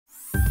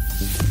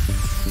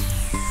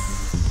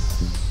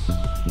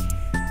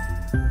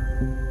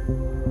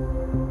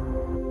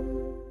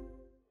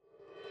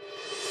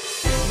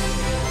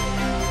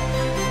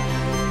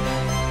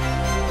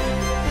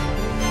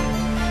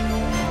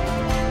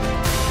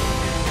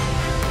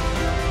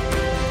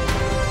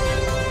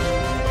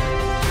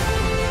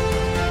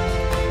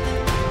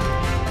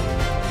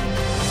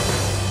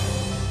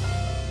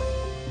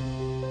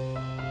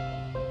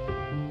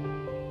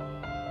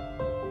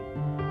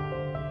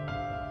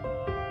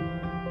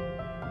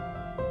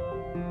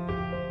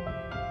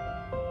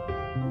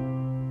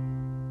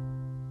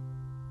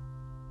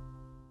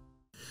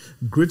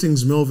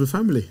Greetings, MelVee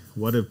family.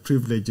 What a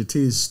privilege it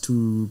is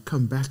to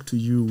come back to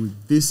you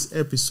with this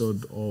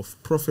episode of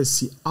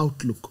Prophecy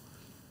Outlook.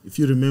 If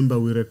you remember,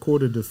 we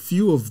recorded a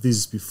few of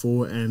these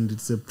before, and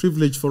it's a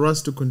privilege for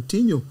us to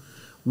continue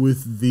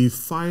with the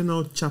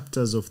final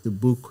chapters of the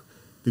book,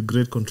 The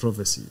Great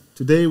Controversy.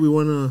 Today, we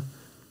want to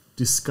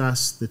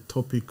discuss the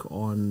topic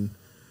on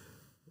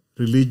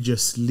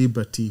religious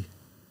liberty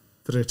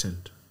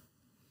threatened.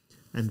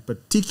 And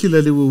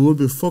particularly, we will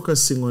be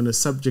focusing on a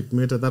subject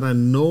matter that I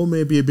know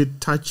may be a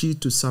bit touchy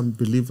to some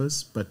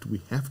believers, but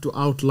we have to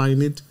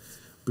outline it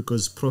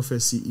because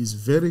prophecy is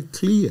very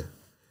clear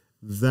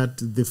that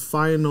the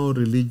final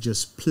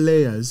religious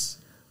players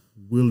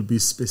will be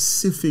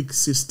specific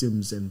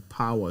systems and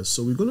powers.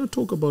 So we're going to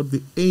talk about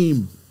the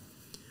aim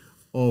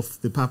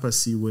of the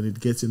papacy when it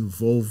gets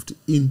involved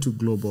into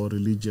global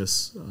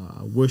religious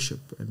worship.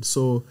 And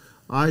so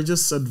I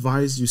just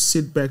advise you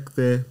sit back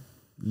there,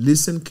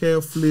 listen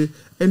carefully,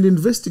 and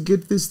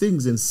investigate these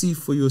things and see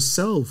for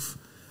yourself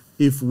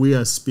if we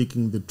are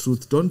speaking the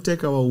truth. Don't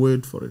take our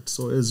word for it.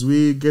 So as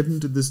we get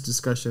into this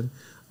discussion,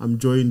 I'm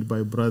joined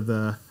by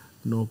Brother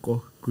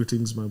Noko.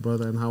 Greetings, my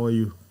brother, and how are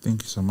you?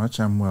 Thank you so much.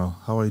 I'm well.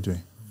 How are you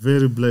doing?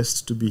 Very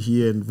blessed to be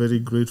here and very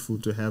grateful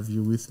to have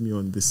you with me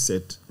on this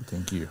set.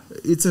 Thank you.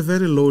 It's a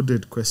very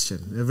loaded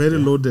question, a very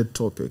loaded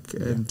topic,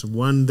 and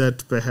one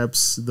that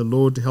perhaps the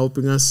Lord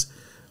helping us,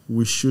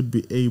 we should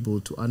be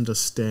able to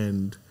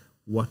understand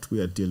what we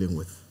are dealing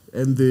with.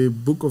 And the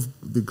book of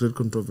The Great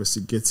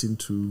Controversy gets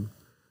into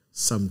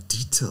some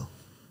detail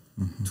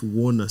to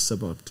warn us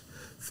about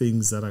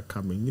things that are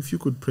coming. If you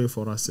could pray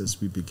for us as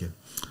we begin.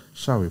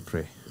 Shall we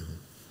pray?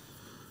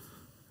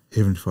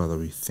 Heavenly Father,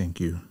 we thank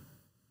you.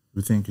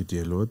 We thank you,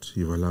 dear Lord.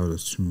 You've allowed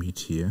us to meet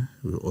here.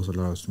 You also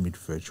allow us to meet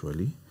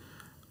virtually.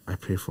 I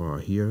pray for our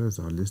hearers,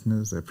 our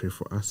listeners. I pray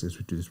for us as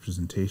we do this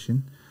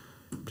presentation.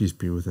 Please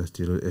be with us,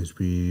 dear Lord, as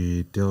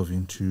we delve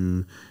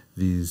into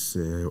these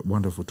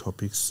wonderful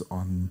topics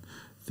on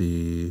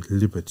the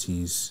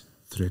liberties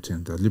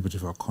threatened, the liberty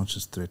of our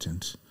conscience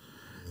threatened.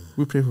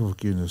 We pray for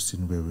forgiveness of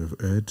sin where we have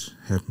erred.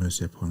 Have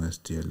mercy upon us,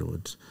 dear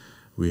Lord.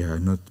 We are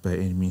not by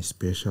any means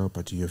special,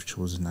 but you have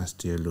chosen us,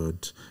 dear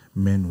Lord,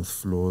 men with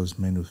flaws,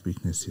 men with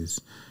weaknesses,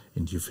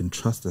 and you've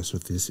entrusted us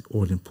with this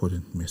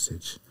all-important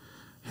message.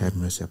 Have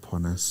mercy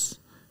upon us,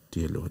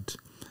 dear Lord.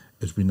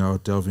 As we now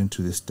delve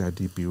into this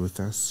study, be with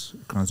us.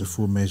 Grant a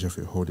full measure of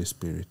your Holy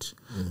Spirit.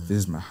 This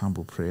is my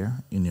humble prayer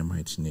in your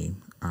mighty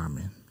name.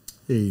 Amen.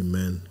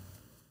 Amen.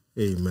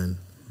 Amen.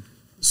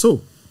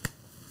 So,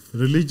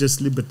 religious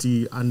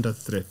liberty under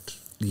threat.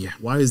 Yeah.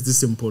 Why is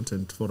this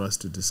important for us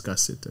to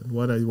discuss it? And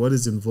what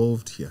is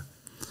involved here?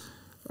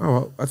 Oh,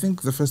 well, I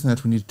think the first thing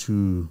that we need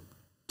to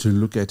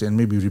look at and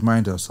maybe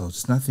remind ourselves,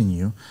 it's nothing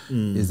new,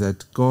 is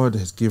that God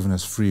has given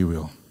us free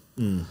will.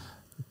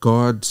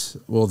 God,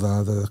 well,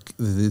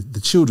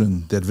 the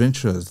children, the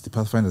adventurers, the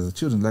pathfinders, the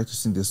children like to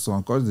sing this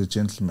song. God is a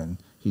gentleman.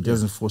 He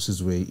doesn't force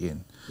his way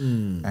in.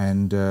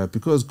 And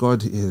because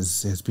God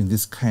has been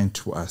this kind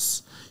to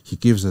us, he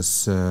gives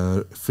us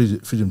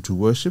freedom to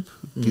worship,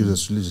 gives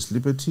us religious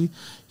liberty.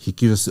 He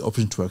gives us the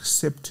option to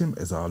accept him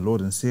as our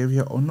Lord and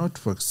Savior or not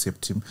to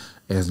accept him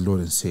as Lord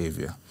and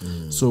Savior.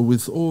 So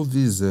with all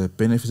these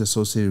benefits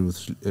associated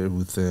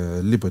with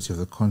the liberty of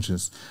the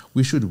conscience,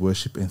 we should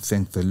worship and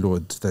thank the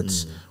Lord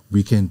that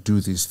we can do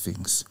these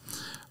things.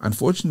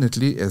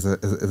 Unfortunately, as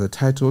a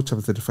title,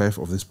 chapter 35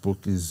 of this book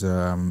is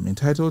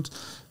entitled,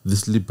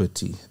 this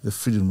liberty, the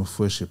freedom of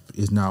worship,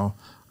 is now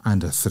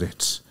under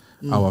threat.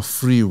 Our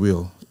free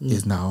will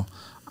is now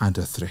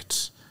under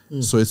threat.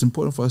 So it's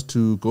important for us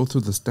to go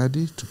through the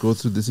study, to go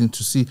through this and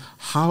to see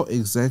how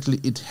exactly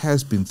it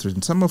has been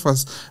threatened. Some of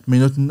us may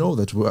not know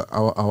that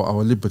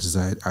our liberties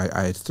are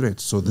at threat.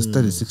 So the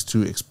study seeks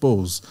to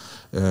expose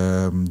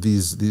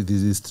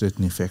these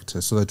threatening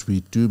factors so that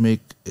we do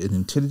make an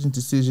intelligent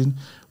decision.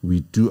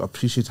 We do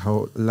appreciate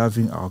how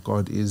loving our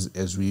God is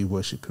as we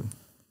worship him.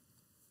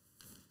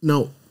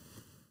 Now,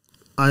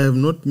 I have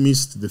not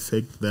missed the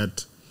fact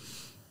that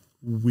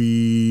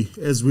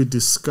as we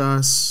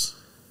discuss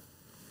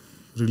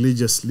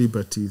religious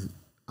liberty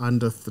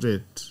under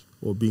threat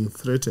or being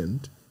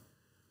threatened,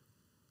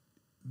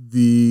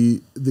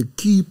 the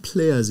key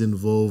players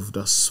involved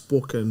are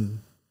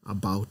spoken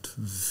about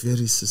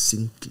very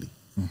succinctly,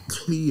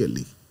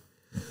 clearly.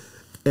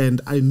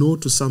 And I know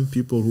to some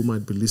people who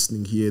might be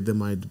listening here, they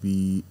might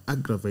be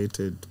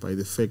aggravated by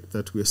the fact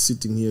that we're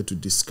sitting here to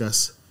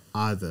discuss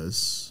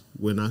others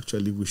when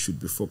actually we should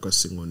be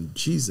focusing on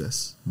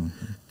Jesus.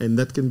 And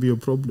that can be a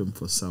problem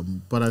for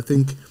some. But I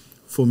think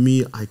for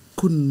me, I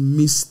couldn't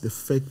miss the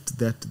fact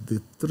that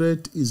the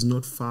threat is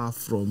not far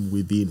from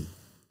within.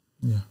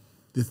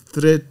 The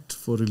threat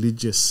for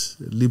religious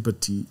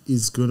liberty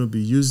is going to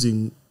be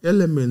using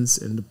elements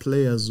and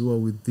players who are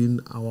within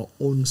our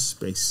own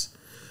space.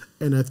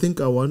 And I think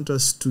I want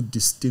us to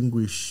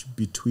distinguish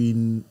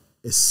between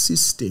a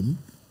system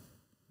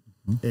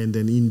and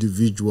an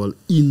individual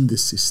in the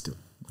system.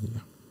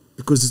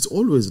 Because it's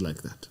always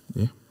like that.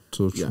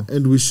 So true. Yeah,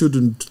 and we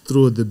shouldn't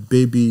throw the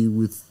baby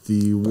with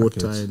the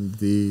water Bucket. and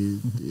the,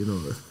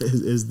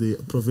 as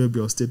the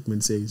proverbial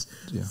statement says,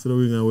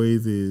 throwing away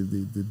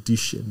the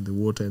dish and the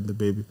water and the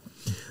baby.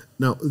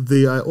 Now,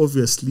 they are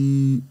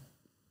obviously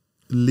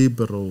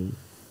liberal.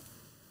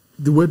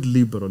 The word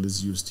liberal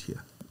is used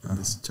here in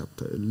this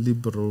chapter. A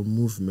liberal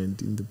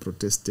movement in the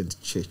Protestant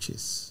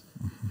churches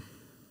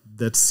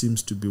that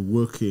seems to be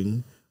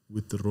working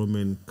with the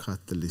Roman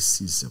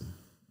Catholicism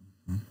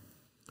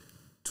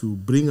to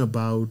bring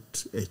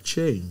about a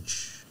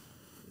change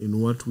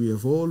in what we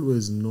have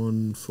always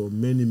known for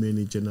many,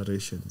 many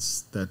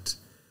generations, that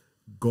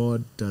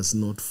God does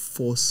not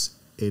force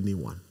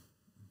anyone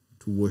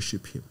to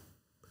worship him.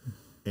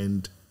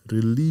 And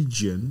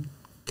religion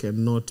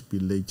cannot be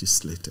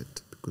legislated,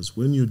 because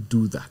when you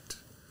do that,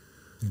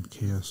 then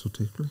chaos will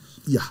take place.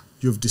 Yeah,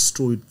 you've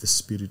destroyed the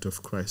Spirit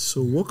of Christ.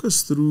 So walk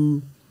us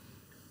through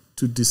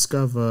to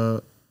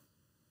discover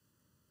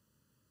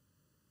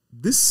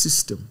this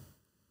system.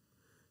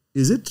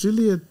 Is it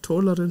really a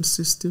tolerant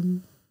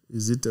system?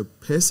 Is it a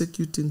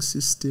persecuting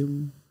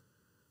system?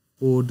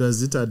 Or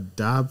does it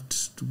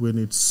adapt when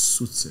it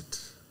suits it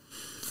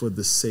for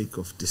the sake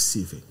of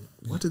deceiving?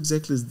 What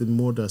exactly is the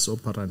modus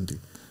operandi?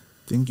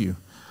 Thank you.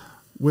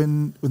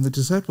 When the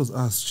disciples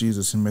asked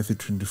Jesus in Matthew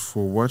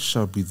 24, what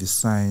shall be the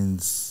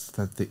signs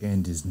that the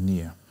end is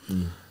near?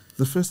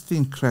 The first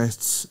thing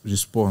Christ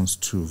responds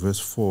to, verse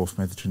 4 of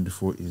Matthew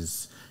 24,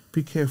 is,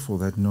 be careful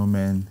that no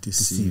man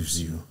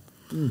deceives you.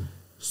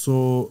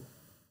 So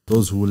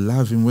those who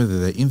love him, whether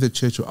they're in the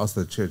church or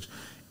outside the church,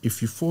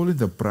 if you fall in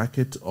the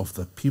bracket of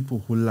the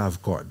people who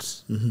love God,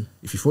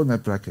 if you fall in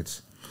that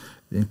bracket,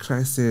 then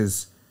Christ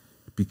says,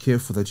 be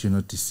careful that you're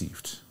not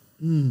deceived.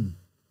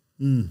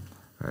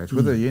 Right?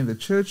 Whether you're in the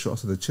church or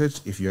outside the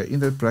church, if you're in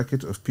that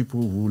bracket of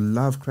people who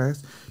love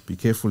Christ, be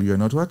careful you're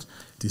not what?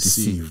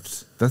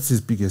 Deceived. That's his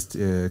biggest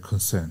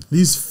concern.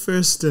 His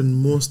first and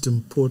most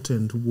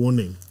important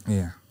warning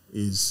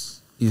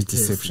is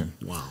deception.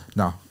 Wow.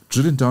 Now,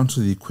 drilling down to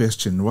the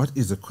question, what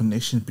is the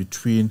connection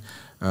between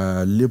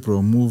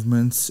liberal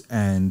movements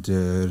and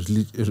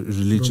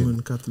religion?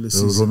 Roman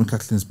Catholicism. Roman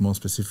Catholicism more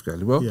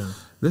specifically. Well,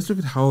 let's look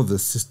at how the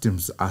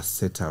systems are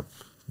set up.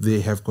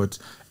 They have got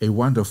a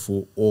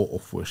wonderful awe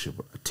of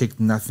worship. Take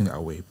nothing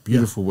away.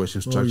 Beautiful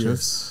worship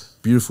structures,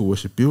 beautiful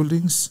worship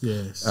buildings.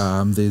 There's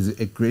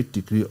a great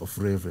degree of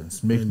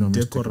reverence. Make no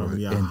mistake about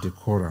it, and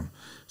decorum.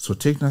 So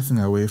take nothing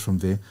away from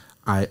there.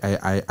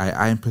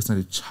 I am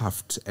personally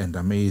chuffed and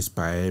amazed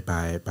by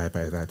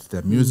that.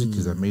 The music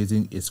is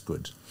amazing, it's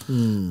good.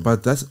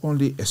 But that's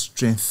only a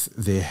strength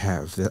they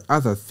have. There are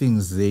other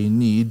things they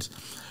need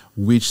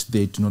which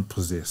they do not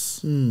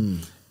possess.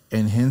 And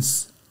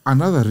hence,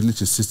 another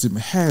religious system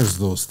has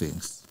those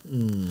things.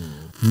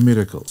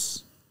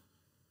 Miracles,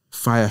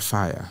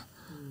 fire,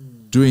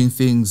 doing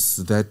things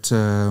that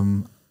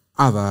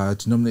other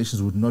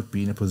denominations would not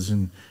be in a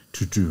position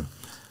to do.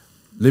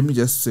 Let me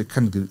just say,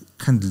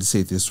 candidly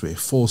say it this way,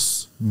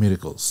 false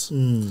miracles.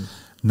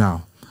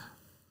 Now,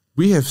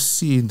 we have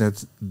seen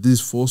that these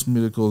false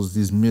miracles,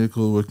 these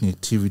miracle working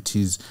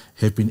activities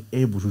have been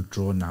able to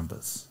draw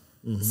numbers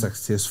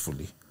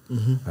successfully.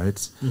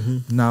 Right?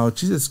 Now,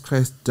 Jesus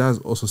Christ does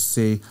also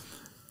say,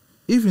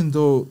 even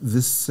though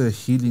this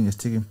healing is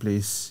taking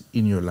place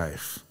in your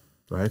life,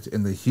 right,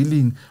 and the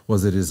healing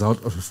was a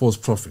result of a false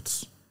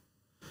prophet,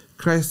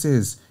 Christ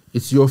says,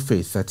 it's your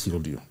faith that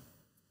healed you.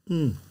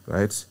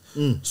 Right?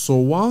 So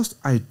whilst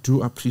I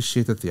do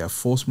appreciate that there are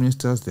false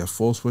ministers, there are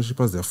false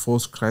worshippers, there are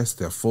false Christ,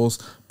 there are false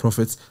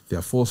prophets, there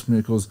are false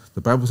miracles,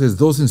 the Bible says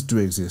those things do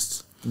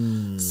exist.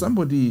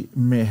 Somebody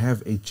may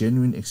have a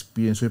genuine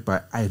experience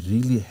whereby I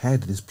really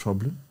had this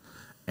problem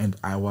and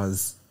I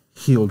was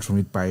healed from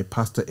it by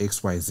Pastor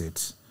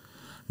XYZ.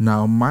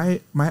 Now,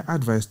 my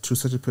advice to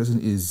such a person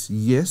is,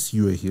 yes,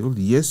 you were healed,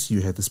 yes,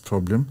 you had this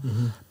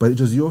problem, but it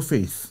was your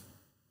faith,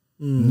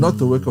 not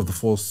the work of the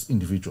false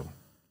individual.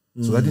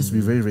 So that needs to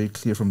be very, very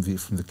clear from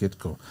the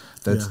get-go,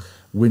 that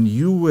when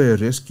you were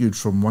rescued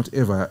from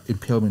whatever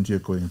impairment you're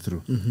going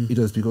through, it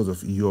was because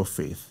of your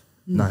faith.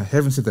 Now,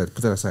 having said that,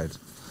 put that aside.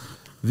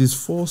 These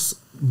false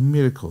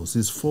miracles,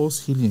 these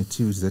false healing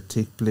activities that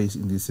take place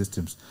in these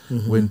systems,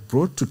 when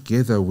brought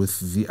together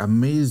with the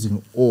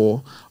amazing awe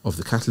of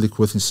the Catholic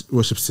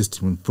worship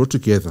system, when brought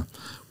together,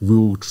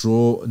 will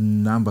draw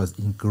numbers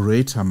in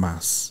greater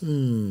mass.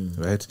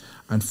 Right?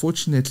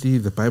 Unfortunately,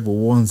 the Bible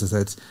warns us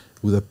that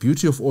with the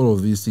beauty of all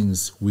of these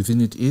things,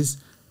 within it is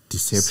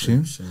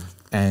deception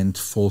and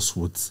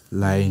falsehoods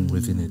lying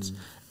within it.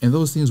 And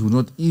those things will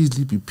not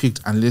easily be picked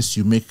unless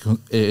you make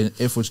an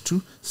effort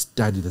to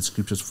study the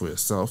scriptures for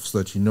yourself, so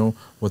that you know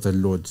what the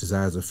Lord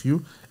desires of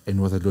you and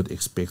what the Lord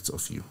expects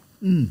of you.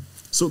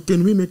 So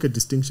can we make a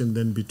distinction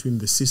then between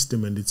the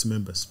system and its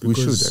members? Because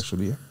we should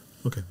actually, yeah.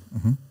 Okay.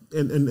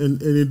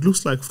 And it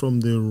looks like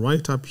from the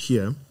write-up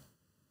here,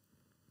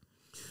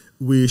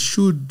 we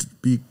should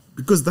be,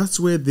 because that's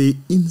where the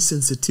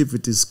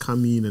insensitivities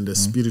come in and the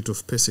spirit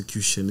of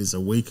persecution is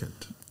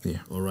awakened.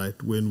 All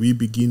right. When we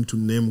begin to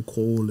name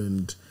call,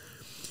 and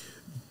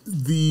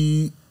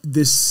the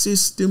the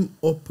system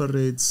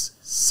operates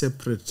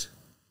separate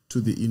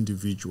to the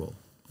individual.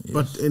 Yes.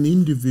 But an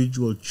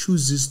individual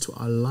chooses to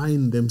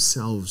align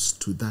themselves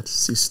to that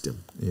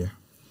system. Yeah.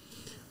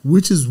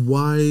 Which is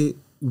why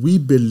we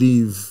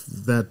believe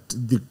that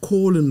the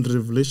call in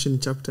Revelation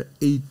chapter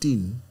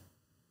 18,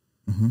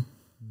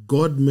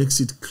 God makes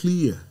it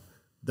clear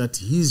that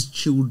his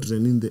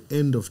children in the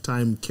end of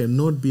time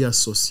cannot be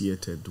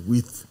associated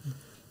with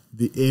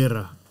the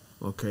error,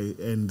 okay,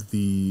 and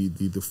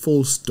the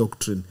false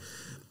doctrine.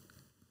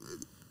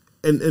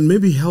 And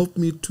maybe help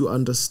me to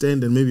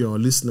understand, and maybe our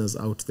listeners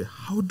out there,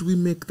 how do we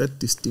make that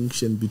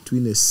distinction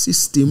between a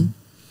system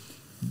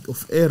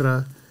of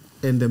error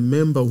and a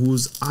member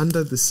who's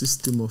under the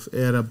system of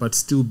error but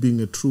still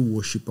being a true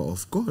worshipper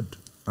of God?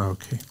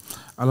 Okay.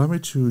 Allow me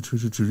to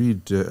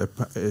read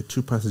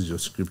two passages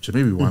of scripture,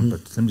 maybe one, but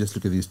let me just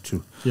look at these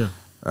two. Yeah.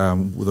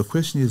 Well, the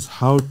question is,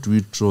 how do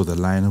we draw the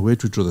line? Where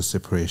do we draw the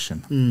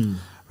separation?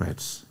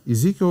 Right.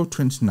 Ezekiel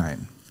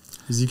 29.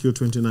 Ezekiel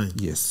 29.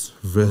 Yes.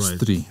 Verse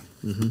 3.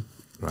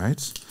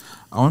 Right.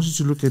 I want you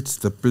to look at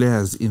the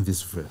players in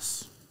this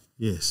verse.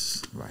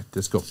 Yes. Right.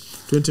 Let's go.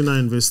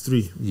 29 verse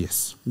 3.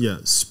 Yes. Yeah.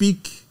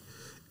 Speak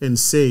and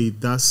say,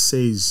 thus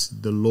says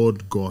the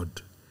Lord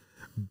God,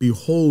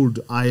 behold,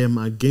 I am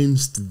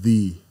against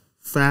thee,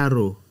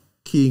 Pharaoh,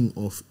 king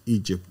of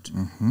Egypt,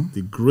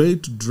 the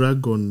great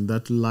dragon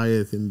that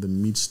lieth in the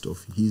midst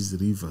of his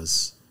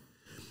rivers,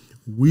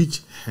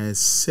 which has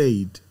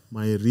said,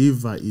 my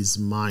river is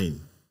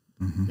mine,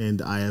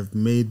 and I have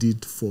made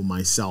it for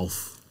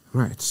myself.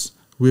 Right.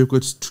 We've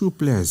got two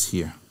players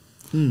here.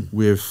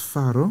 We have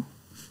Pharaoh,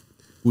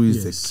 who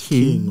is the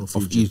king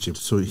of Egypt.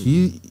 So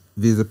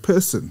there's a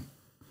person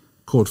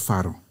called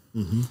Pharaoh,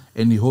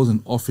 and he holds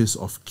an office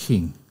of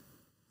king.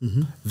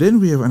 Then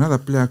we have another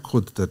player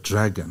called the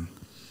dragon.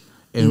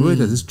 And where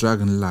does this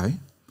dragon lie?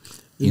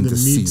 In the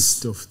sea.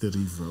 midst of the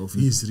river, of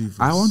his rivers.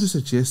 I want to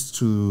suggest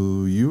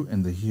to you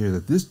and the hearer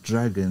that this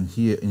dragon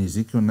here in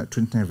Ezekiel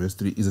 29 verse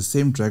 3 is the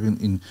same dragon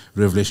in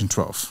Revelation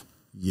 12.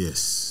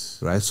 Yes.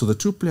 Right? So the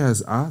two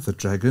players are the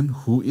dragon,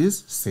 who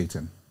is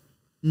Satan.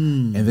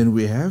 And then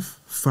we have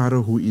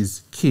Pharaoh, who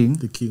is king,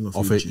 the king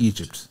of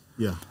Egypt.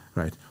 Yeah.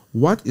 Right.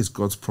 What is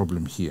God's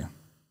problem here?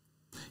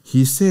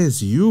 He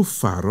says, you,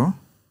 Pharaoh,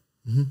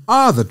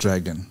 are the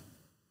dragon.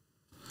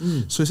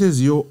 So he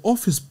says, your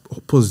office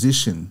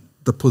position,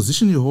 the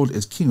position you hold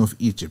as king of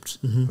Egypt,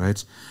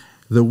 right?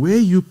 The way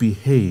you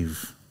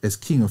behave as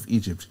king of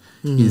Egypt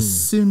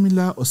is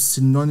similar or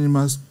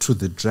synonymous to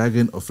the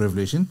dragon of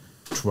Revelation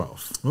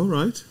 12. All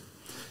right.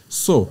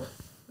 So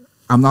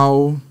I'm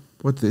now,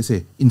 what do they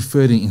say,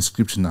 inferring in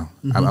scripture now.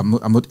 I'm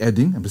not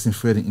adding, I'm just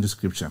inferring into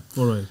scripture.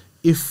 All right.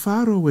 If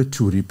Pharaoh were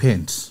to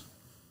repent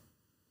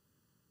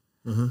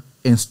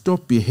and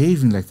stop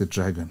behaving like the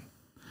dragon,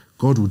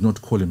 God would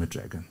not call him a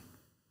dragon.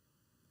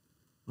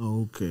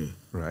 Okay.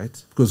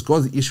 Right? Because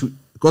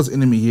God's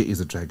enemy here is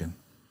a dragon.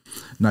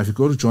 Now, if you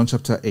go to John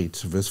chapter 8,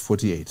 verse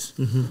 48,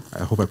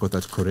 I hope I got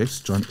that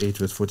correct. John 8,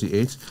 verse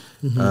 48,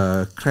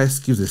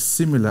 Christ gives a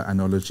similar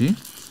analogy,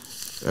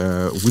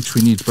 which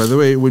we need. By the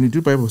way, when you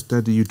do Bible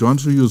study, you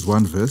don't use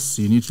one verse.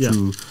 You need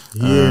to...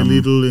 Here a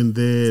little and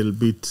there a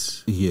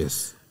bit.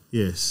 Yes.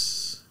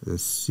 Yes.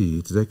 Let's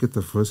see. Did I get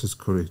the verses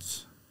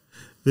correct?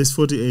 Verse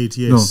 48,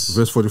 yes. No,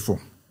 verse 44.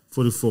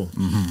 44.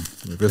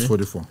 Okay. Verse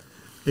 44.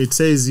 It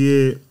says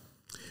here,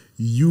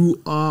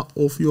 you are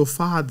of your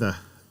father,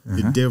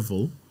 the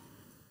devil,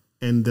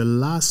 and the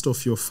lust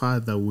of your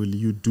father will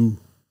you do.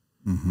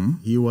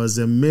 He was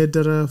a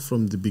murderer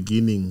from the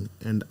beginning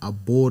and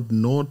abode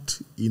not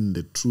in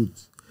the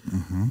truth,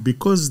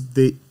 because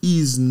there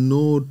is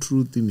no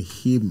truth in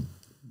him.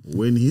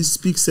 When he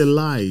speaks a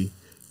lie,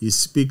 he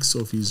speaks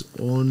of his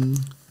own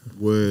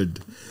word,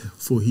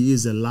 for he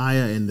is a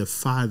liar and the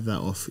father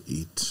of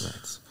it.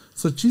 Right.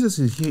 So Jesus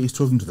is here is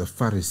talking to the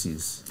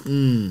Pharisees,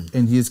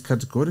 and he has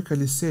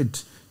categorically said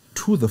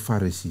to the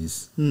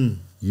Pharisees,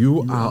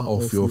 you are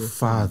of your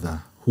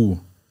father, who?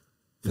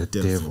 The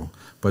devil.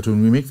 But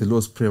when we make the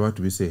Lord's Prayer, what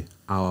do we say?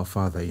 Our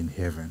Father in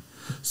heaven.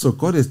 So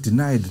God has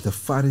denied the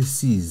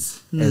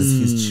Pharisees as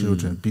his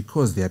children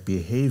because they are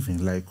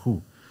behaving like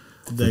who?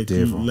 The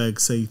devil. Like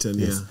Satan,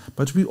 yes.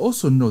 But we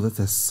also know that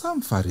there's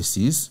some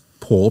Pharisees,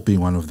 Paul being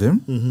one of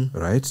them,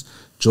 right?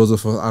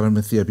 Joseph of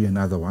Arimathea being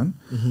another one.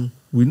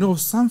 We know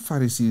some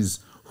Pharisees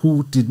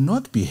who did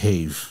not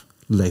behave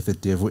like the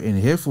devil,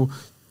 and therefore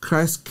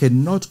Christ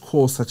cannot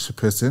call such a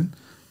person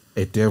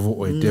a devil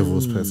or a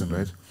devil's person,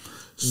 right?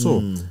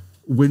 So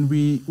when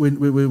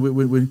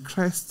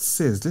Christ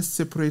says, let's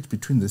separate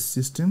between the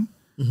system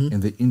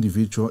and the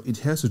individual, it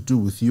has to do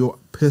with your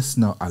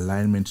personal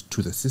alignment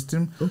to the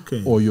system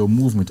or your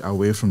movement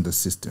away from the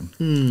system.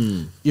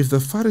 If the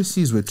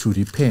Pharisees were to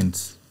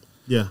repent,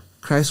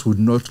 Christ would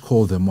not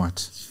call them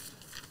what?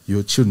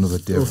 Your children of the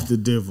devil. Of the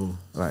devil.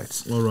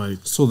 Right. All right.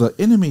 So the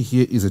enemy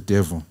here is a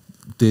devil.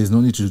 There is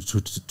no need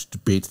to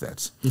debate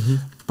that.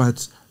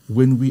 But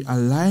when we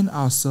align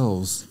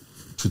ourselves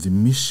to the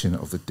mission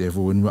of the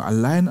devil, when we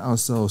align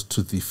ourselves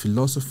to the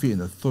philosophy and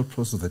the thought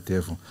process of the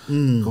devil,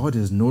 God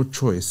has no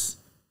choice,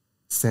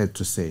 sad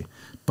to say,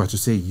 but to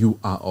say you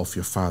are of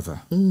your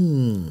father,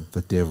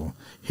 the devil.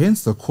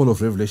 Hence the call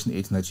of Revelation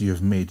 18 that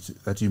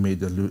you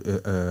made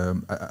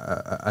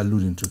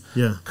alluding to.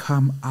 Yeah.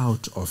 Come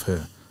out of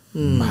her,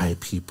 my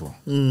people.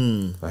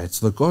 Right.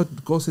 So God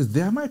says,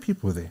 they are my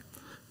people there.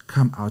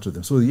 Come out of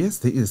them. So yes,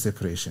 there is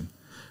separation.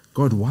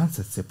 God wants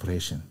that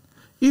separation.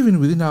 Even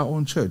within our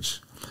own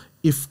church.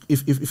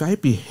 If I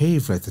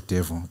behave like the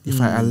devil, if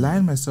I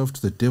align myself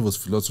to the devil's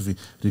philosophy,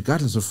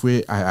 regardless of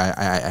where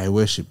I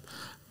worship,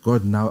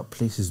 God now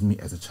places me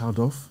as a child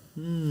of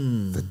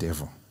the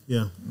devil.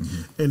 Yeah.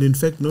 And in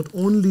fact, not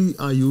only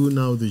are you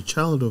now the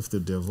child of the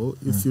devil,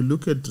 if you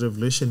look at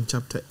Revelation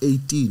chapter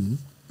 18,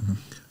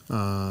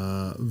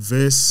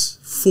 verse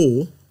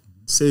 4,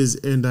 says,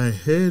 and I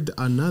heard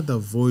another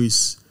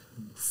voice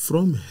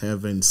from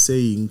heaven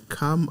saying,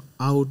 come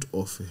out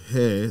of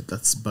her,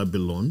 that's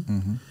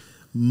Babylon,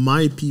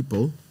 my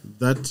people,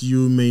 that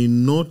you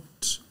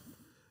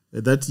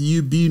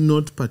be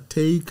not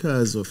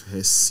partakers of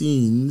her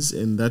sins,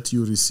 and that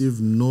you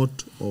receive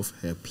not of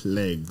her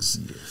plagues.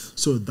 Yes.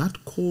 So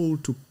that call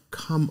to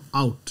come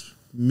out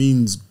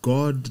means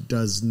God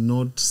does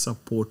not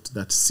support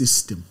that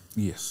system.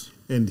 Yes.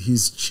 And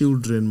his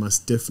children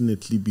must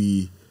definitely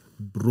be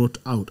brought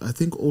out. I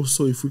think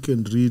also if we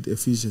can read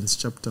Ephesians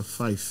chapter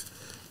 5,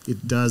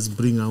 it does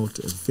bring out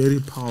a very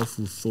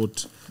powerful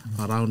thought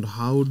around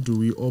how do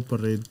we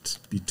operate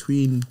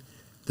between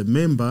the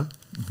member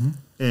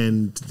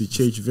and the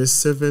church. Verse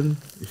 7.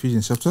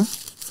 Ephesians chapter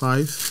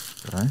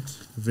 5. Right.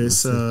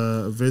 Verse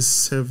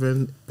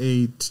 7,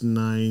 8,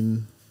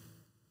 9,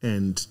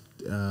 and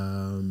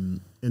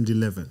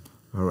 11.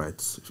 All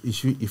right.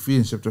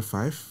 Ephesians chapter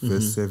 5,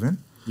 verse 7.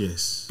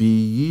 Yes. Be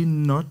ye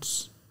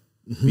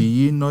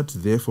not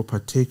therefore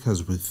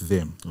partakers with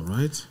them. All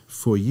right.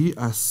 For ye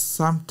were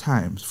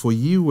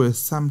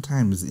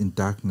sometimes in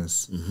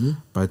darkness,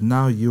 but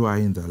now you are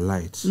in the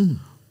light.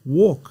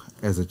 Walk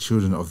as the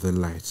children of the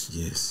light.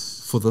 Yes.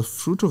 For the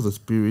fruit of the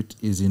Spirit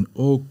is in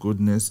all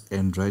goodness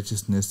and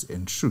righteousness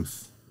and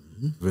truth.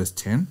 Verse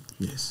 10.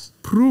 Yes.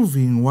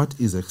 Proving what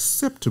is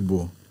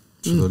acceptable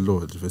to the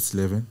Lord. Verse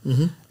 11.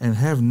 And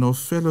have no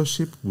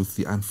fellowship with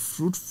the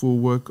unfruitful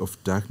work of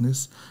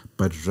darkness,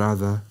 but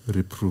rather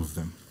reprove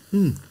them.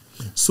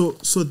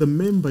 So the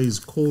member is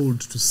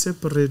called to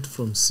separate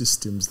from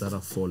systems that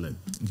are fallen.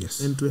 Yes.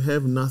 And to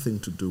have nothing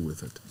to do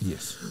with it.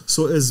 Yes.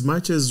 So as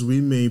much as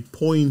we may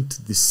point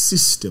the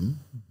system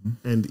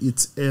and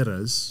its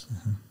errors,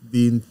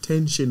 the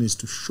intention is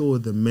to show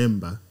the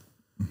member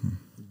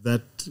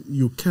that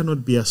you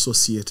cannot be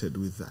associated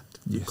with that.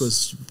 Yes.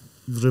 Because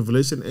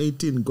Revelation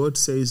 18, God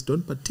says,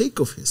 don't partake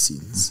of her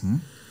sins.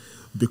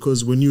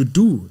 Because when you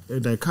do,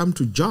 and I come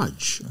to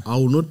judge, I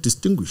will not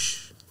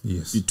distinguish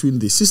between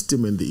the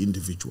system and the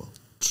individual.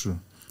 True.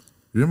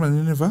 Remember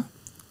Nineveh?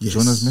 Yes.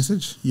 Jonah's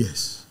message?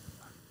 Yes.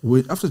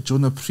 After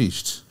Jonah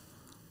preached,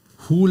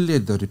 who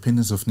led the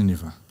repentance of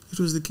Nineveh? It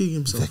was the king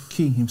himself. The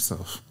king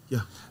himself.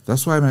 Yeah.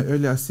 That's why my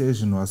earlier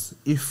assertion was,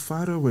 if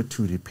Pharaoh were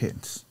to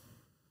repent,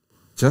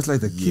 just like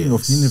the king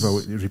of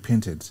Nineveh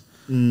repented,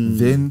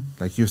 then,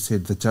 like you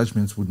said, the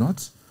judgments would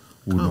not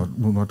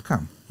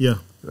come. Yeah.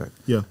 Right.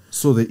 Yeah.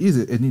 So there is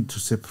a need to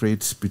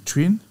separate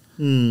between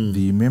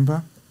the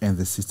member and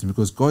the system,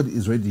 because God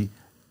is ready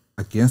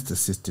against the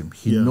system.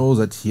 He knows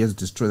that he has to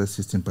destroy the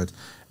system, but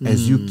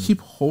as you keep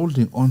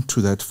holding on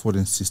to that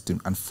fallen system,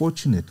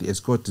 unfortunately, as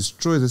God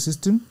destroys the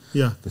system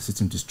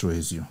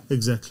destroys you.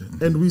 Exactly.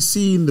 And we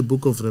see in the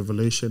book of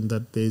Revelation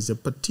that there's a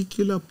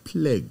particular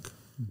plague.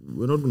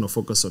 We're not going to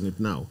focus on it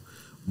now,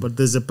 but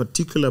there's a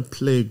particular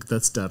plague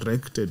that's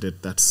directed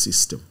at that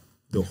system.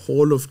 The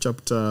whole of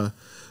chapter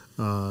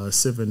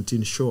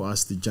 17 show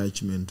us the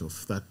judgment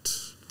of that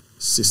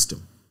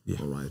system.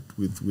 All right,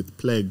 with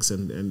plagues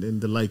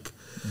and the like.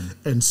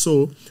 And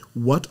so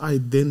what I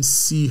then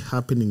see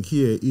happening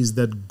here is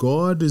that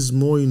God is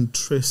more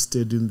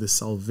interested in the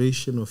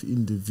salvation of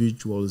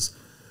individuals,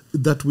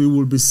 that we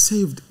will be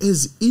saved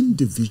as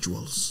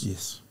individuals.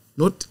 Yes.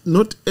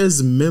 Not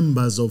as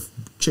members of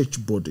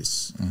church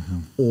bodies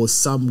or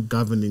some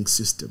governing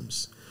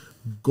systems.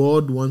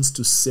 God wants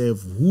to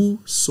save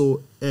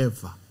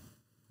whosoever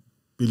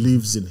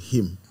believes in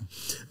him.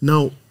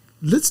 Now,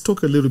 let's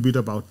talk a little bit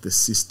about the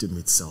system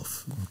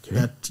itself.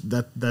 Okay.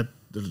 That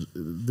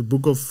the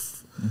book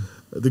of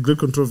the Great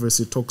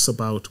Controversy talks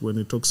about when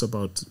it talks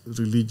about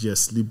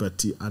religious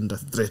liberty under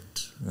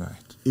threat.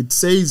 Right. It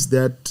says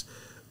that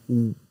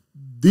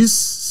this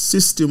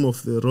system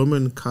of the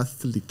Roman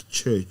Catholic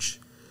Church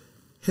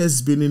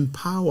has been in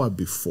power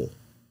before.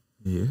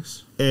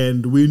 Yes.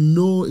 And we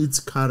know its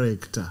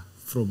character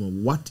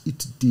from what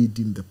it did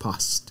in the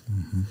past.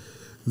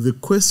 The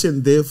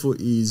question, therefore,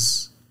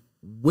 is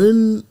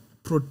when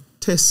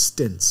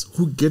Protestants,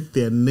 who get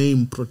their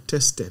name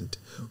Protestant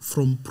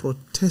from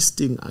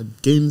protesting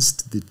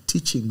against the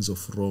teachings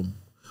of Rome,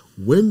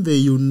 when they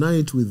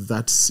unite with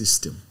that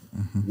system,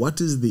 what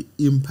is the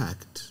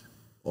impact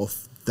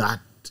of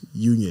that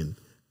union?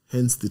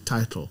 Hence the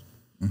title,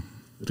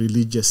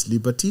 Religious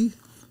Liberty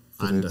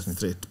Under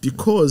Threat.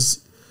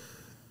 Because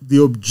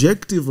the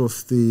objective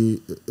of the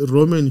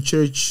Roman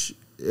Church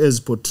as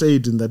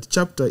portrayed in that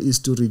chapter, is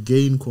to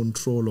regain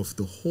control of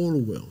the whole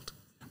world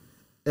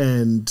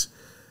and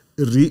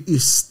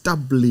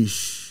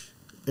re-establish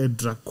a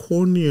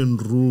draconian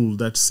rule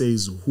that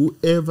says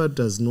whoever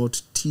does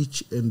not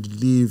teach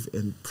and live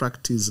and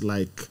practice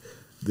like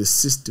the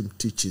system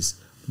teaches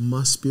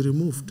must be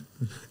removed.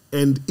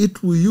 And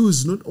it will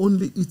use not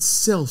only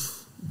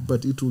itself,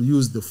 but it will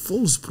use the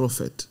false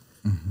prophet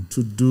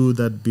to do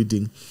that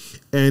bidding.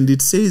 And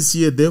it says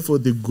here, therefore,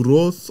 the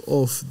growth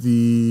of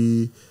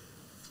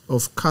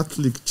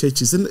Catholic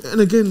churches,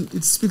 and again,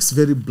 it speaks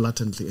very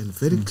blatantly and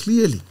very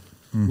clearly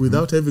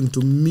without having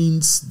to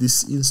mince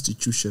this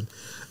institution.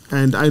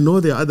 And I know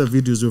there are other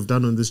videos we've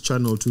done on this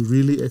channel to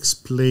really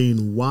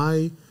explain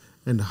why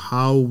and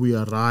how we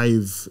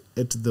arrive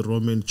at the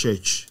Roman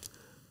Church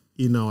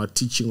in our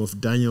teaching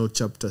of Daniel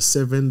chapter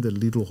 7, the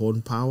little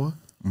horn power,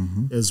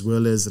 as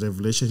well as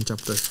Revelation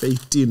chapter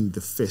 13,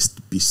 the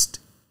first beast.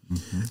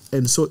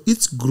 And so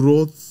its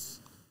growth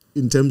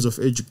in terms of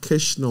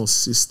educational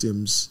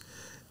systems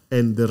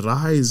and the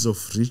rise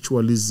of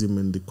ritualism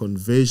and the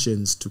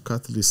conversions to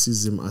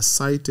Catholicism are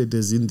cited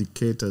as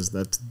indicators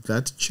that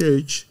that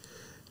church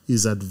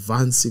is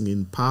advancing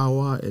in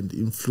power and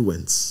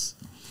influence,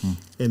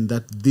 and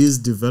that these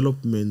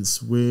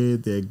developments where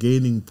they're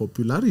gaining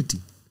popularity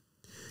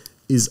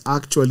is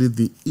actually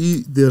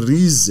the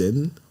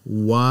reason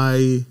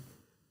why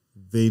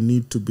they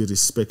need to be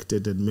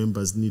respected and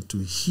members need to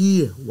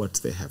hear what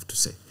they have to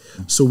say.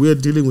 So we are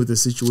dealing with a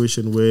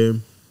situation where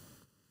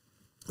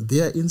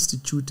they are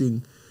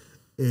instituting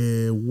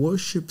a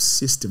worship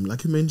system,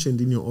 like you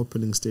mentioned in your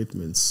opening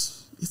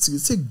statements.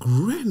 It's a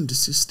grand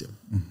system.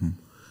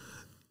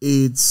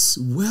 It's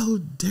well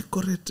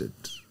decorated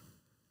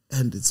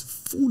and it's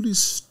fully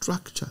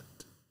structured.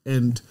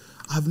 And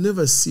I've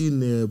never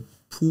seen a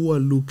poor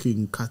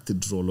looking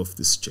cathedral of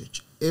this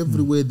church.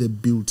 Everywhere they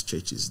build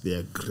churches, they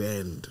are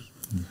grand,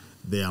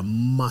 they are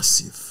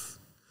massive.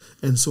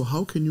 And so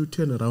how can you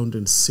turn around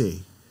and say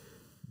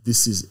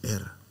this is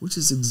error? Which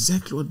is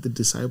exactly what the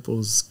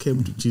disciples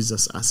came to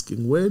Jesus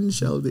asking. When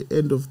shall the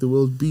end of the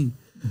world be?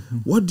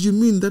 What do you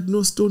mean that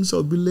no stone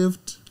shall be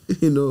left,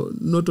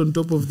 not on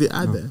top of the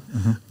other?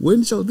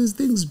 When shall these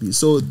things be?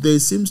 So there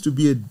seems to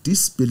be a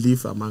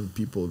disbelief among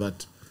people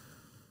that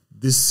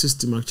this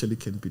system actually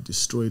can be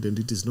destroyed and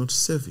it is not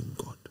serving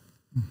God.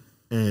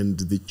 And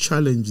the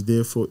challenge,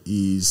 therefore,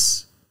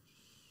 is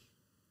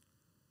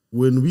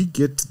when we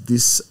get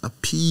this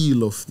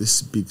appeal of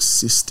this big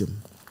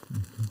system,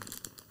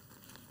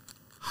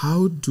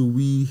 how do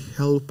we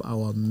help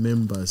our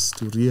members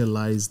to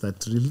realize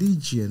that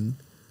religion,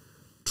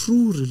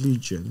 true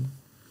religion,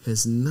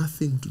 has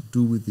nothing to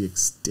do with the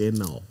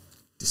external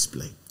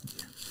display,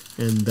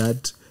 and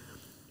that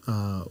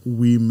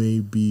we may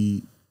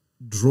be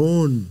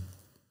drawn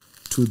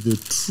to the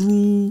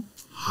true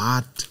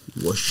heart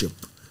worship,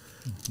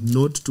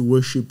 not to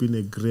worship in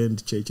a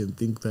grand church and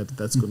think that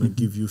that's going to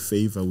give you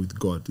favor with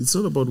God. It's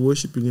not about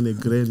worshiping in a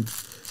grand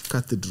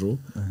cathedral,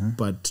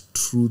 but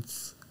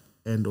truth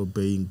and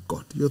obeying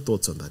God. Your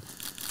thoughts on that?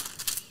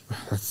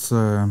 That's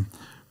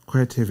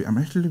quite heavy. I'm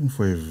actually looking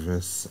for a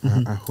verse.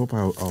 I hope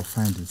I'll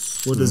find it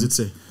soon. What does it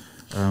say?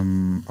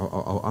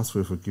 I'll ask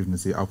for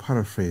forgiveness. I'll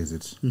paraphrase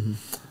it.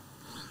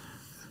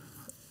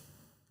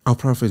 I'll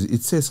paraphrase it.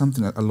 It says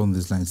something along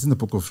these lines. It's in the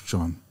book of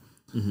John.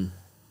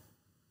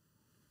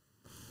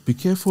 Be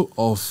careful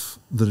of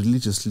the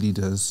religious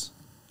leaders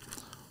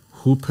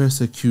who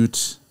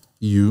persecute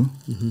you,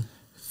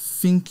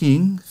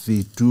 thinking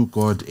they do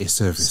God a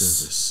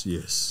service.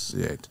 Yes.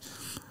 Right.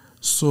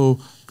 So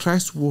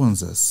Christ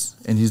warns us,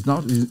 and he's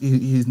not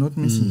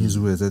missing his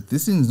words, that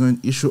this is not an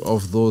issue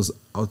of those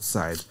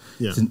outside.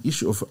 It's an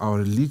issue of our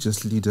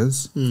religious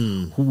leaders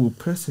who will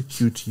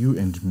persecute you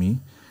and me,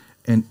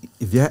 and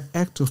their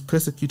act of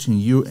persecuting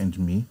you and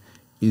me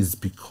is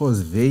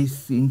because they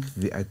think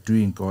they are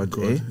doing God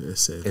a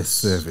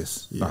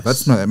service. Yes. Now,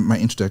 that's not my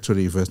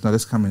introductory verse. Now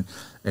let's come in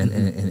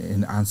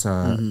and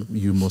answer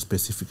you more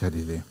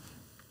specifically there.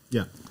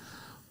 Yeah.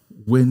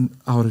 When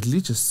our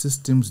religious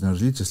systems and our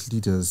religious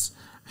leaders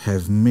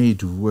have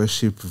made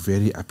worship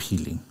very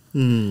appealing,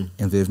 and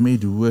they've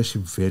made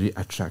worship very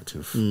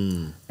attractive,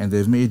 and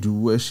they've made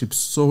worship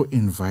so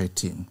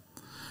inviting,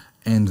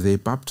 and they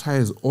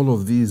baptize all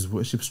of these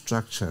worship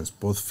structures,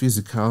 both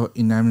physical,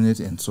 inanimate,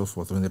 and so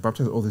forth. When they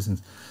baptize all these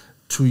things,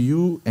 to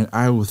you and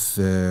I with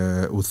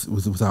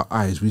our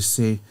eyes, we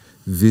say,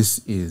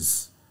 this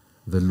is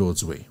the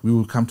Lord's way. We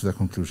will come to that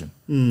conclusion,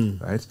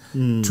 right?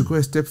 To go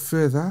a step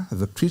further,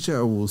 the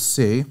preacher will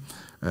say,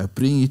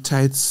 bring your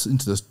tithes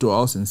into the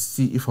storehouse and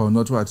see if I will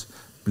not what?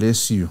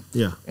 Bless you.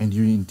 Yeah. And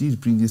you indeed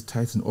bring these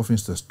tithes and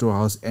offerings to the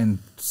storehouse, and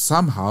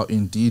somehow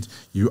indeed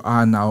you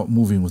are now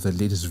moving with the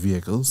latest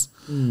vehicles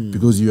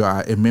because you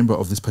are a member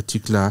of this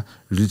particular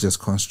religious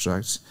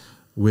construct.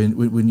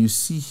 When you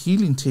see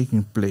healing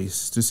taking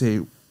place, to say,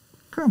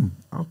 come,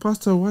 our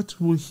pastor, what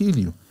will heal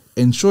you?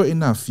 And sure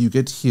enough, you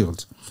get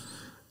healed.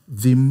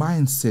 The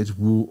mindset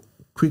will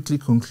quickly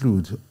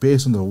conclude,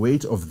 based on the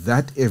weight of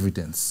that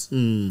evidence,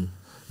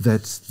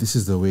 that this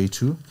is the way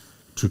to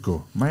to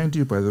go. Mind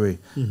you, by the way,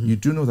 you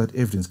do know that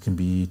evidence can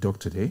be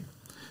doctored, eh?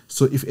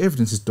 So if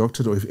evidence is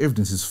doctored or if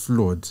evidence is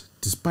flawed,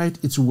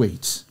 despite its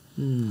weight,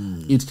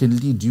 it can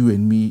lead you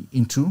and me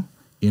into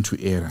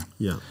error.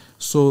 Yeah.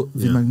 So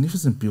the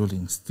magnificent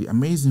buildings, the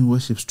amazing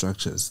worship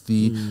structures,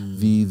 the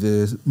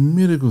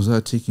miracles that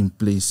are taking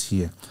place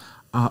here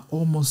are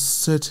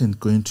almost certain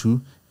going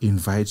to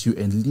invite you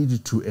and lead you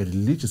to a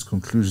religious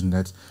conclusion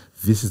that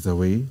this is the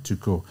way to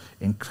go.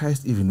 And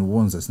Christ even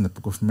warns us in the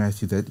book of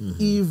Matthew that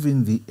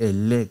even the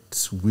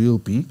elect will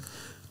be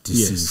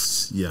deceived.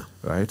 Yes. Yeah.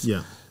 Right?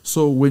 Yeah.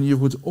 So when you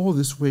put all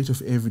this weight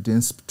of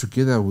evidence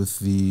together with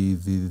the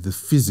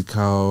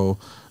physical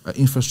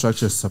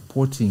infrastructure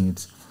supporting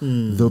it,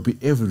 there'll be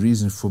every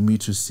reason for me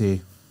to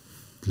say,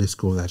 let's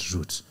go that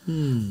route.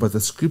 But the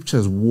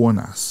scriptures warn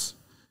us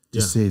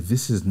to say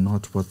this is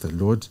not what the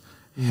Lord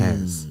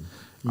has.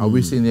 Are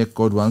we saying that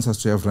God wants us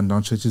to have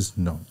rundown churches?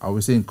 No. Are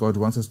we saying God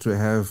wants us to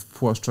have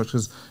poor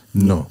structures?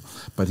 No.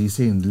 But he's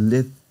saying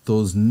let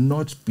those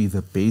not be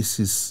the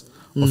basis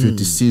of your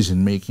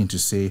decision making to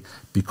say,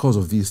 because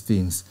of these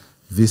things,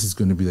 this is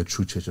going to be the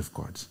true church of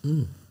God.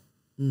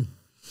 It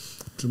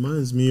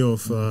reminds me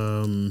of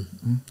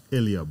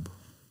Eliab.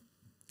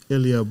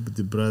 Eliab,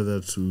 the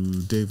brother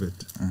to David.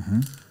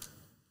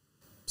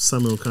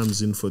 Samuel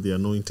comes in for the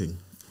anointing.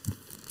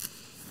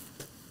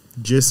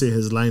 Jesse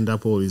has lined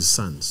up all his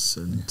sons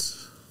and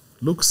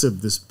looks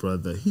at this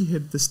brother. He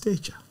had the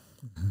stature.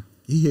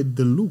 He had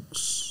the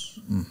looks.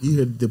 He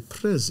had the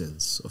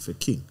presence of a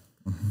king.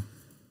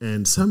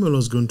 And Samuel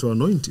was going to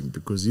anoint him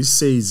because he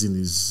says in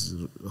his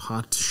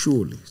heart,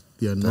 surely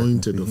the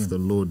anointed of the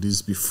Lord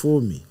is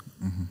before me.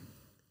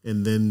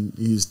 And then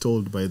he is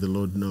told by the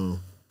Lord, no,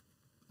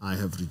 I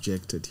have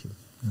rejected him.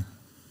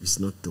 He's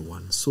not the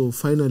one. So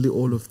finally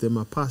all of them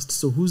are passed.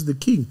 So who's the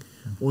king?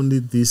 Only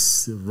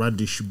this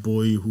radish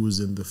boy who's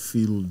in the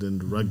field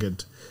and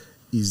rugged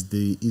is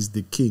the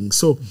king.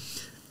 So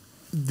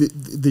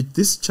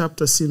this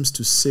chapter seems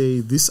to say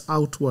this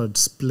outward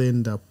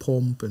splendor,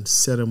 pomp, and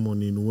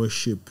ceremony in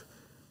worship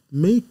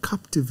may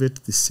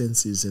captivate the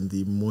senses and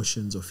the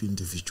emotions of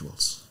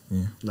individuals,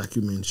 like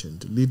you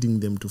mentioned, leading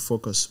them to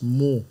focus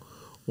more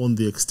on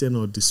the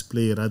external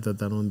display rather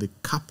than on the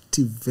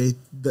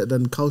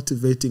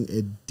cultivating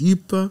a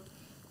deeper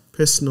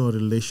personal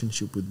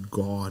relationship with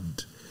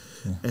God.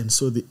 And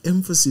so the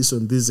emphasis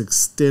on these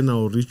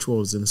external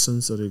rituals and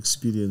sensory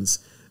experience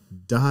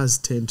does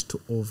tend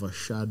to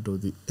overshadow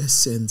the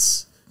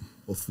essence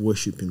of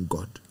worshiping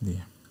God.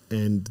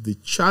 And the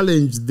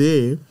challenge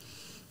there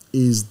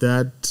is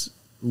that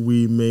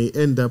we may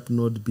end up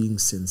not being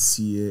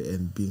sincere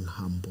and being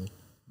humble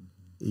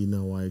in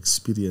our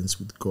experience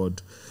with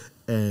God.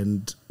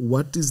 And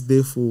what is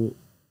therefore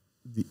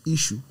the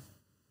issue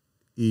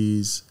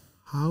is,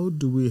 how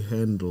do we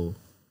handle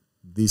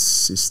this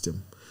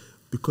system?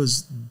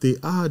 Because there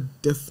are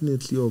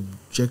definitely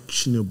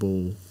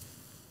objectionable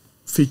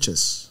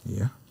features,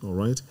 all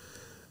right,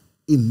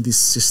 in this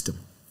system.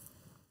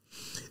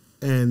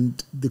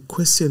 And the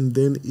question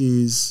then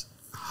is,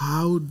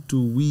 how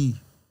do we,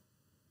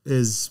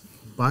 as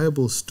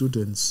Bible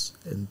students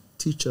and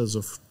teachers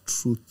of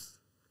truth,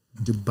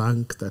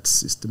 debunk that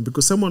system?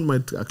 Because someone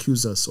might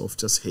accuse us of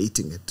just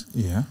hating it.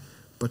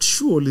 But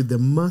surely there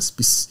must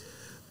be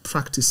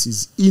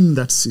practices in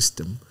that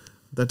system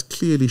that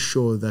clearly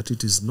show that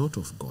it is not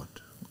of God.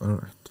 All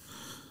right.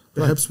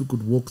 Perhaps we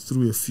could walk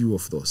through a few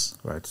of those.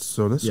 Right.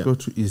 So let's go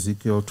to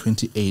Ezekiel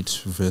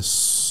 28,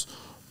 verse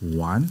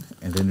 1,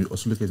 and then we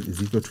also look at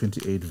Ezekiel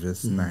 28,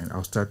 verse 9.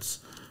 I'll start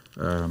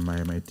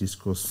my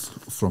discourse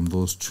from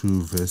those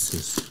two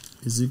verses.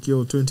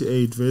 Ezekiel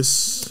 28,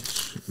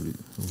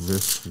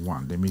 verse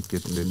 1. Let me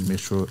make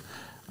sure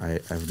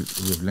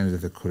we've landed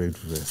at the correct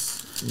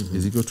verse.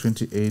 Ezekiel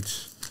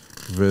 28,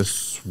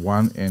 verse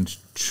 1 and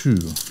 2.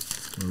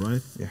 All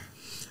right.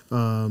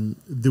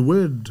 The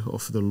word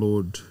of the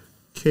Lord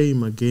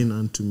came again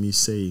unto me,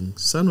 saying,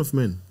 Son of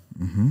man,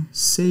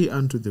 say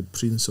unto the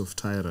prince of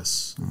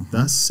Tyrus,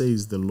 thus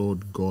says the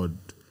Lord God,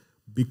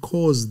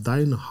 because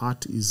thine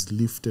heart is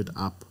lifted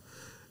up,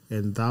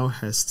 and thou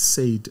hast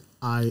said,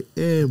 I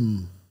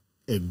am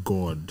a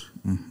God.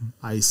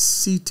 I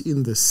sit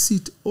in the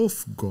seat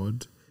of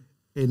God,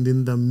 and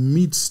in the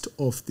midst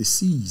of the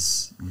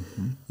seas.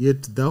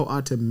 Yet thou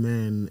art a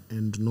man,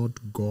 and not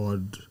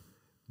God,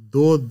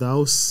 though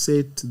thou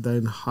set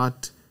thine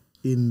heart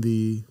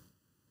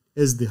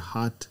as the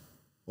heart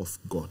of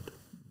God.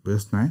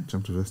 Verse 9,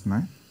 jump to verse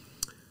 9.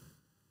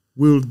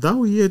 Wilt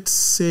thou yet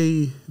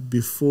say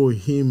before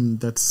him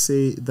that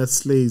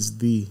slays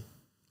thee,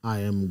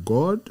 I am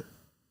God?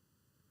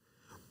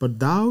 But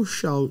thou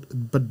shalt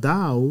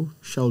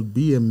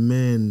be a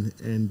man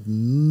and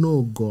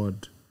no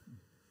God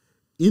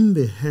in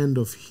the hand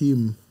of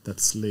him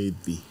that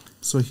slayed thee.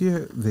 So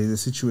here there is a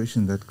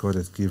situation that God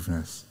has given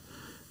us.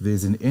 There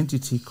is an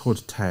entity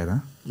called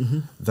Tyre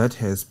that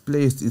has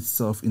placed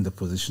itself in the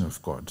position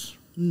of God.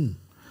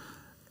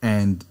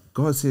 And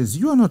God says,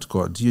 you are not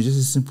God. You're just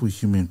a simple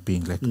human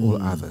being like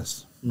all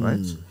others,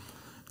 right?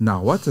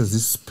 Now, what does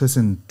this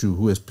person do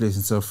who has placed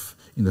himself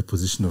in the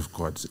position of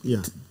God.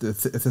 Yeah. The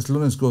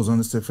Thessalonians goes on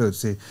a step further to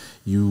say,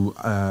 you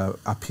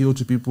appeal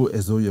to people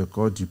as though you're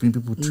God. You bring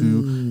people to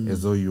you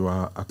as though you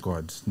are a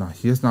God.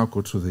 Now,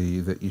 go to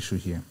the issue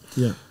here.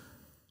 Yeah.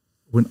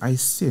 When I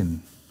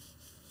sin,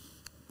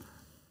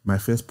 my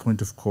first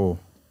point of call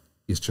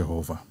is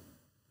Jehovah.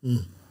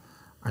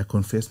 I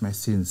confess my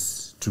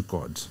sins to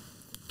God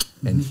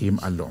and Him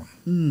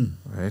alone,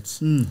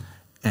 right?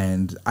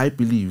 And I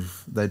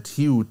believe that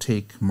He will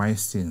take my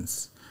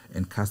sins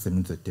and cast them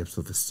into the depths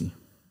of the sea.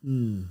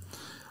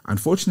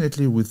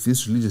 Unfortunately, with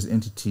this religious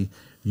entity,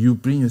 you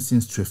bring your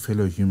sins to a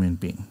fellow human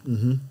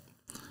being.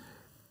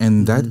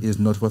 And that is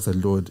not what the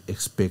Lord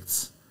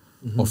expects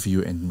of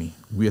you and me.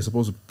 We are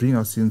supposed to bring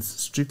our sins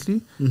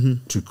strictly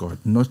to God,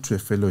 not to a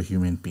fellow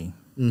human being.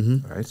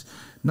 Right?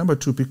 Number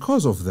two,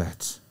 because of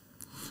that,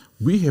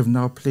 we have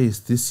now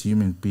placed this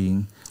human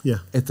being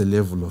at the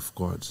level of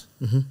God.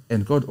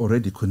 And God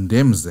already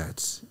condemns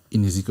that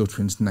in Ezekiel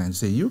 29.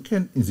 Say,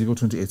 Ezekiel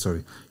 28,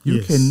 sorry.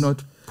 You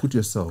cannot put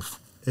yourself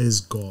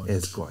as God.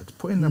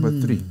 Point number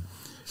three,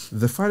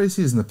 the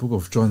Pharisees in the book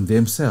of John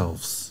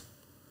themselves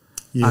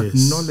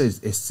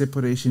acknowledged a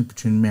separation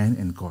between man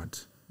and God.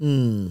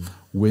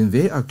 When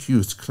they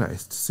accused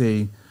Christ,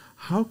 saying,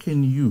 how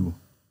can you,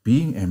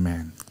 being a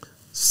man,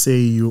 say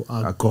you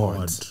are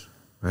God?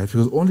 Right?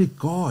 Because only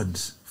God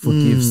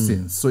forgives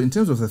sins. So in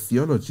terms of the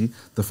theology,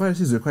 the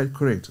Pharisees were quite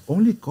correct.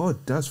 Only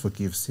God does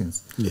forgive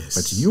sins. Yes.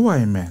 But you are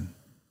a man,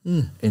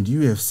 and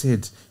you have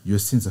said your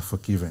sins are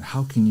forgiven.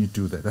 How can you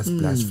do that? That's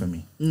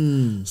blasphemy.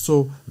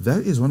 So that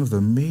is one of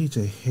the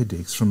major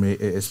headaches from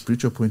a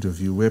spiritual point of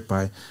view,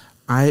 whereby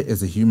I,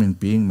 as a human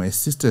being, my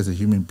sister as a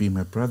human being,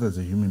 my brother as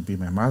a human being,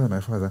 my mother,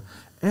 my father,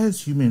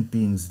 as human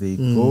beings, they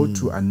go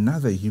to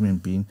another human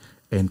being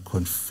and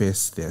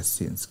confess their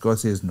sins. God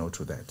says no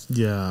to that.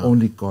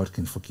 Only God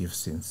can forgive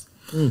sins.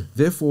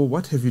 Therefore,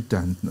 what have you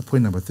done?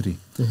 Point number three,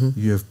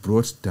 you have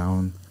brought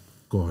down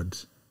God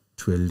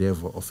to a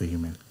level of a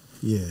human.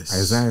 Yes.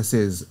 Isaiah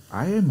says,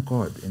 I am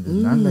God and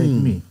there's none like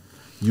me.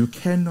 You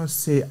cannot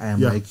say I am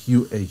like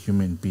you, a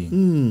human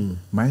being.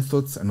 My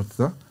thoughts are not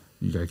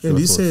like your and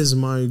he thoughts. says,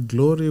 my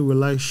glory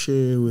will I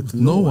share with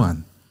no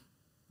one.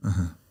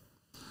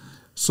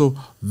 So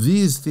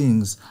these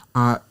things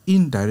are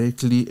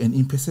indirectly and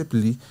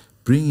imperceptibly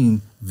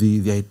bringing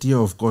the idea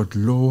of God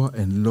lower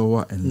and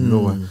lower and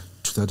lower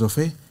to that of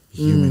a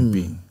human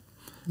being.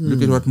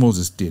 Look at what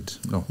Moses did.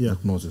 No,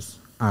 not Moses.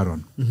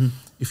 Aaron.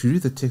 If you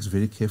read the text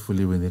very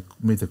carefully when they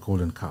made the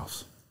golden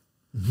calves,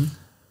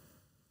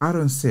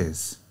 Aaron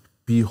says,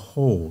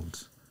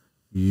 behold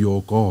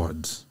your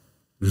God,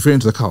 referring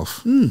to the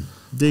calf,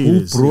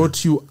 who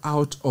brought you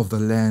out of the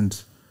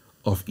land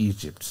of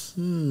Egypt.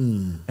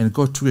 And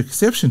God took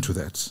exception to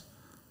that.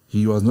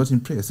 He was not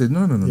impressed. He said,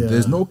 no,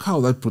 there's no cow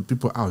that brought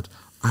people out.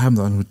 I am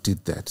the one who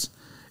did that.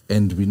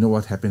 And we know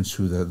what happened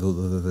to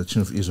the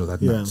children of Israel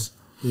that night.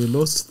 They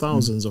lost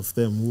thousands of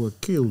them who were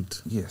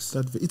killed. Yes.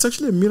 It's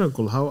actually a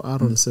miracle how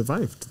Aaron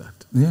survived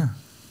that. Yeah,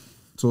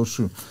 so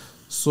true.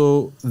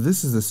 So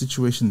this is the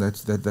situation that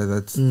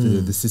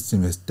the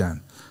system has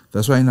done.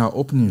 That's why in our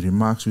opening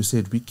remarks we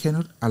said we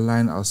cannot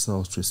align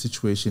ourselves to a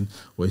situation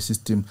or a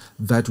system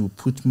that will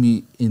put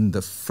me in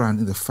the front,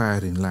 in the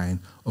firing line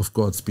of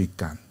God's big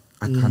gun.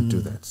 I can't do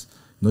that.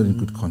 Not in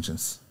good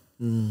conscience.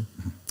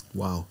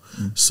 Wow.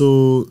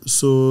 So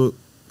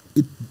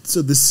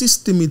the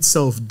system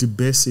itself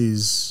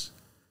debases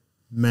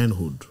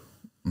manhood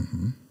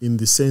in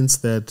the sense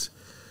that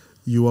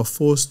you are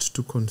forced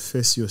to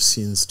confess your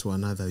sins to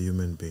another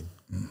human being,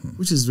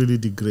 which is really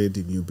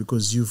degrading you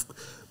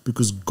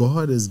because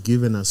God has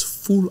given us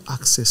full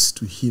access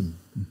to Him.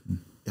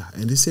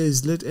 And He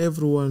says, let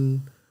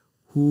everyone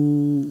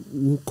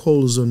who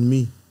calls on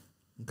me,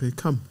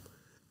 come.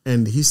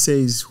 And He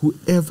says,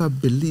 whoever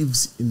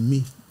believes in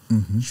me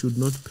should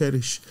not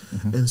perish.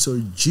 And so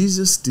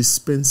Jesus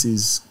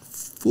dispenses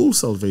full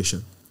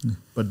salvation.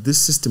 But this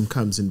system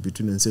comes in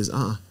between and says,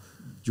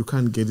 you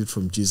can't get it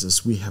from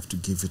Jesus. We have to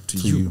give it to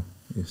you.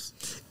 Yes.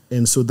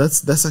 And so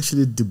that's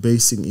actually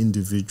debasing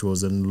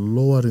individuals and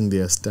lowering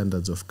their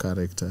standards of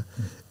character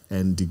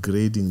and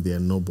degrading their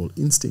noble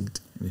instinct.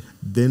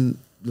 Then,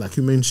 like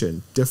you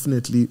mentioned,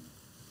 definitely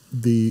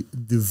the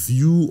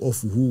view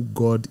of who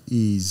God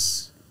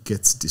is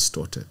gets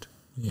distorted.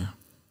 Yeah.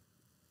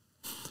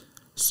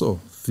 So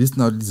this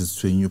now leads us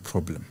to a new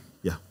problem.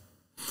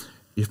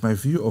 If my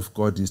view of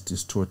God is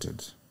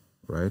distorted,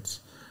 right?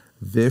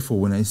 Therefore,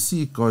 when I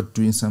see God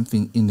doing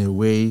something in a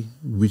way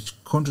which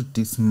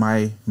contradicts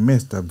my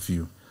messed up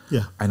view,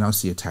 I now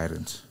see a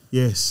tyrant.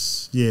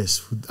 Yes.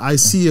 I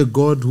see a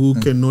God who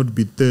cannot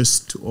be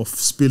thirsty of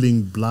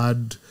spilling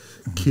blood,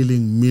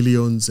 killing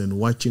millions and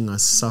watching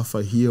us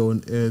suffer here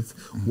on earth.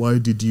 Why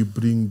did you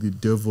bring the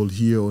devil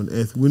here on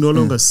earth? We no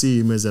longer see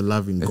Him as a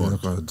loving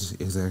God.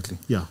 Exactly.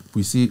 Yeah.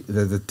 We see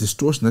that the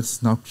distortion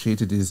that's now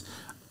created is,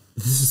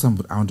 this is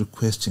something I want to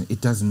question.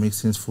 It doesn't make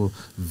sense for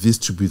this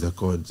to be the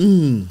God.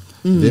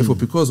 Therefore,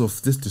 because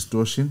of this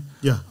distortion,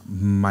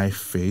 my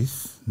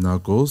faith now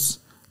goes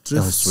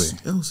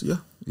elsewhere.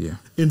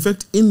 In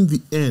fact, in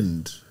the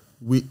end,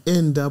 we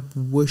end up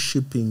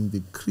worshipping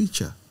the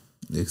creature.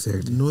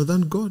 Exactly. More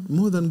than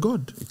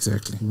God.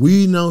 Exactly.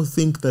 We now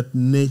think that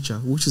nature,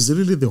 which is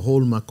really the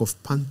hallmark of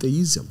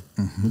pantheism,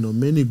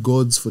 many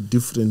gods for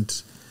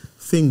different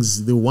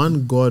things. The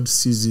one God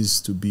ceases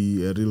to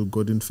be a real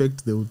God. In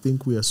fact, they would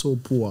think we are so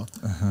poor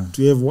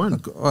to have one.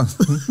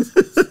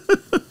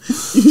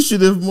 You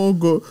should have more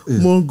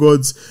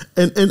gods.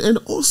 And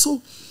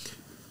also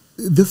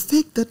the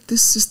fact that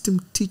this system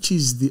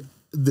teaches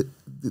that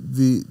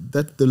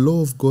the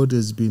law of God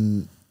has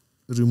been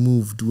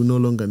removed, we no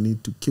longer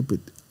need to keep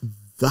it.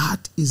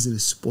 That is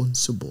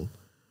responsible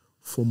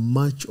for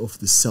much of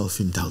the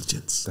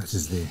self-indulgence. That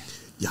is there.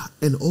 Yeah,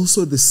 and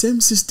also the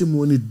same system,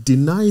 when it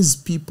denies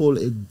people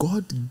a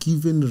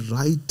God-given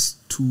right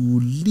to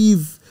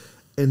live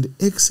and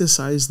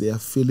exercise their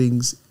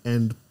feelings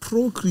and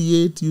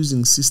procreate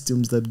using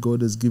systems that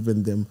God has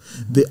given them,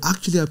 they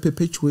actually are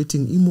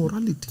perpetuating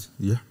immorality.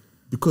 Yeah.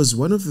 Because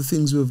one of the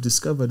things we have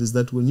discovered is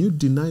that when you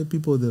deny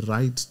people the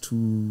right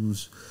to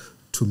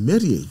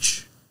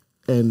marriage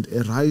and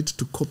a right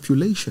to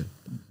copulation,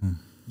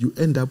 you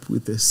end up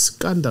with a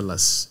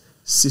scandalous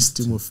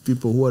system of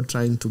people who are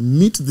trying to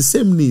meet the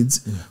same needs,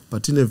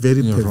 but in a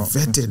very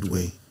perverted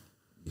way.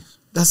 Yes.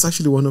 That's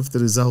actually one of the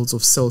results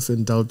of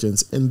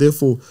self-indulgence. And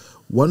therefore,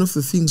 one of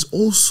the things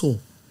also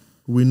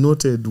we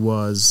noted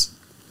was,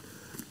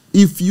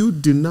 if you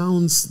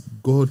denounce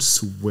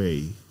God's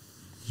way,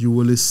 you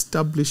will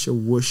establish a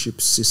worship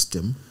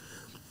system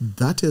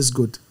that has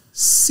got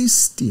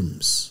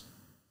systems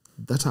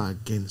that are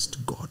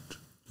against God.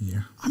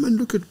 Yeah. I mean,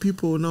 look at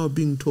people now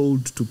being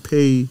told to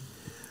pay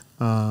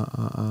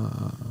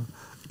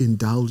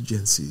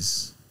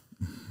indulgences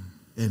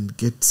and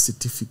get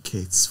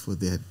certificates for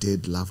their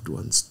dead loved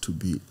ones to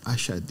be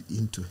ushered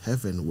into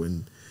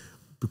heaven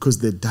because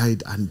they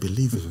died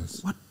unbelieving.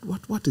 Yes.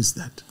 What is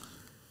that?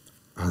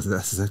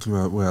 That's exactly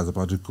where I was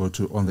about to go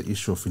to on the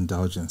issue of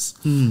indulgence.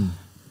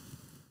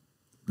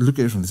 Look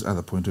at it from this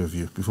other point of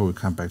view before we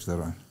come back to that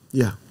one.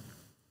 Yeah.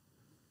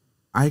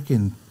 I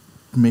can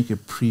make a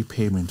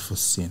prepayment for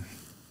sin.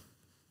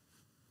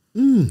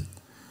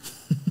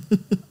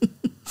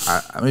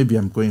 Maybe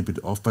I'm going a bit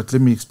off, but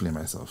let me explain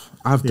myself.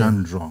 I've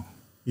done wrong.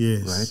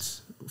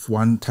 Yes. Right?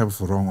 One type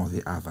of wrong or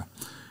the other.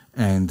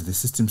 And the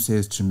system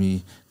says to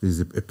me, there's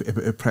a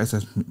price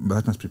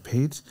that must be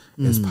paid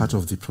as part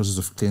of the process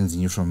of cleansing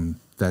you from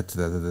that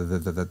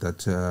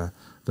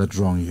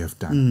wrong you have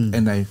done.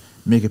 And I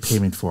make a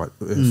payment for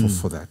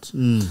that.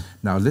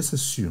 Now, let's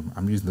assume,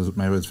 I'm using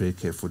my words very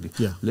carefully.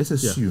 Yeah. Let's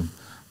assume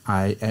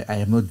I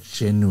am not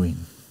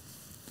genuine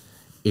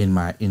in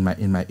my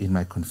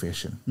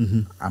confession.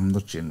 I'm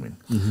not genuine.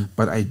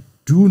 But I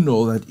do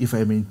know that if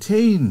I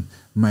maintain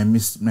my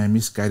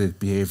misguided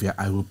behavior,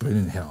 I will burn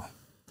in hell.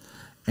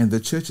 And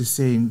the church is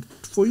saying,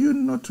 for you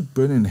not to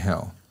burn in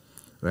hell,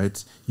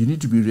 right, you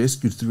need to be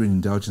rescued through an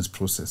indulgence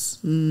process,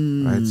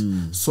 right?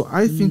 So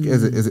I think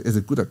as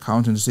a good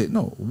accountant to say,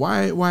 no,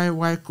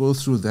 why go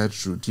through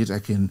that route? Yet I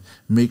can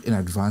make an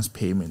advance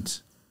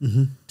payment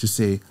to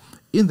say,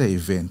 in the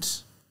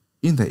event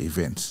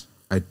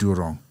I do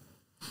wrong,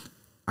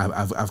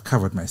 I've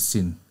covered my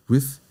sin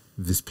with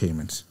this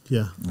payment.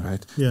 Yeah.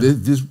 Right? Yeah.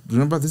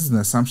 Remember, this is an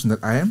assumption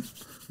that I am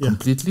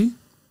completely,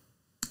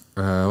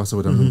 what's the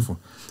word I'm looking for?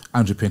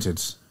 Unrepented.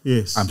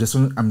 Yes. I'm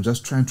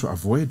just trying to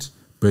avoid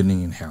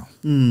burning in hell.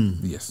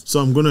 Yes.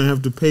 So I'm going to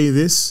have to pay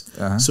this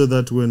so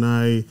that when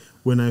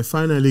I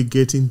finally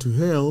get into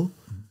hell,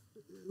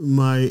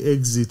 my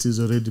exit is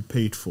already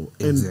paid for.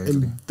 Exactly.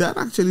 And that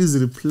actually is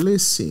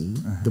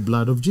replacing the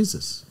blood of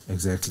Jesus.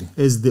 Exactly.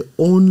 As the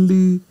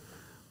only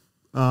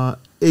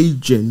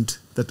agent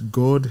that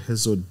God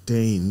has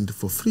ordained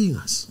for freeing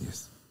us.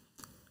 Yes.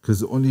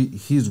 Because only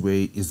His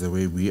way is the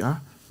way we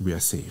are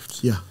saved.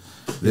 Yeah.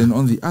 Then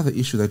on the other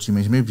issue that you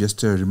mentioned, maybe just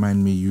to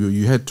remind me,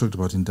 you had talked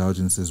about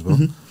indulgence as well.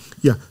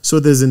 Yeah, so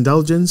there's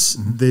indulgence,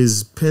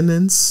 there's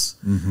penance,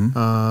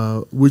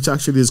 which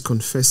actually is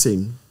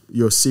confessing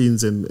your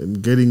sins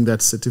and getting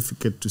that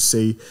certificate to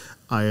say,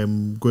 I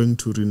am going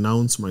to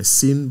renounce my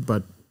sin,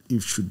 but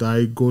if should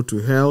I go to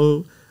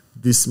hell,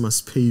 this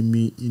must pay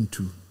me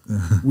into.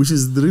 Which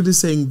is really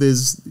saying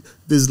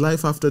there's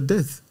life after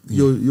death.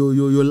 Yeah.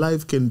 Your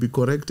life can be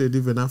corrected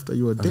even after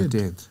you are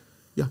dead.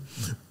 Yeah.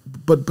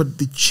 But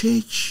the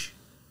church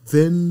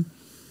then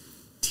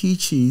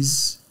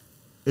teaches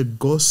a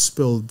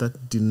gospel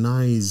that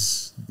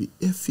denies the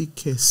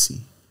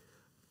efficacy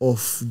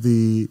of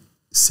the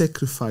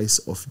sacrifice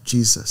of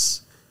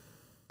Jesus.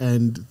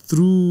 And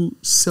through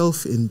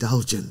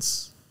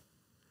self-indulgence,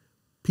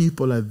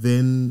 people are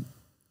then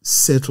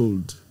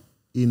settled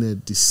in a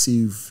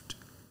deceived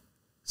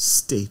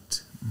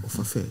state of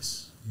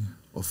affairs,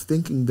 of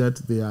thinking that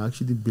they are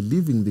actually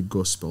believing the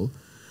gospel,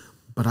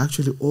 but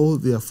actually all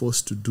they are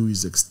forced to do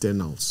is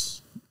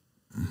externals.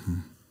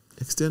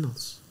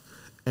 Externals.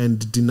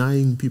 And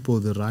denying people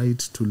the right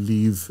to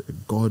live a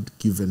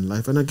God-given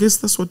life. And I guess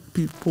that's what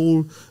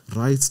Paul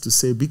writes to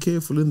say, be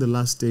careful, in the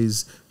last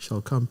days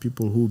shall come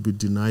people who will be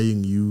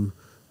denying you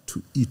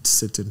to eat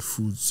certain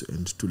foods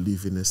and to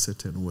live in a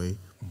certain way.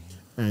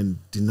 and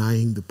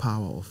denying the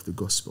power of the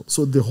gospel.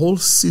 So the whole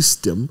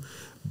system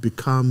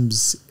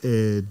becomes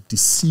a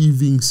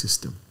deceiving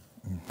system.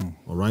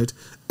 All right.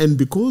 And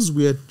because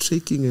we are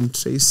tracking and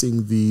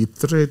tracing the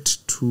threat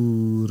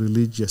to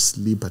religious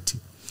liberty,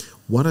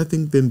 what I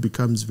think then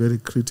becomes very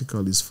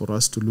critical is for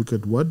us to look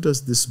at what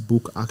does this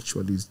book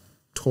actually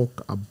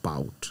talk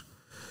about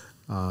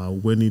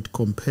when it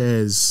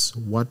compares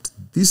what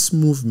this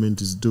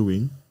movement is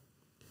doing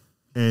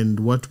and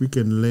what we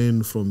can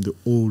learn from the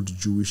old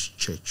Jewish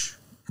church.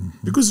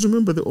 Because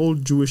remember, the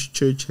old Jewish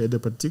church had a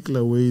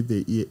particular way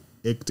they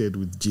acted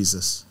with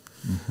Jesus.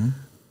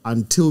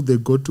 Until they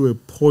got to a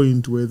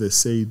point where they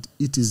said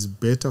it is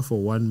better for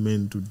one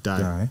man to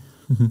die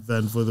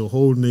than for the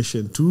whole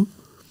nation to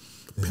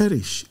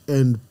perish.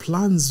 And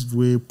plans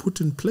were put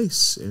in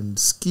place and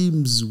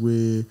schemes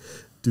were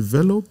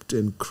developed,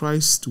 and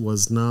Christ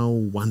was now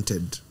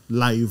wanted,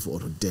 live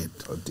or dead.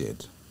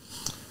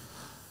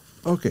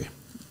 Okay.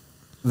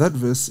 That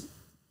verse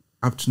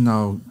up to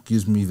now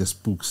gives me the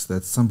spooks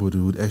that somebody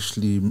would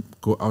actually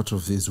go out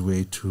of this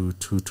way to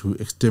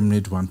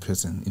exterminate one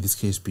person, in this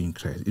case being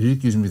Christ. It really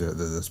gives me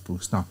the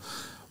spooks. Now,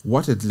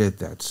 what had led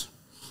that?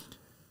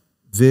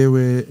 There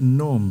were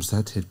norms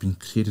that had been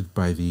created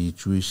by the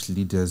Jewish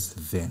leaders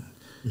then.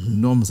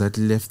 Norms that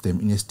left them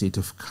in a state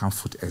of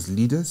comfort as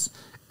leaders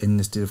and in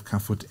a state of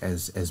comfort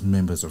as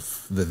members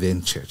of the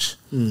then church.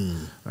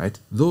 Right?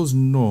 Those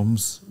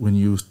norms, when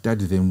you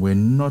study them, were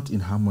not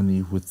in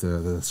harmony with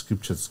the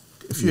scriptures.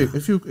 A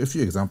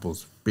few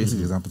examples, basic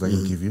examples I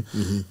can give you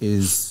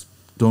is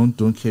don't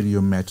carry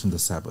your mat on the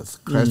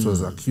Sabbath. Christ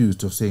was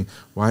accused of saying,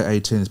 why are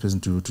you telling this person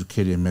to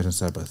carry a mat on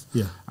Sabbath?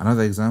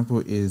 Another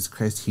example is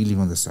Christ healing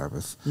on the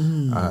Sabbath.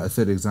 A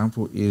third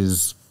example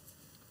is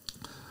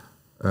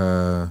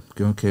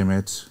don't carry a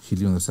mat,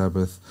 healing on the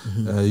Sabbath.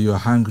 You are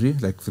hungry,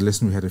 like the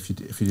lesson we had a few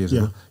days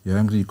ago. You're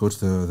hungry, you go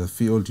to the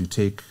field, you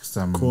take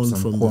some corn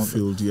from the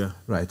field,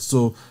 Right,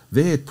 so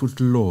they had put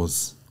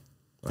laws.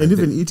 Right. And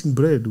even eating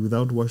bread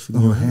without washing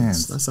your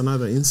hands. That's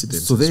another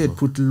incident. So they had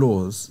put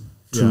laws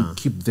to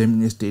keep them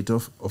in a state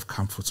of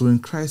comfort. So when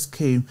Christ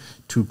came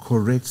to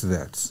correct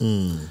that,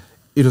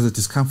 it was a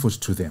discomfort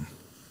to them.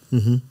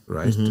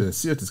 Right? A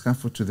serious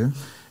discomfort to them.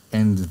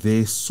 And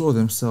they saw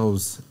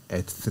themselves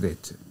at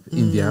threat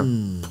in their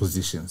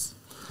positions.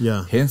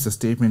 Hence the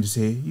statement to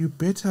say, you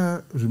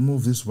better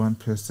remove this one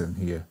person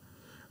here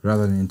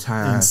rather than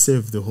entire... And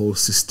save the whole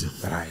system.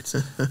 Right.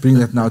 Bring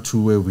that now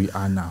to where we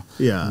are now.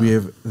 We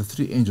have the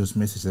three angels'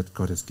 message that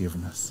God has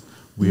given us.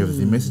 We have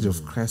the message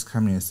of Christ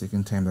coming a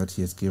second time that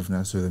he has given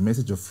us. We have the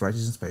message of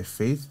righteousness by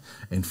faith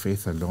and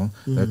faith alone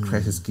that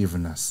Christ has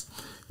given us.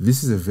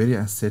 This is a very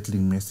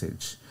unsettling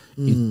message.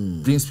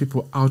 It brings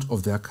people out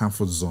of their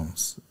comfort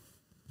zones.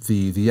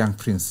 The young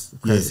prince,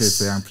 Christ says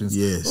the young prince,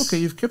 okay,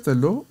 you've kept the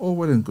law, all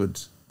well and good.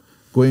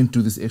 Go and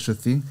do this extra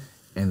thing.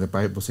 And the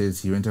Bible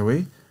says he went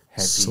away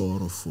happy.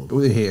 Sorrowful.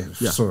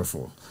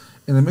 Sorrowful.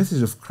 And the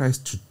message of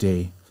Christ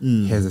today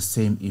has the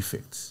same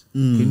effect.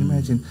 Can you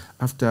imagine,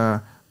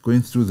 after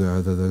going through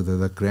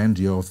the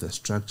grandeur of the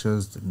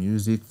structures, the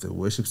music, the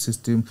worship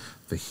system,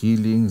 the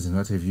healings and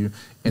what have you,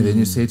 and then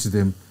you say to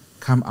them,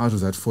 come out of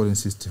that fallen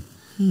system.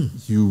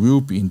 You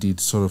will be indeed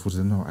sorrowful.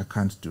 No, I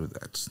can't do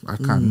that. I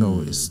can't.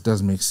 No, it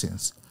doesn't make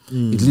sense.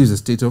 It leaves a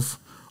state of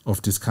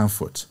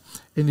discomfort.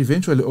 And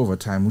eventually over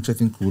time, which I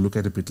think we'll look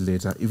at a bit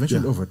later,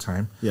 over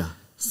time,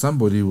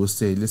 somebody will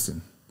say,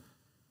 listen,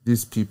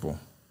 these people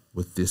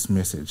with this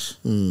message,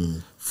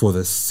 for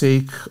the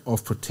sake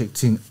of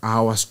protecting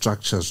our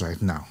structures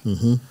right now,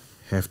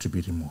 have to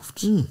be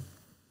removed.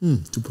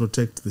 To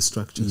protect the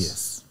structures.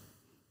 Yes.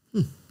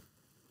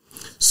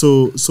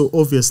 So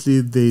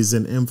obviously there is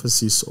an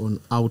emphasis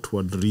on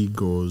outward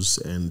rigors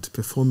and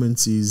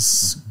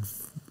performances,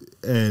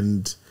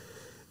 and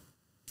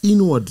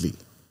inwardly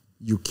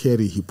you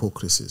carry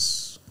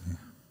hypocrisies.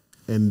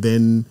 And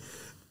then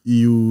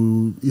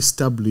you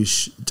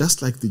establish,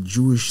 just like the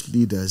Jewish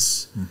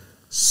leaders,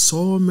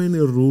 so many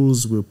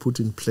rules were put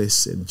in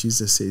place, and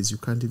Jesus says you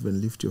can't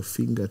even lift your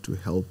finger to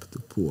help the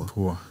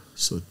poor.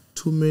 So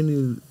too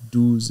many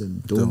do's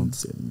and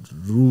don'ts and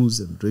rules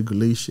and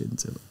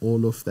regulations and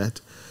all of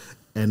that.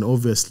 And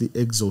obviously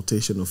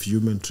exaltation of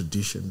human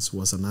traditions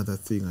was another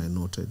thing I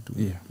noted.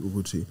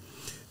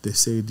 They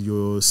said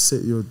your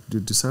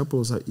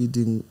disciples are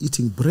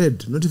eating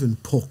bread, not even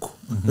pork.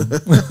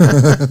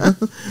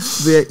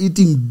 They are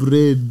eating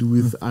bread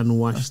with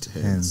unwashed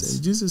hands.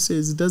 And Jesus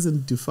says it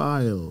doesn't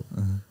defile.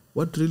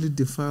 What really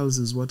defiles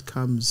is what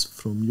comes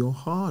from your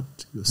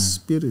heart, your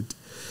spirit.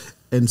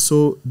 And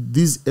so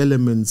these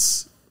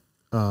elements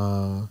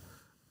are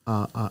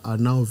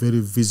now very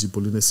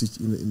visible in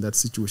that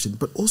situation.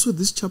 But also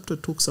this chapter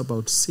talks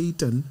about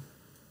Satan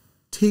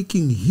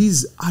taking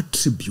his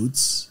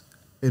attributes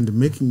and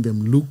making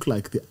them look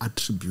like the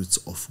attributes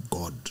of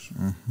God.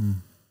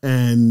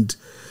 And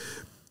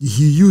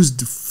he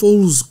used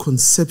false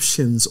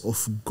conceptions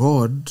of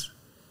God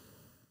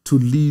to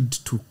lead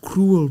to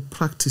cruel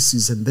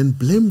practices and then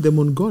blame them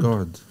on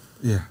God.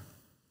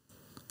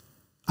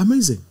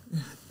 Amazing.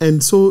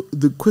 And so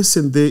the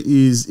question there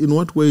is, in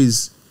what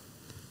ways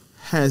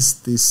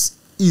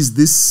is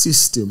this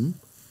system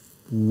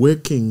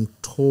working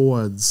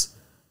towards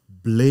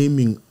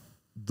blaming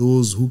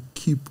those who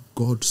keep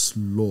God's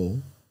law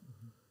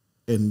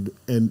and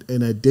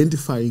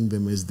identifying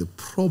them as the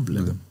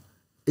problem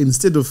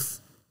instead of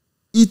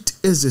it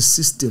as a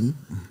system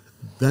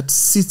that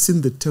sits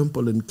in the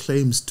temple and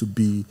claims to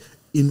be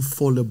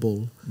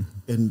infallible,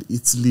 and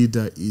its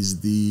leader is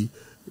the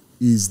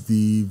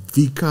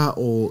vicar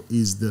or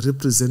is the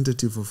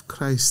representative of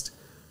Christ?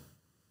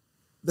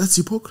 That's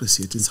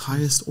hypocrisy at its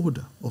highest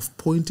order, of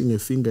pointing a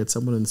finger at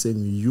someone and saying,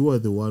 you are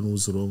the one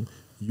who's wrong,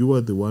 you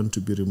are the one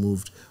to be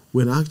removed,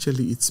 when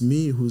actually it's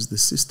me who's the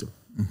system.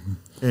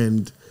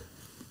 And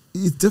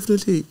it's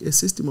definitely a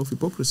system of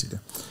hypocrisy.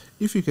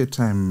 If you get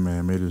time,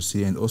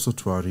 Melusi, and also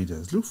to our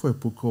readers, look for a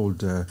book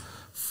called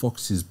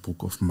Fox's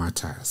Book of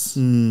Martyrs.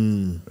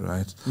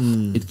 Right?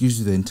 It gives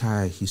you the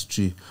entire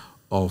history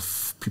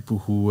of people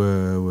who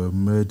were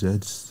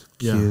murdered,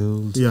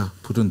 killed,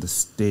 put on the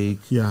stake,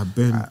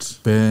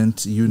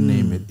 burnt, you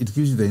name it. It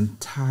gives you the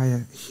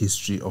entire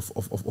history of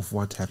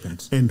what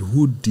happened. And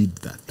who did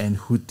that. And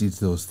who did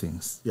those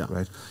things.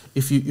 Right?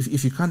 If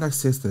you can't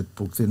access that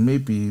book, then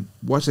maybe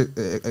watch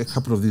a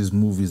couple of these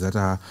movies that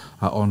are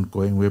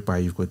ongoing, whereby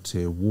you've got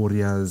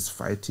warriors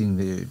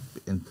fighting,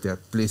 and they're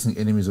placing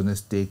enemies on a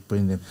stake,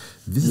 burning them.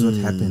 This is what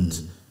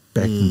happened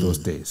back in those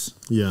days.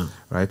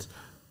 Right?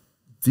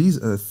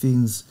 These are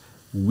things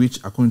which,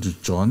 according to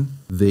John,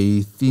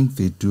 they think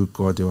they do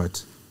God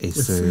a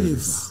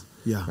service.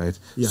 Right?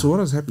 So what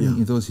was happening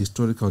in those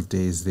historical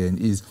days then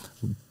is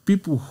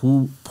people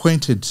who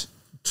pointed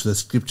to the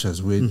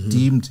scriptures were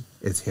deemed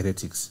as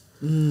heretics.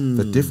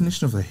 The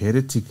definition of a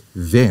heretic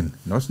then,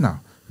 not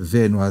now,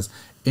 then was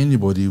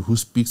anybody who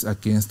speaks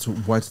against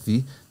what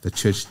the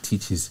church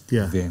teaches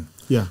then.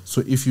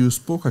 So if you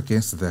spoke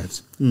against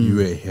that, you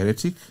were a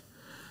heretic.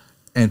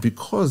 And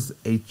because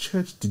a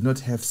church did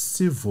not have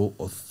civil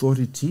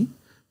authority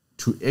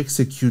to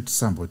execute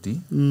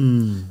somebody,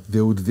 they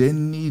would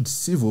then need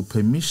civil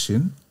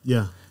permission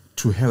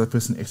to have a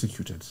person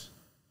executed.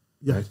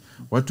 Right?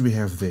 What do we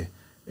have there?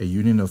 A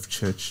union of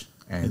church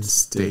and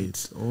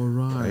state. All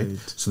right.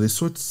 So they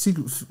sought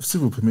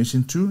civil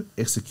permission to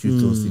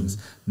execute those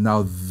things.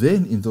 Now,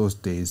 then in those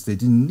days, they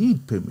didn't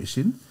need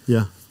permission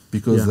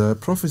because the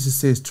prophecy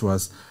says to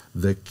us,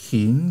 the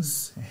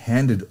kings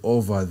handed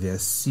over their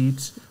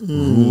seat,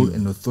 rule,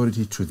 and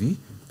authority to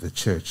the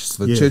church.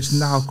 So the church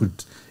now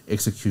could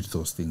execute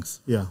those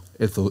things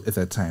at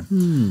that time.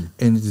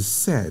 And it is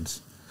said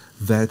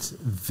that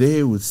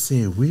they would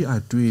say, we are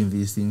doing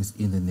these things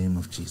in the name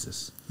of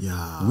Jesus.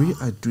 We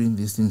are doing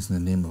these things in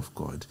the name of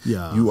God.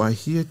 You are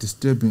here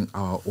disturbing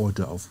our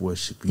order of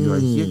worship. You are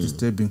here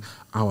disturbing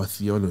our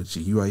theology.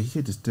 You are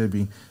here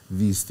disturbing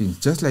these things.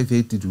 Just like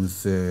they did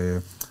with,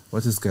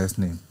 what's this guy's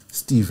name?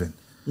 Stephen.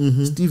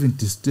 Stephen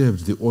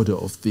disturbed the order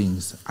of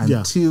things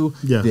until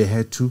they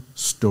had to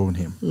stone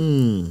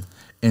him.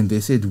 And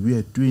they said, we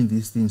are doing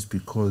these things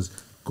because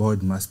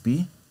God must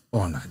be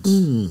honored.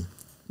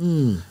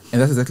 And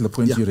that's exactly the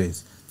point you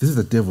raised. This is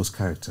the devil's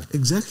character.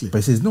 Exactly. But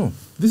he says, no,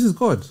 this is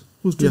God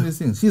who's doing these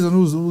things. He's the one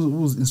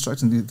who's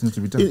instructing these things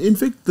to be done. In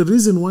fact, the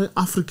reason why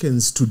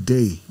Africans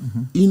today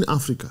in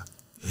Africa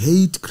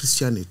hate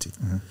Christianity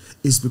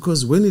is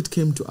because when it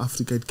came to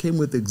Africa, it came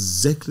with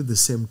exactly the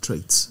same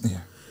traits.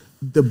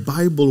 The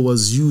Bible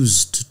was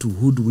used to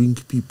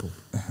hoodwink people.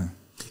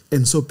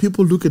 And so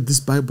people look at this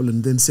Bible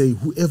and then say,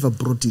 whoever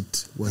brought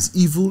it was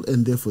evil,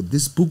 and therefore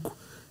this book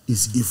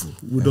is evil.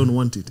 We don't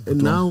want it.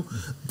 And now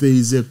there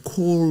is a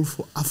call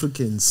for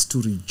Africans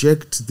to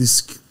reject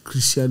this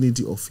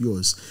Christianity of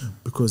yours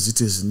because it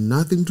has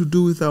nothing to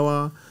do with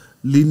our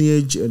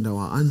lineage and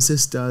our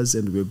ancestors,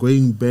 and we're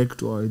going back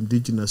to our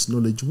indigenous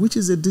knowledge, which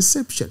is a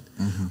deception.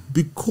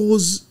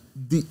 Because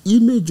the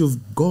image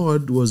of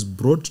God was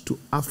brought to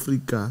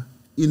Africa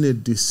in a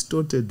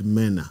distorted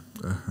manner.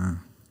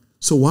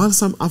 So while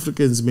some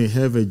Africans may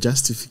have a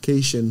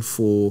justification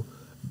for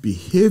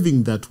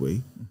behaving that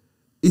way,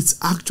 it's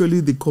actually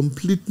the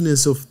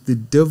completeness of the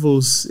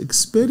devil's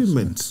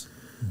experiment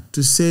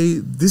to say,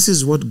 this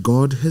is what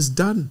God has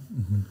done.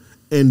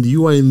 And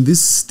you are in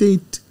this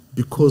state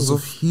because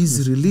of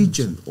his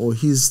religion or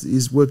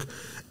his work.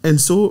 And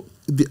so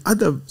the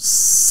other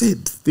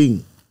sad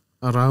thing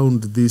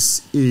around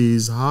this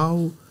is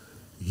how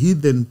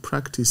heathen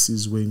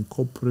practices were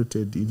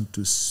incorporated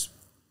into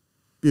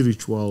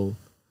spiritual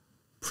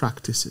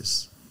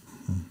practices.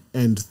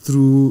 And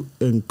through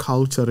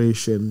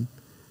enculturation,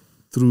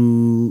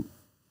 through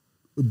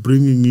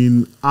bringing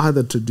in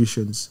other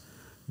traditions,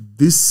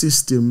 this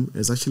system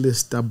has actually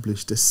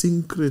established a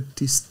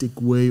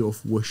syncretistic way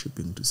of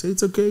worshipping, to say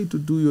it's okay to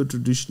do your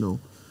traditional,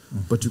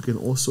 but you can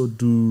also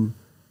do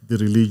the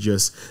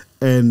religious.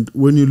 And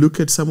when you look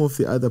at some of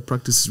the other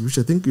practices, which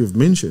I think you've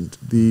mentioned,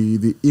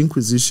 the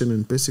Inquisition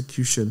and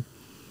persecution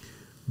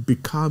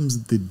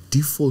becomes the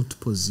default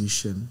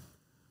position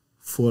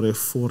for a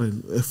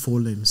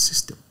fallen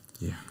system.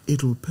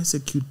 It will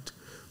persecute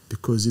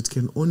because it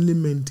can only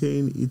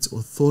maintain its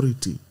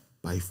authority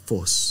by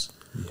force.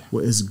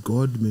 whereas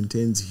God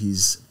maintains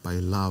his by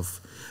love.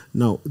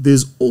 Now,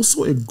 there's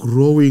also a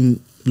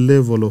growing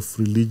level of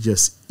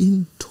religious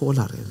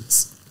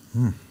intolerance,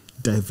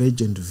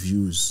 divergent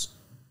views.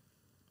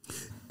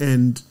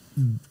 And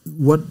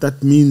what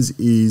that means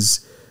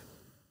is,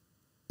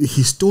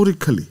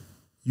 historically,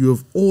 you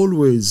have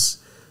always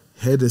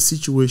had a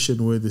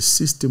situation where the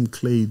system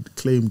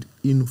claimed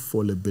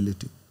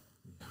infallibility.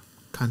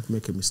 Can't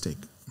make a mistake.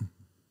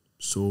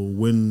 So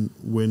when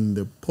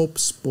the Pope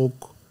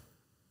spoke,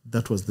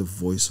 that was the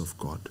voice of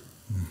God.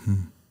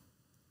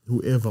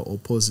 Whoever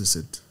opposes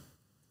it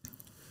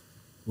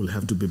will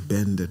have to be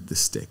burned at the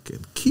stake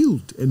and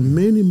killed. And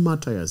many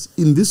martyrs.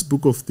 In this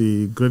book of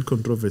the Great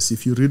Controversy,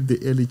 if you read the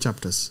early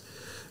chapters,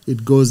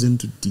 it goes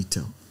into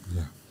detail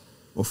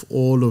of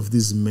all of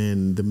these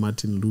men, the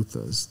Martin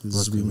Luthers, the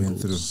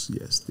Zwinglis,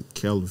 yes, the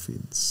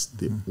Calvins,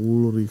 the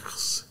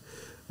Ulrichs,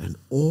 and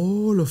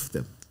all of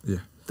them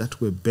that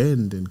were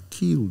burned and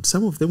killed.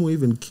 Some of them were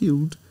even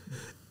killed,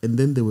 and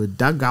then they were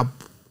dug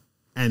up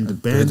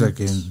and burned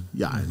again.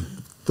 And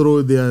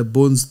throw their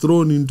bones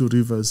thrown into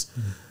rivers.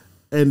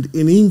 And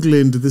in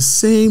England, the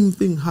same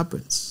thing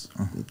happens.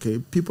 Okay,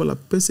 people are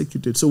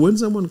persecuted. So when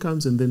someone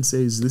comes and then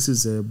says, this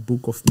is a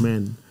book of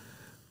men,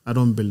 I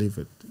don't believe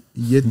it.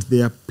 Yet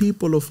there are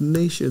people of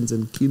nations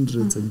and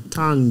kindreds and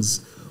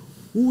tongues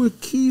who were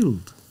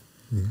killed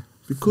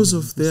because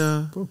of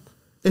their book.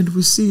 And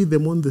we see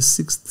them on the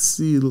fifth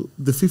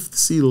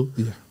seal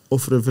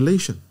of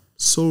Revelation.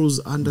 Souls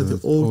under the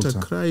altar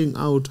crying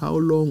out, how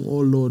long, O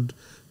Lord,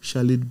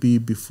 shall it be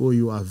before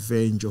you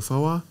avenge of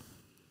our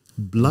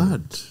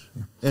blood?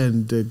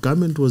 And the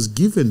garment was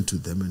given to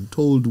them and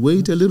told,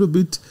 wait a little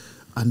bit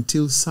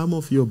until some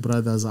of your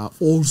brothers are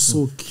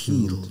also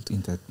killed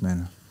in that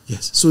manner.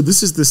 Yes. So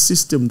this is the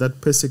system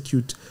that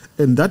persecute,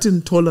 and that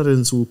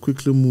intolerance will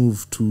quickly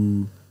move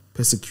to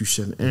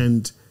persecution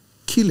and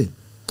killing.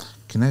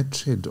 Can I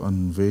tread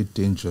on very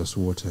dangerous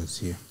waters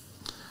here?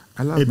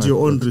 I love at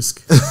your own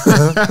risk.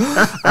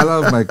 I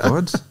love my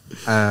God.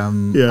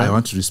 I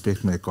want to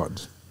respect my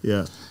God.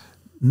 Yeah.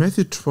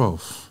 Matthew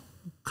 12,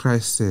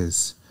 Christ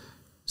says,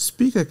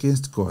 speak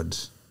against God,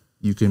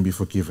 you can be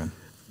forgiven.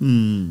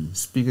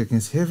 Speak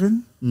against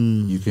heaven,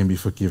 you can be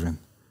forgiven.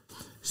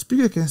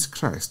 Speak against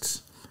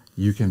Christ,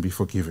 you can be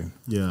forgiven.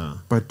 Yeah.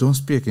 But don't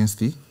speak against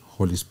the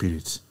Holy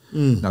Spirit.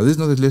 Now, this is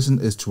not a lesson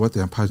as to what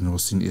the unpardonable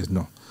sin is,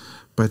 no.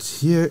 But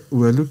here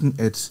we're looking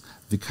at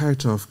the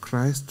character of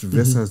Christ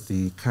versus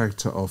the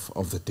character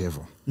of the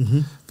devil.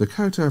 The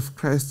character of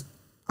Christ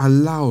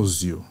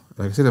allows you,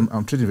 like I said,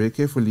 I'm treading very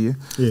carefully here.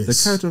 Yes.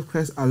 The character of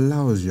Christ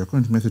allows you,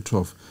 according to Matthew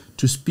 12,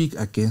 to speak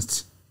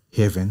against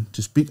heaven,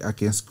 to speak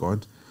against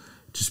God,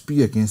 to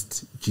speak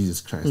against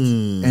Jesus Christ.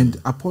 And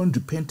upon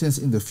repentance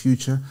in the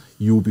future,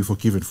 you will be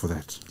forgiven for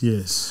that.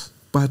 Yes.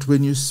 But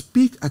when you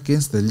speak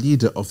against the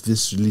leader of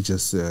this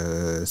religious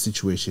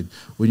situation,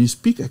 when you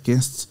speak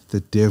against the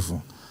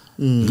devil,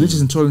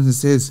 religious intolerance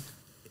says,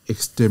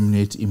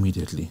 exterminate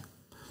immediately.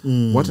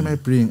 What am I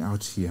bringing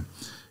out here?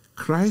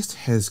 Christ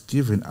has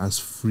given us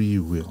free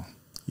will.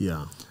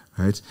 Yeah.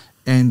 Right?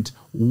 And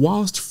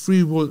whilst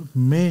free will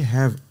may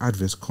have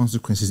adverse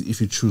consequences if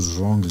you choose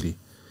wrongly,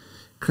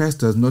 Christ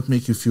does not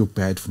make you feel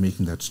bad for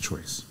making that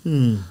choice.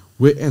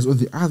 Whereas on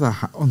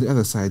the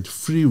other side,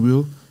 free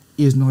will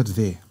is not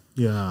there.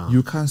 Yeah.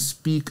 You can't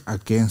speak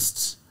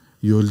against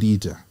your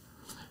leader.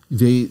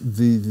 The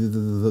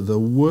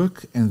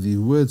work and the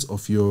words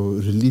of your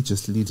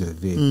religious leader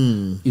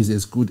there is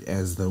as good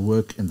as the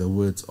work and the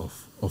words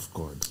of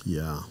God.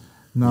 Yeah.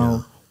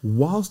 Now,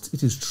 whilst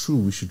it is true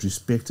we should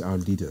respect our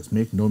leaders,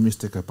 make no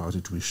mistake about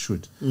it, we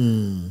should.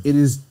 It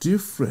is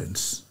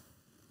different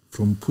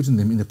from putting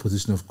them in the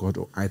position of God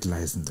or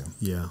idolizing them.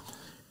 Yeah.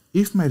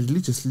 If my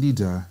religious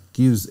leader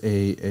gives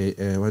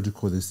a what do you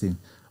call this thing,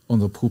 on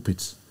the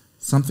pulpit,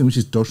 something which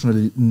is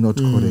doctrinally not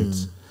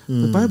correct,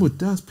 the Bible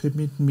does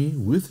permit me,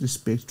 with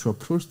respect, to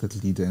approach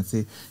that leader and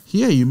say,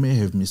 here you may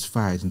have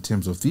misfired in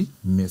terms of the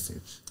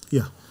message.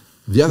 Yeah.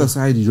 The other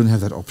side, you don't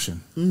have that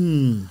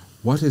option.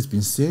 What has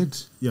been said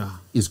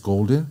is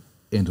golden,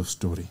 end of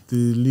story. The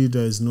leader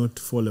is not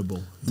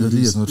fallible. The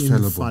leader is not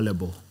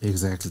infallible.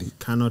 Exactly. He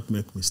cannot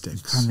make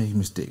mistakes. Can't make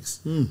mistakes.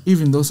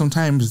 Even though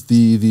sometimes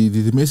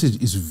the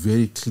message is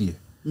very clear.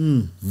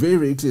 Very,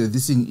 very clear.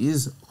 This thing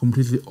is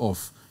completely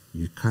off.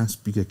 You can't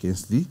speak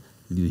against the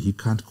leader. He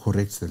can't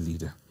correct the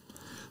leader.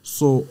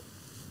 So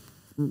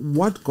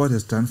what God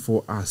has done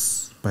for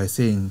us by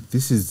saying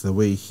this is the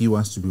way he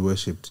wants to be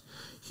worshipped,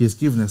 he has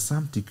given us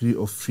some degree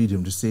of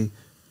freedom to say,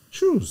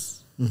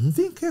 choose,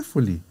 think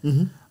carefully.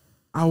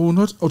 I will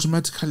not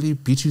automatically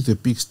beat you with a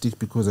big stick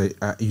because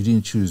you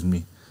didn't choose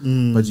me.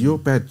 But your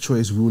bad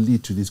choice will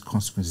lead to these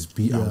consequences.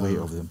 Be aware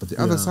of them. But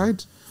the other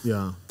side,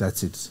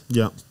 that's it.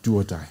 Yeah. Do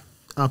or die.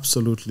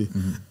 Absolutely.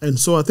 And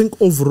so I think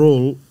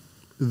overall,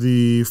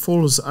 the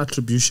false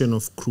attribution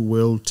of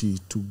cruelty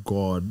to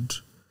God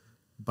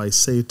by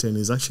Satan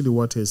is actually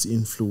what has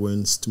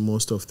influenced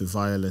most of the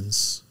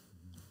violence,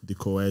 the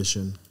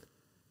coercion,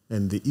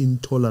 and the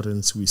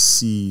intolerance we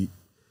see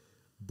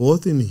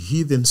both in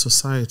heathen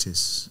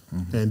societies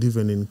and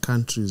even in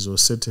countries or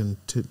certain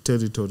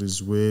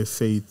territories where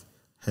faith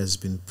has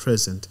been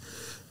present.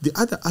 The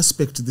other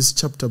aspect this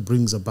chapter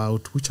brings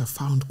about, which I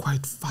found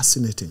quite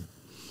fascinating.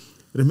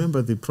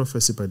 Remember the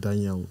prophecy by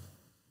Daniel,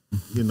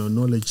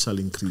 knowledge shall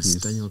increase,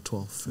 Daniel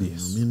 12.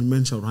 Yes.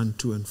 Men shall run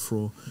to and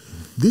fro.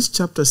 This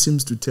chapter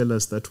seems to tell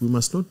us that we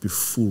must not be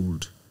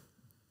fooled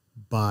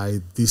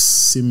by this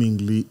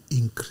seemingly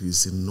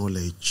increase in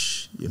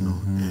knowledge,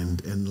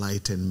 and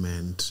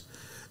enlightenment.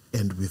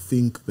 And we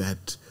think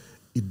that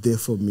it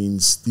therefore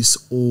means this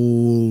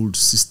old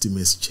system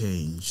has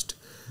changed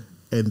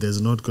and there's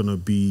not going to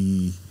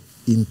be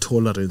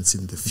intolerance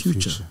in the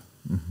future.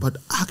 But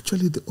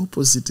actually the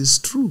opposite is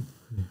true.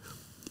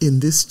 In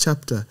this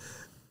chapter,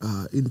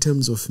 in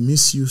terms of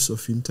misuse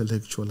of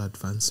intellectual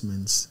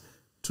advancements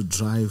to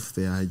drive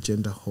their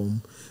agenda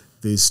home,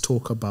 there's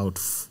talk about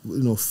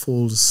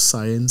false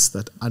science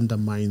that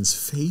undermines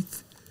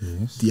faith,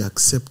 the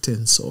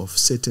acceptance of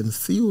certain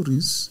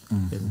theories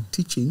and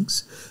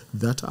teachings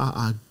that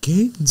are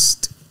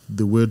against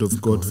the word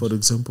of God. For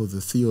example, the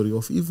theory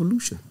of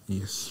evolution.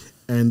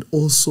 And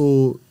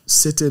also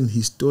certain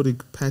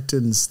historic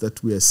patterns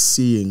that we are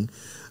seeing,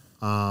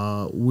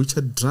 which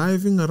are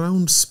driving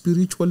around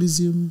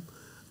spiritualism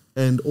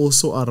and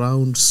also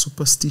around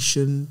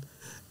superstition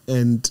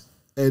and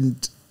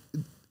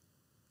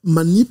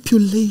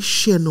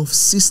manipulation of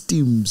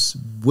systems,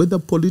 whether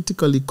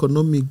political,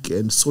 economic,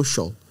 and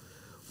social,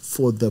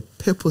 for the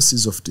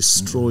purposes of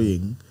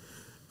destroying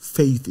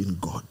faith in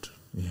God.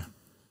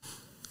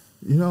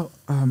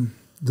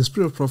 The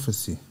Spirit of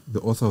Prophecy, the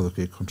author of The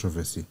Great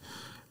Controversy,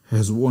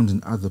 has warned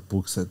in other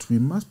books that we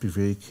must be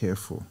very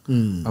careful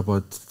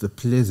about the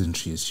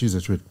pleasantries. She used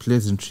that word,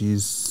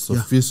 pleasantries,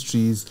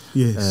 sophistries,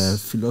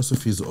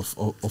 philosophies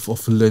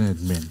of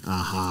learned men.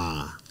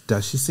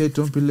 Does she say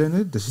don't be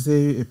learned? Does she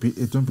say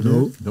don't be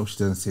learned? No, she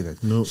doesn't say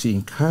that. No. She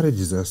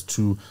encourages us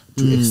to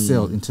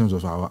excel in terms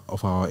of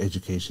our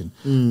education.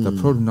 The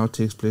problem now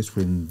takes place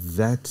when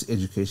that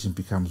education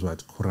becomes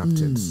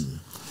corrupted.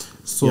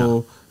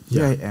 So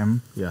here I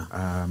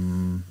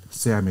am.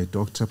 Say I'm a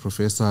doctor,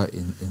 professor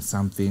in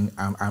something.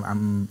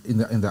 I'm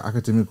in the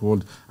academic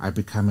world. I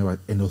become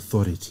an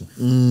authority.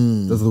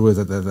 Those are the words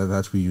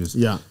that we use.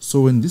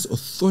 So when this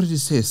authority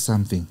says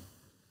something,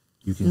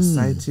 you can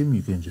cite him,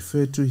 you can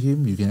refer to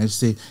him, you can actually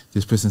say,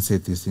 this person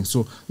said this thing.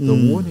 So the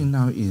warning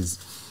now is,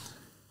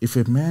 if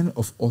a man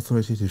of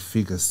authoritative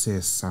figure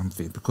says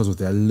something because of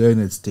their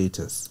learned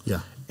status,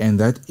 and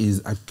that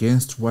is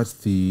against what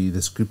the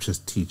scriptures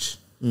teach,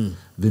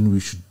 then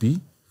we should be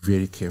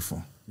very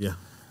careful.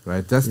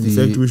 Right? That's in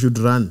fact, we should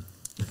run.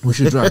 We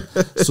should run.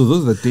 So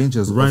those are the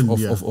dangers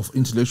of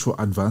intellectual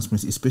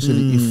advancements,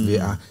 especially if they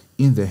are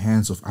in the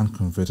hands of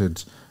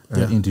unconverted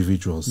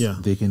individuals.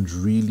 They can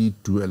really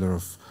do a lot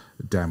of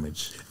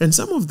damage. And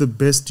some of the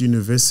best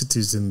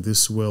universities in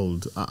this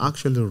world are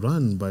actually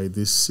run by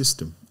this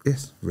system.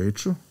 Yes, very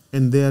true.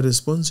 And they are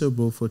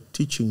responsible for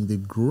teaching the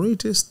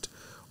greatest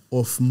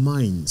of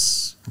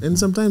minds. And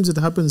sometimes it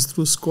happens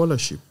through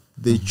scholarship.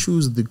 They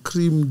choose the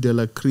cream de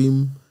la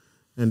cream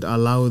and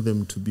allow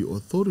them to be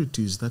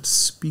authorities that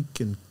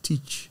speak and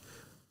teach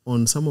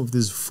on some of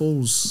these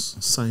false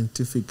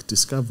scientific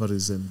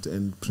discoveries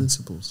and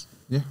principles.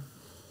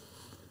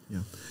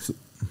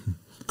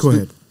 Go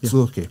ahead.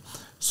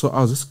 So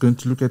I was just going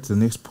to look at the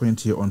next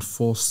point here on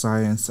false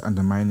science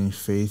undermining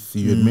faith.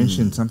 You had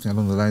mentioned something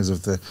along the lines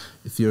of the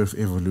theory of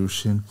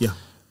evolution.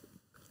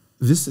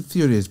 This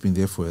theory has been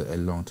there for a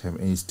long time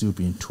and is still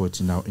being taught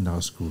in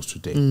our schools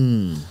today.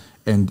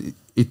 And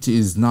it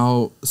is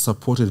now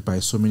supported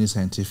by so many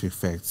scientific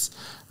facts.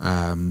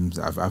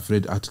 I've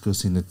read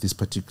articles saying that this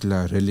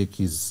particular relic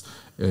is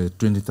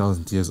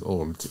 20,000 years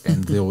old,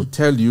 and they will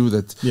tell you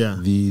that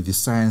the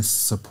science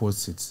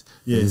supports it.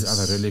 There's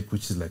other relic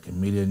which is like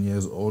 1 million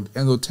years old,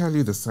 and they'll tell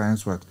you the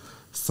science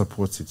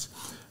supports it.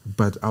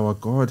 But our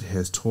God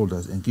has told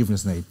us and given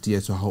us an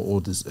idea to how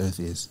old this earth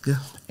is.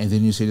 And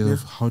then you say to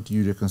yourself, how do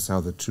you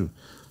reconcile the two?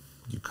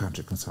 You can't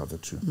reconcile the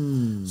two.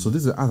 So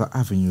these are other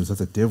avenues that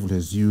the devil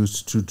has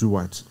used to do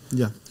what?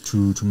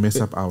 To mess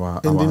up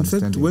our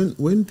understanding. And in fact,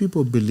 when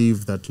people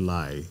believe that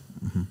lie,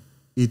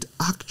 it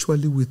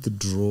actually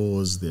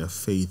withdraws their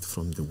faith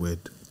from the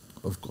word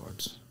of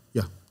God.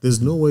 There's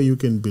no way you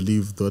can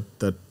believe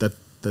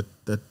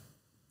that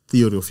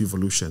theory of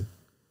evolution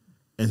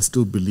and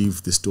still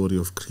believe the story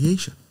of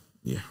creation.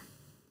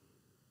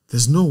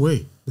 There's no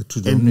way.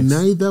 And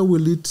neither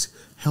will it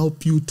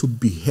help you to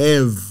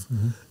behave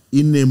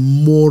in a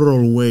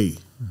moral way.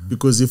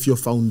 Because if your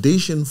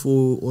foundation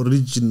for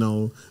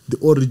the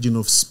origin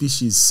of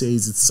species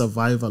says it's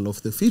survival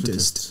of the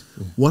fittest,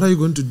 what are you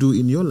going to do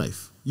in your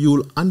life? You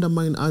will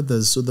undermine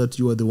others so that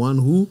you are the one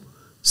who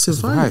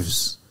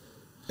survives.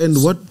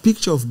 And what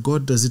picture of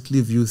God does it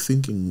leave you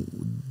thinking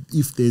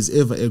if there's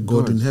ever a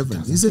God in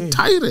heaven? He's a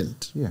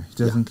tyrant. He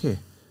doesn't care.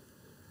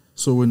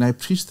 So when I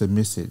preach the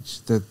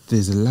message that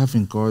there's a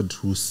loving God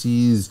who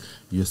sees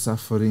your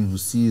suffering, who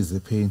sees the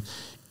pain,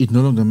 it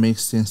no longer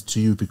makes sense to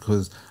you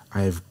because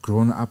I've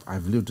grown up,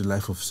 I've lived a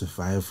life of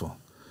survival.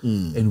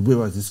 And where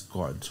was this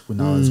God when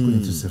I was going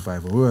to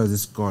survive? Or where was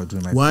this God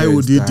when my Why parents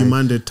would you died?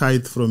 demand a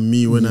tithe from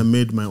me when I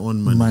made my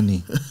own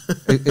money?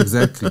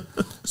 Exactly.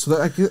 So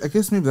that I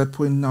guess maybe that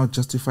point now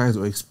justifies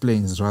or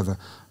explains rather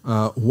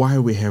why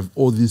we have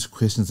all these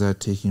questions that are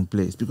taking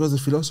place. Because the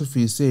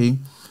philosophy is saying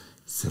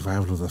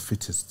survival of the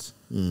fittest.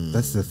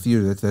 That's the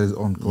theory that is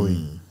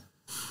ongoing.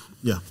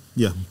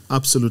 Yeah,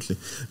 absolutely.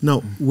 Now,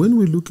 when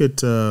we look at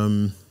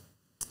the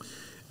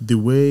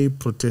way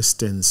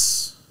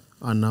Protestants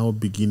are now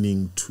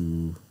beginning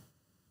to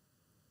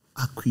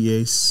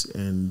acquiesce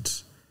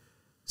and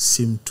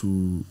seem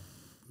to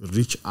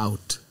reach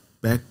out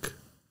back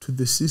to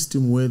the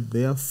system where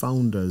their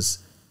founders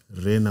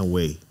ran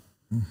away,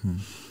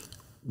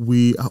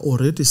 we are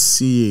already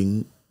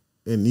seeing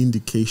an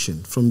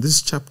indication from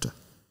this chapter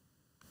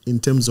in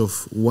terms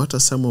of what are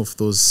some of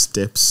those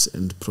steps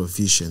and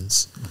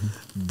provisions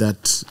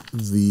that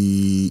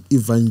the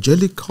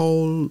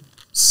evangelical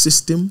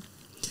system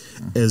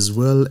as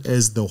well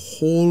as the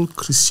whole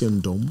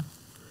Christendom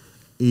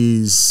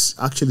is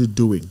actually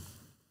doing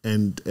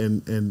and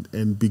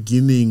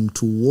beginning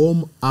to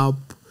warm up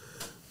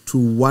to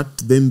what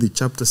then the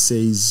chapter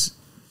says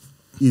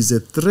is a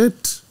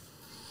threat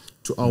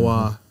to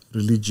our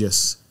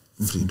religious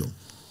freedom.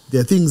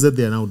 There are things that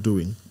they are now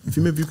doing. If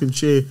you maybe you can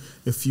share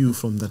a few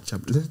from that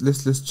chapter.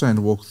 Let's try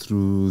and walk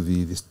through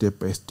the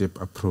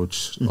step-by-step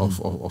approach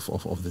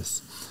of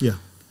this. Yeah.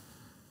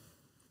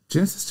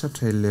 Genesis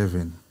chapter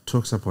 11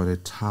 talks about a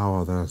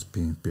tower that is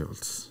being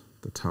built,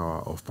 the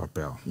Tower of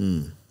Babel.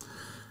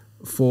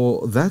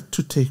 For that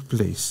to take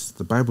place,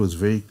 the Bible is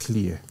very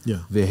clear.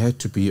 They had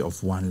to be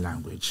of one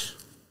language.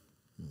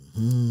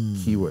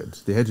 Keyword.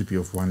 They had to be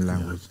of one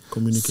language.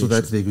 So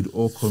that they could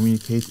all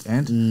communicate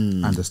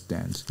and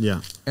understand.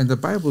 And the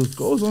Bible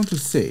goes on to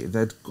say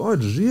that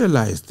God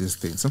realized this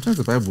thing. Sometimes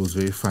the Bible is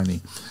very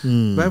funny.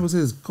 The Bible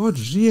says God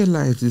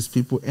realized these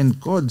people, and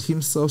God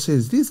himself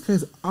says these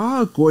guys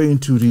are going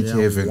to reach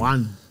heaven.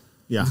 One.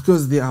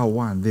 Because they are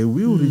one. They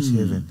will reach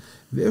heaven.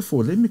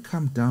 Therefore, let me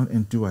come down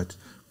and do what?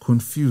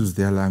 Confuse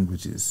their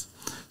languages.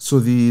 So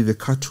the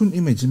cartoon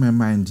image in my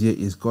mind here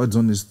is God's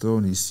on his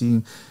throne. He's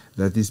seeing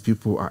that these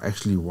people are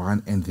actually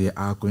one and they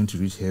are going to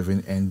reach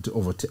heaven and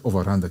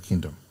overrun the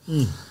kingdom.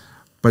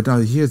 But now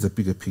here's the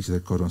bigger picture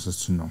that God wants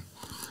us to know.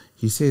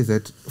 He says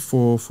that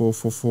for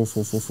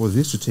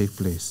this to take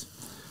place,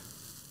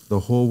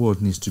 the whole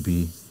world needs to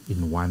be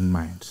in one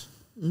mind.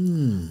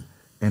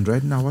 And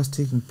right now what's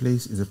taking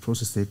place is a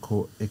process they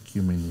call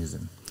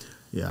ecumenism.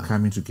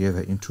 Coming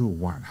together into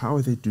one. How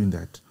are they doing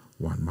that?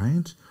 One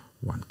mind,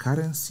 one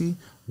currency,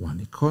 one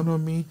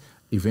economy.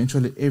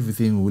 Eventually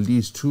everything will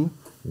lead to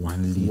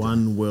one leader.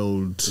 One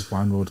world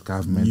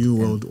government. New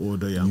world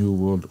order, New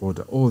world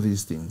order. All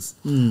these things.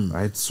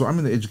 Right? So I'm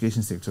in the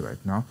education sector right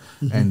now,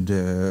 and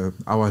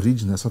our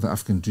region, the Southern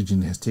African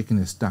region, has taken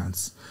a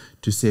stance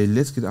to say,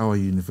 let's get our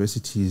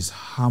universities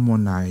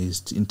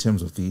harmonized in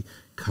terms of the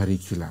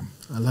curriculum.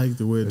 I like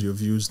the word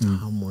you've used,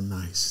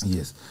 harmonized.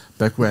 Yes.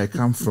 Back where I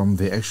come from,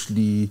 they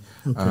actually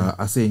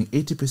are saying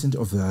 80%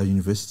 of the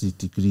university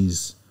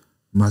degrees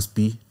must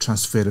be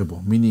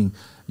transferable, meaning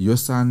your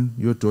son,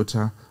 your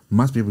daughter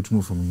must be able to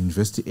move from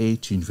University A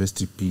to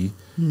University B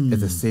at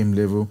the same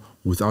level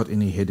without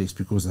any headaches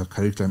because the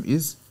curriculum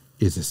is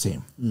the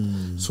same.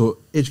 So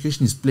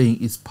education is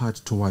playing its part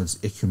towards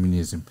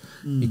ecumenism.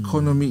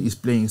 Economy is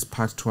playing its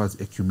part towards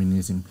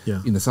ecumenism.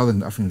 In the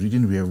Southern African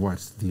region, we have what?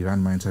 The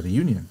Rand Monetary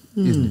Union,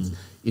 isn't it?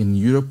 In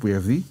Europe, we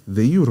have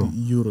the euro.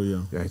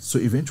 Right. So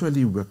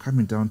eventually, we're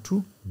coming down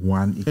to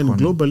one economy. And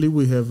globally,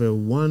 we have a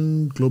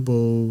one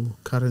global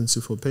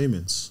currency for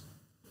payments.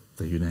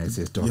 The United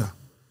States dollar.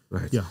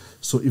 Right.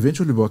 So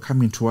eventually, we're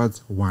coming towards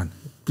one.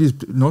 Please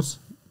note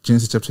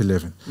Genesis chapter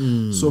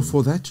 11. So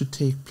for that to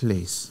take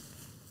place,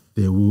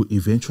 there will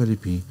eventually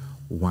be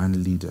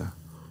one leader.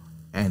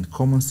 And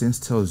common sense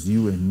tells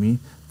you and me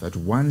that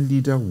one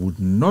leader would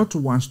not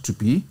want to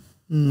be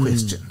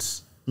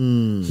questioned.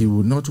 He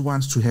would not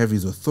want to have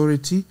his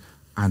authority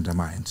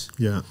undermined.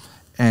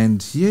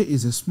 And here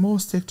is a small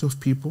sect of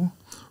people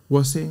who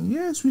are saying,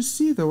 yes, we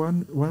see the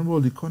one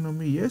world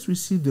economy. Yes, we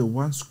see the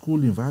one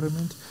school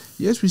environment.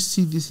 Yes, we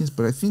see these things.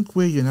 But I think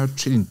where you're now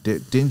trading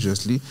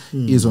dangerously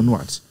is on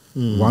what?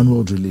 One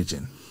world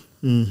religion.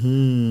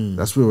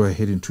 That's where we're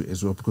heading to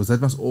as well, because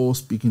that must all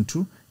speak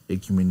into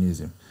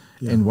ecumenism.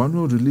 And one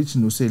world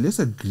religion will say, let's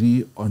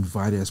agree on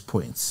various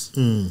points.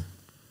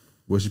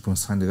 Worship on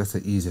Sunday, that's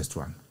the easiest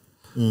one.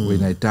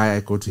 When I die, I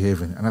go to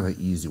heaven, another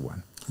easy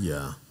one.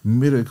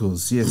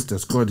 Miracles, yes,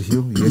 does God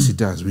heal? Yes, he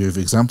does. We have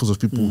examples of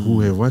people who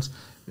have what?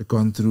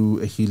 Gone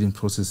through a healing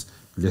process.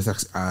 Let's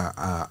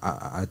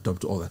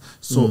adopt all that.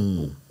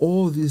 So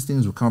all these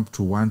things will come up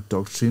to one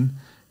doctrine.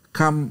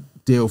 Come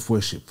day of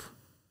worship,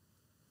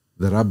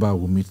 the rubber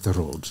will meet the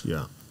road.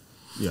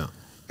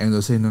 And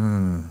they'll say,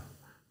 no.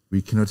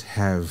 We cannot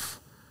have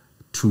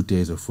 2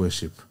 days of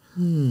worship.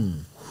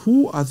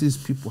 Who are these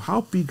people?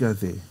 How big are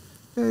they?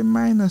 They're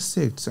minor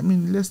sects. I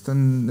mean, less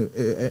than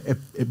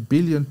a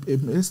billion,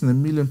 less than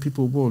 1 million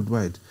people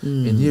worldwide.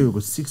 And here we've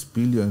got 6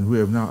 billion who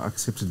have now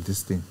accepted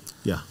this thing.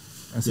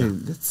 And say,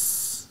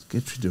 let's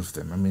get rid of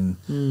them. I mean,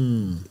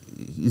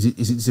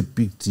 is it a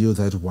big deal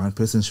that one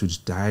person should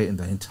die in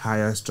the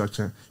entire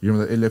structure? You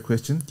remember the earlier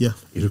question? Yeah.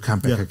 It will come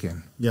back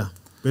again. Yeah.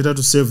 Better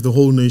to save the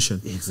whole nation.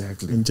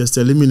 Exactly. And just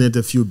eliminate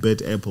a few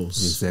bad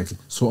apples. Exactly.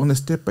 So on a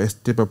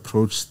step-by-step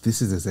approach,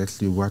 this is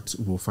exactly what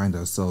we'll find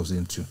ourselves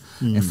into.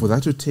 And for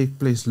that to take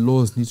place,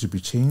 laws need to be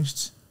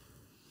changed.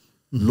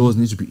 Laws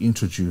need to be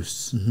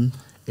introduced.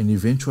 And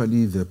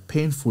eventually the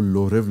painful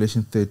law,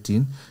 Revelation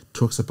 13,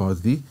 talks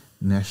about the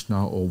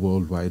national or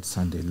worldwide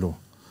Sunday law.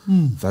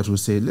 That will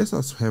say, let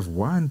us have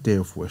one day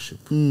of worship.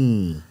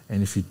 And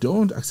if you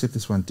don't accept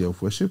this one day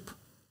of worship,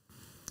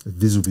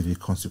 these will be the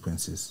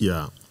consequences.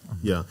 Yeah,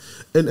 yeah.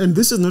 And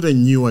this is not a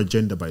new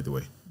agenda, by the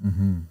way.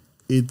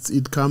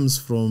 It comes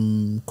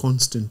from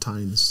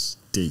Constantine's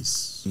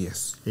days.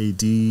 Yes. AD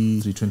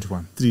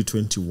 321.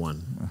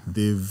 321,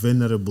 the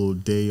venerable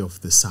day of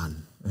the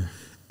sun.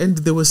 And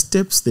there were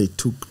steps they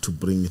took to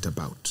bring it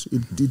about.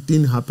 It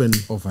didn't happen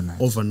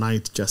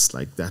overnight just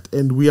like that.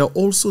 And we are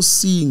also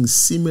seeing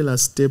similar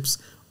steps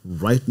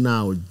right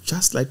now,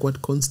 just like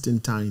what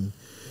Constantine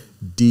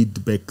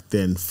did back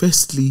then.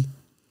 Firstly,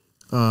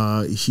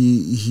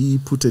 he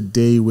put a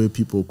day where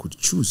people could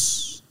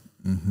choose,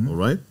 all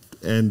right?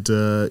 And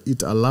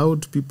it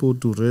allowed people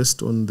to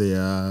rest on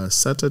their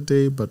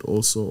Saturday, but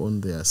also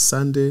on their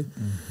Sunday.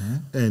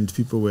 And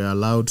people were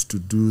allowed to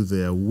do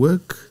their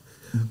work.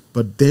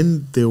 But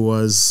then there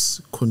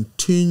was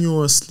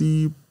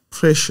continuously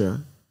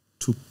pressure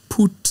to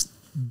put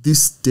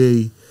this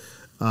day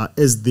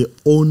as the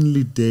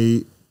only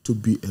day to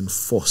be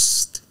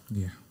enforced.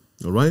 Yeah.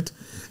 All right?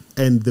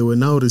 And there were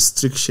now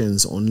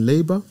restrictions on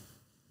labor.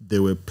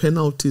 There were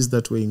penalties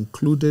that were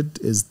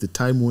included as the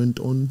time went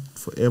on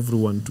for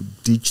everyone to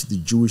ditch the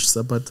Jewish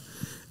Sabbath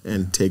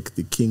and take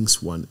the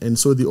king's one. And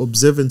so the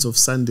observance of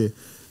Sunday,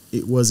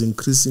 it was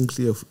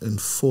increasingly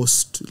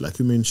enforced, like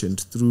you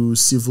mentioned, through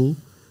civil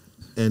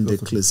and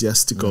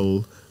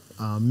ecclesiastical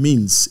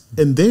means.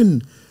 And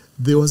then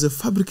there was a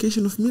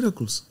fabrication of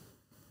miracles.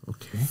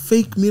 Okay.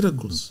 Fake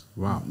miracles.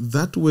 Wow.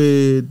 That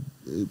were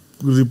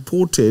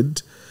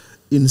reported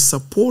in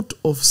support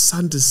of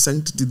Sunday's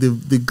sanctity.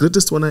 The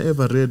greatest one I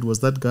ever read was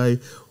that guy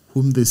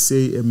whom they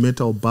say a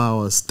metal bar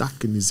was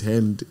stuck in his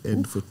hand,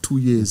 and for 2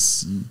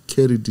 years he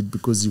carried it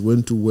because he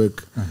went to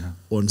work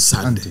on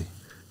Sunday.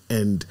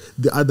 And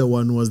the other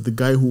one was the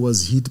guy who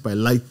was hit by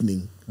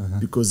lightning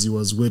because he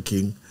was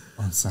working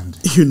on Sunday.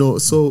 You know,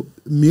 so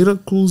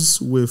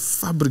miracles were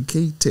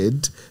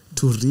fabricated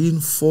to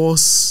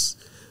reinforce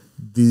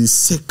the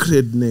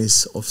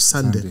sacredness of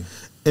Sunday.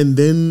 And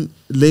then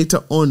later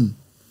on,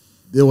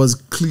 there was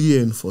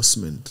clear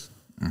enforcement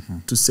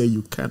to say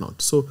you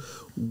cannot. So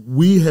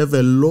we have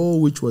a law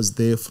which was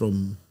there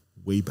from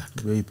way back.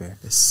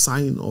 A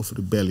sign of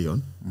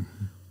rebellion,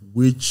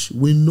 which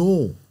we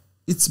know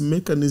its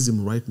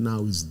mechanism right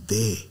now is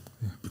there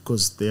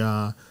because there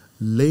are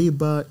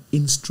labor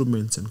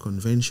instruments and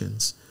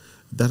conventions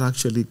that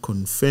actually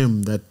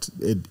confirm that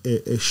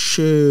a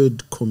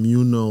shared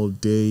communal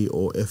day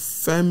or a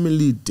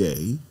family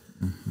day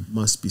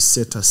must be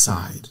set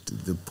aside.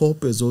 The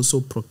Pope has also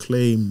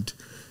proclaimed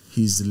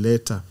his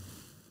letter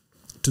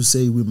to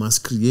say we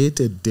must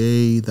create a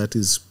day that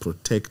is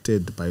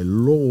protected by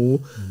law,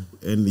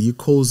 and he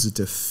calls it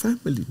a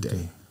family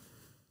day.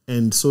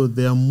 And so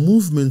there are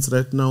movements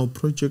right now.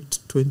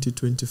 Project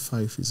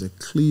 2025 is a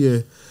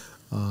clear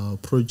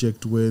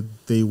project where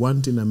they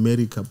want in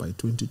America by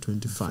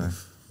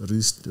 2025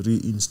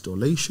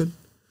 reinstallation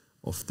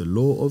of the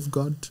law of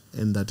God,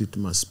 and that it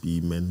must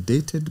be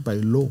mandated by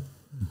law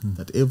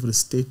that every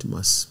state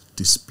must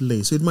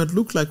display. So it might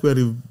look like we're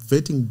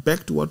reverting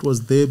back to what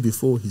was there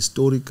before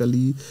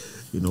historically,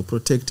 you know,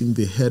 protecting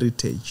the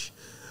heritage.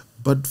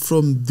 But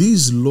from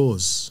these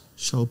laws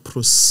shall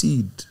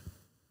proceed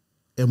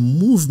a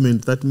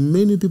movement that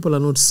many people are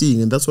not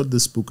seeing, and that's what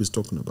this book is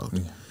talking about,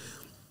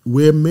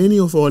 where many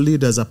of our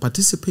leaders are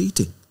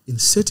participating in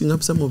setting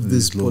up some of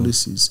these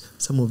policies,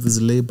 some of these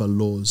labor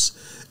laws,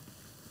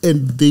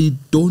 and they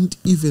don't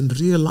even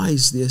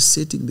realize they are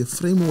setting the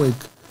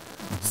framework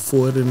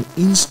for an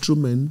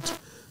instrument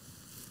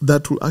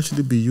that will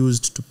actually be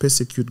used to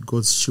persecute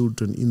God's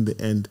children in the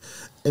end.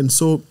 And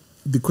so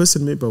the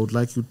question maybe I would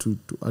like you to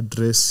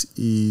address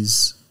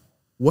is,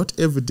 what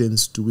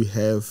evidence do we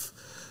have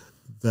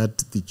that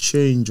the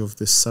change of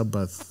the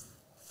Sabbath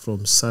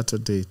from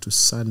Saturday to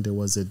Sunday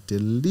was a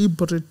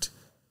deliberate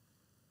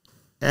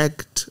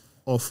act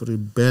of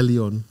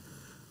rebellion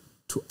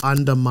to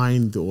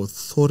undermine the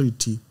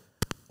authority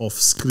of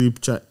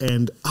Scripture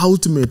and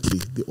ultimately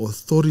the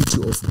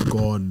authority of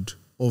God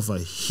over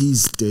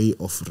his day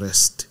of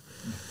rest?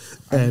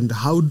 And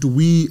how do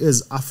we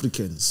as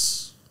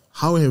Africans,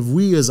 how have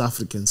we as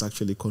Africans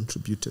actually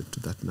contributed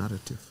to that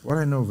narrative? What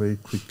I know very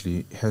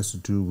quickly has to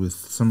do with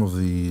some of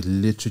the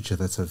literature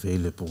that's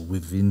available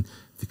within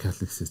the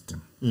Catholic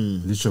system,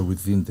 literature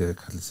within the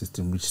Catholic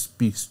system, which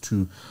speaks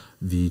to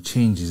the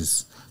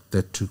changes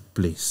that took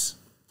place,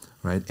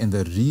 right? And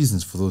the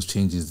reasons for those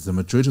changes, the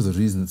majority of the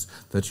reasons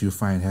that you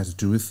find has to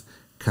do with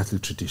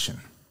Catholic tradition,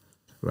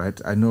 right?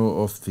 I know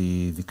of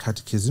the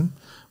Catechism,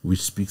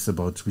 which speaks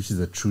about which is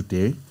a true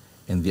day,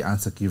 and the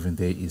answer given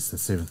there is the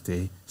seventh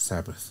day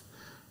Sabbath.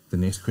 The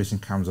next question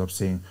comes up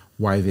saying,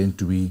 why then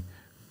do we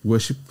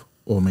worship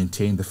or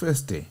maintain the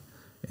first day?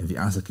 And the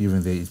answer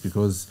given there is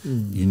because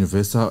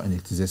universal and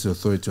ecclesiastical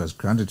authority was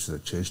granted to the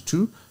church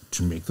to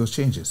make those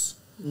changes.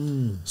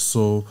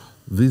 So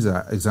these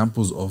are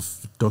examples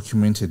of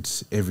documented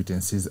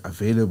evidences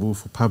available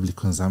for public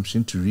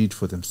consumption to read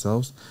for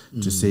themselves,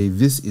 to say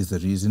this is the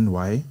reason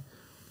why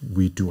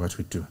we do what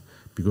we do.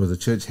 Because the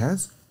church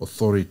has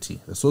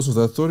authority. The source of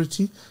the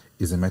authority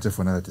is a matter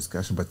for another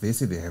discussion, but they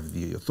say they have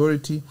the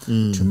authority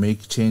to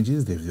make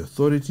changes. They have the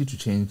authority to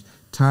change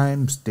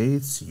times,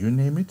 dates, you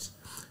name it.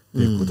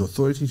 They've got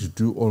authority to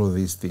do all of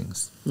these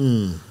things.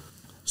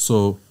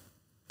 So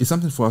it's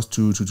something for us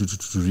to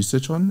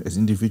research on as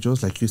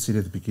individuals, like you said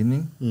at the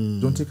beginning.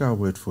 Don't take our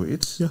word for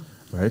it,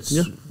 right?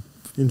 Yeah.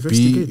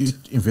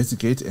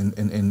 Investigate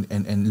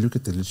and look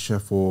at the literature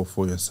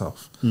for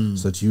yourself,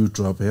 so that you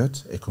draw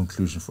out a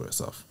conclusion for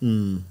yourself.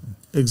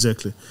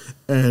 Exactly.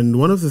 And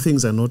one of the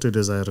things I noted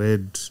as I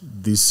read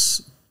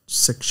this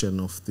section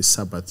of the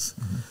Sabbath,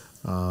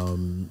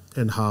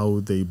 and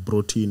how they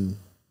brought in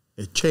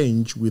a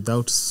change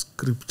without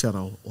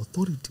scriptural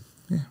authority.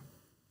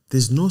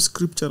 There's no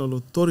scriptural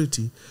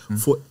authority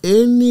for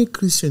any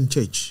Christian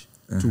church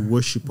to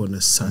worship on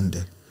a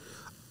Sunday.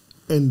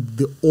 And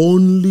the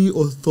only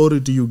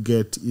authority you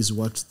get is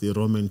what the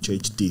Roman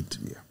church did,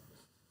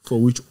 for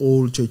which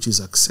all churches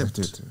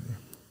accept,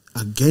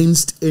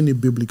 against any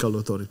biblical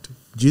authority.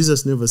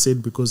 Jesus never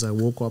said, because I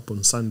woke up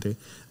on Sunday,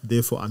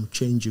 therefore I'm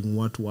changing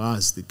what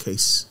was the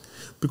case.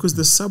 Because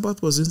the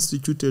Sabbath was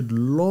instituted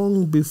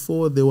long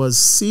before there was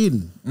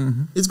sin.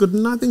 It's got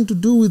nothing to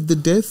do with the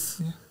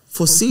death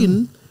for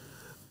sin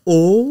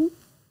or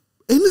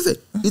anything.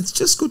 It's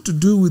just got to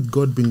do with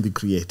God being the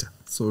creator.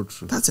 So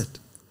true. That's it.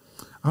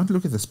 I want to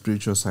look at the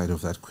spiritual side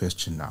of that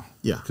question now.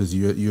 Because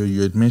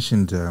you had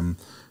mentioned the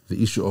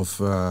issue of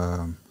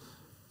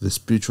the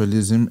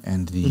spiritualism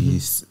and the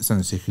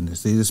Sunday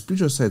sacredness. There's a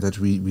spiritual side that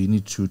we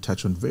need to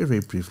touch on very,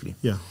 very briefly.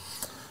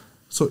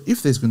 So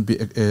if there's going to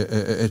be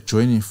a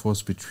joining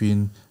force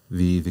between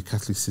the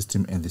Catholic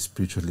system and the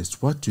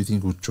spiritualists, what do you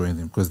think would join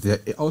them? Because their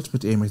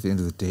ultimate aim at the end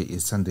of the day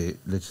is Sunday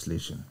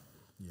legislation.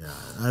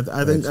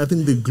 I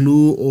think the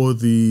glue or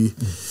the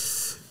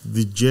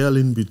gel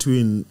in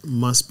between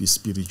must be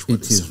spiritual.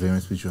 It is very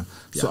much spiritual.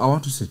 So I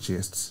want to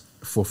suggest,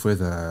 for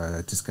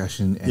further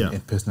discussion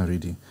and personal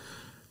reading,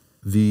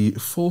 the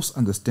false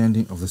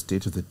understanding of the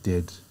state of the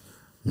dead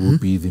will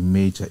be the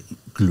major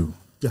glue.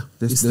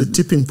 It's the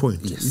tipping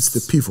point. It's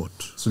the pivot.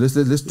 So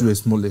let's do a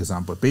small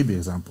example, baby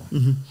example.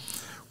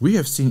 We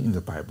have seen in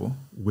the Bible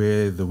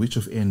where the witch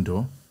of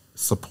Endor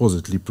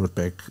supposedly brought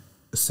back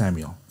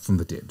Samuel from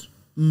the dead.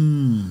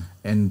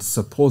 And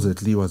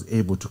supposedly was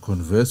able to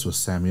converse with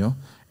Samuel,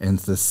 and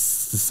the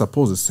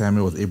supposed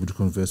Samuel was able to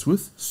converse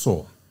with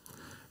Saul.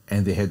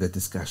 And they had that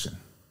discussion,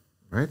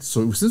 right?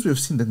 So since we have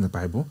seen that in the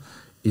Bible,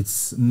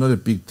 it's not a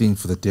big thing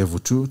for the devil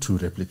to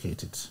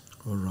replicate it.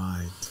 All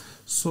right.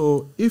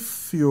 So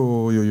if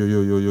your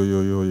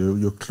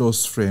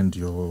close friend,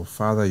 your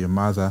father, your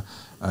mother,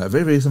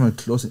 very, very someone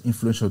close and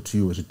influential to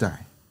you were to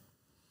die,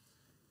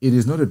 it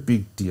is not a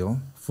big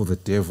deal for the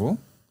devil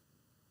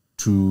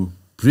to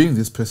bring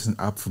this person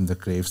up from the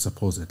grave,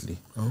 supposedly,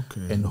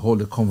 and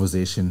hold a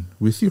conversation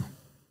with you.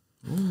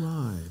 All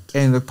right.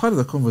 And a part of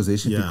the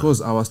conversation,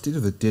 because our state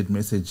of the dead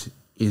message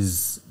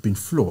is been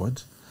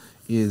flawed,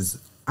 is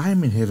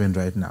I'm in heaven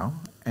right now,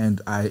 and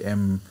I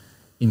am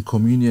in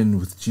communion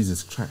with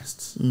Jesus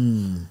Christ.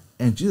 And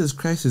Jesus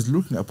Christ is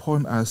looking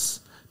upon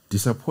us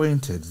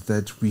disappointed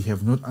that we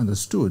have not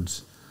understood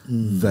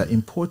the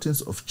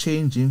importance of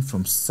changing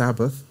from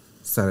Sabbath,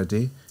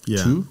 Saturday,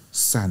 to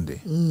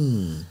Sunday.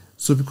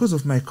 So because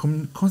of my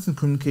constant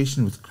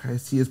communication with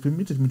Christ, he has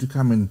permitted me to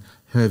come and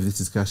have this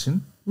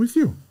discussion with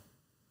you.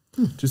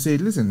 To say,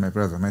 listen, my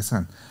brother, my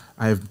son,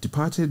 I have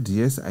departed.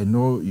 Yes, I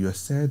know you are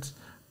sad,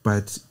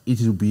 but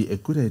it will be a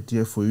good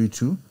idea for you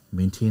to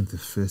maintain the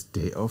first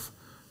day of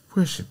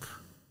worship.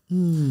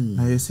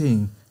 Now you're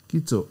saying,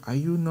 Gito, are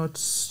you not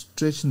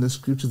stretching the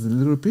scriptures a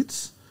little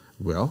bit?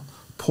 Well,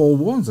 Paul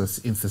warns us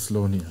in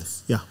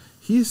Thessalonians.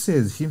 He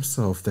says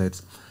himself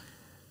that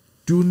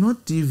do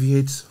not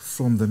deviate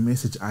from the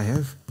message I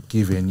have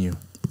given you.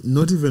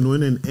 Not even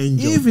when an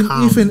angel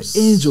comes. If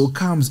an angel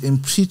comes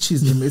and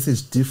preaches a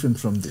message different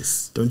from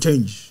this. Don't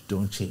change.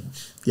 Don't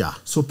change.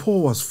 So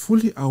Paul was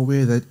fully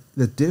aware that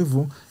the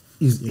devil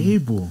is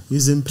able.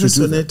 He's an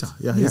impersonator.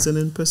 He's an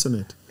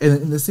impersonator.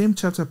 And in the same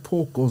chapter,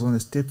 Paul goes on a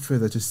step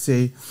further to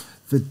say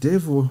the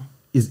devil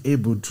is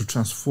able to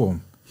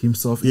transform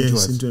himself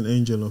into an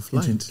angel of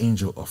light. Into an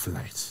angel of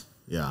light.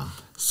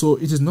 So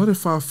it is not a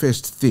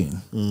far-fetched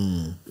thing.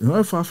 Not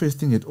a far-fetched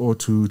thing at all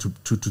to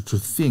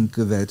think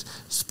that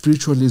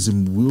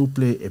spiritualism will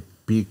play a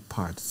big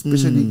part,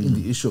 especially in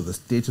the issue of the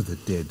state of the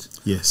dead.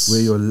 Yes.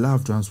 Where your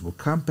loved ones will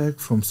come back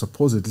from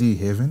supposedly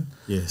heaven,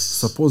 yes,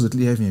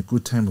 supposedly having a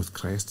good time with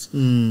Christ,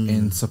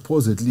 and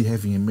supposedly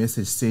having a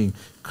message saying,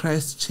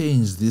 Christ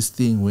changed this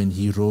thing when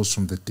he rose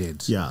from the dead.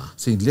 Yeah.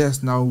 Saying, let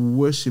us now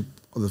worship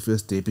on the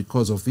first day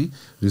because of the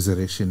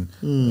resurrection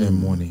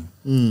morning.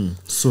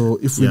 So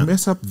if we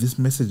mess up this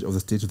message of the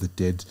state of the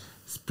dead,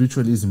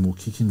 spiritualism will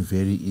kick in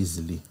very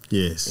easily.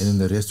 Yes. And then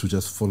the rest will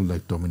just follow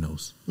like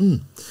dominoes.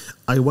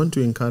 I want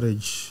to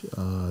encourage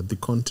the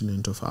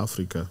continent of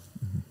Africa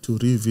to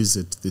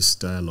revisit this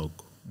dialogue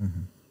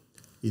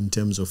in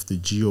terms of the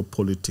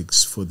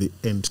geopolitics for the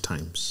end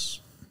times.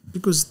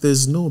 Because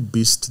there's no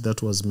beast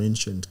that was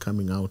mentioned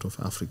coming out of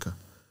Africa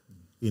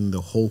in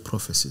the whole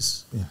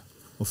prophecies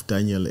of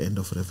Daniel and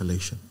of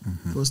Revelation.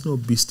 There was no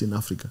beast in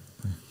Africa.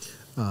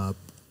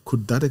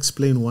 Could that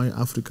explain why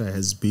Africa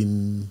has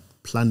been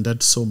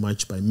plundered so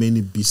much by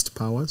many beast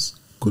powers?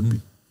 Could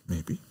be.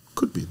 Maybe.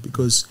 Could be,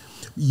 because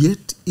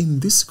yet in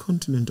this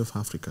continent of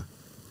Africa,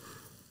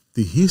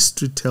 the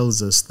history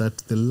tells us that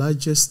the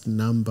largest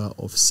number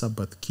of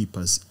Sabbath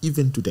keepers,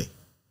 even today,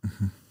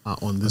 are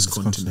on this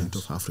continent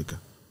of Africa.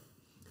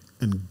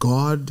 And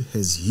God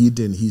has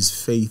hidden his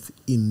faith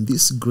in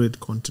this great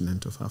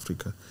continent of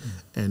Africa.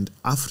 And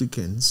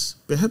Africans,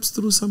 perhaps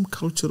through some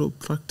cultural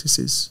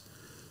practices,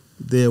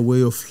 their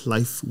way of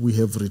life, we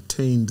have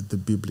retained the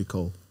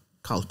biblical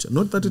culture.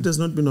 Not that it has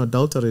not been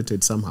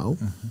adulterated somehow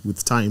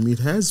with time. It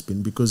has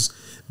been, because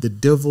the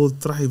devil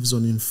thrives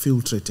on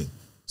infiltrating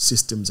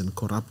systems and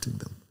corrupting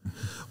them.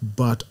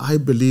 But I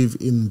believe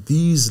in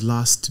these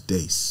last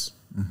days,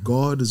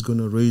 God is going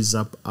to raise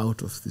up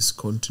out of this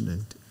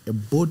continent a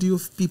body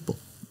of people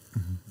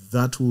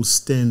that will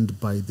stand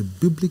by the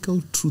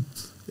biblical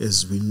truth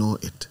as we know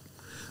it.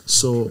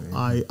 So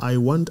I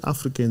want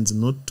Africans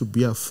not to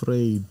be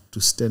afraid to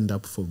stand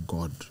up for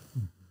God,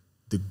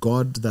 the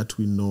God that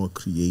we know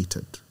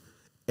created,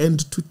 and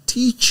to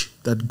teach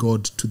that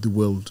God to the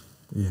world.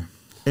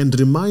 And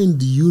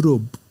remind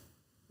Europe,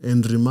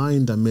 and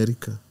remind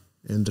America,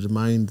 and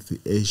remind the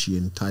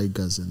Asian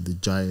tigers and the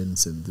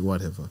giants and the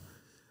whatever,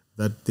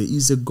 that there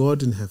is a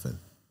God in heaven,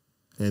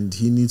 and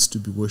he needs to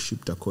be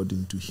worshipped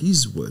according to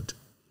his word,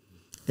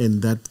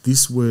 and that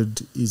this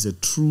word is a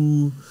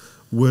true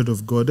word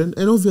of God. And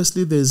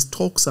obviously there's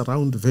talks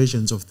around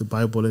versions of the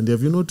Bible, and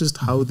have you noticed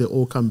how they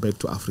all come back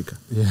to Africa?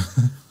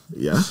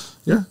 The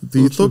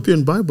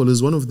Ethiopian Bible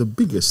is one of the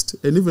biggest,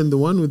 and even the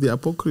one with the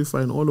Apocrypha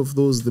and all of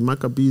those, the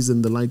Maccabees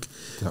and the like,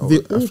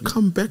 they all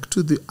come back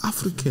to the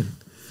African,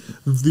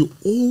 the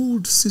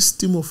old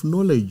system of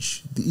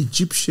knowledge, the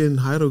Egyptian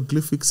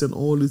hieroglyphics and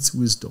all its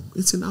wisdom.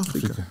 It's in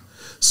Africa.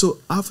 So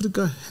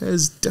Africa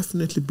has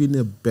definitely been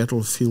a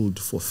battlefield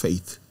for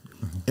faith.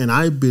 And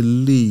I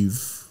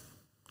believe,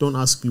 don't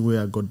ask me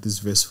where I got this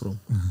verse from,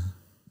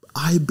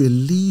 I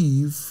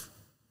believe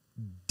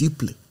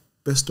deeply,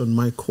 based on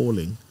my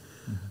calling,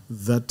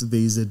 that there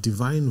is a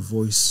divine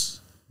voice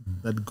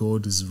that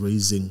God is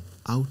raising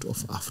out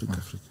of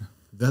Africa.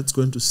 That's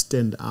going to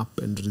stand up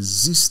and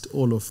resist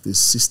all of these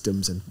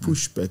systems and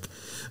push back.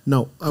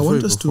 Now, I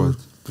want us to...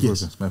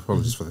 Yes. My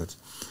apologies for that.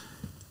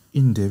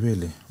 In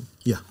Ndebele,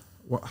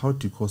 how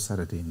do you call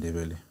Saturday in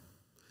Ndebele?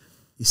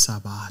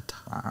 Sabbath.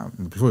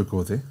 Before we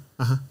go there,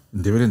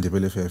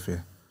 Ndebele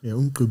fair. Yeah,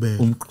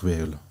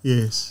 umgqibelo.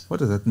 Yes. What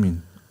does that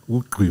mean?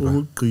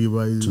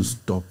 To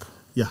stop.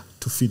 Yeah,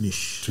 to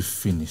finish. To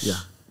finish. Yeah.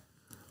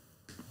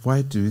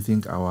 Why do you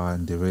think our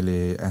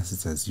Ndebele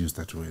ancestors used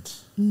that word?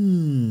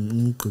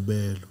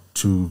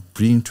 To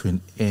bring to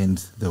an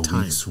end the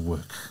week's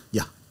work.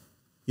 Yeah.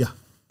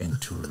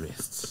 And to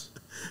rest.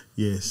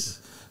 Yes.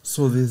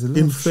 So there's a lot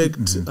in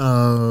fact,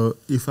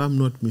 if I'm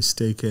not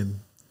mistaken,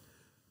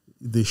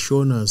 the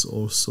Shonas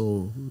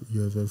also,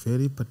 you have a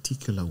very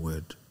particular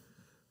word.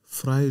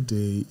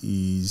 Friday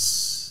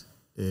is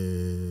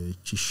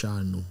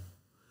Chishanu,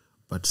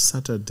 but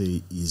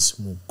Saturday is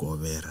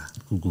Mugovera.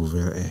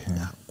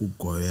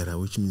 Mugovera,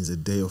 which means a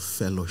day of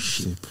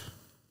fellowship.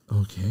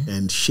 Okay.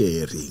 And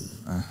sharing.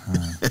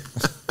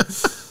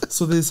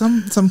 So there's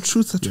some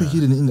truths that were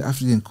hidden in the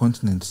African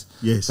continent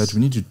that we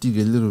need to dig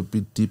a little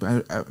bit deep.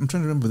 I'm trying to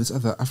remember this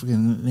other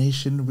African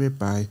nation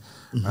whereby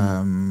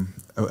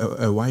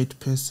a white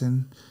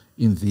person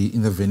in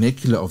the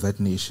vernacular of that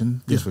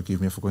nation, please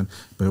forgive me, I've forgotten,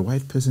 but a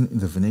white person in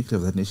the vernacular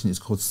of that nation is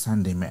called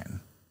Sunday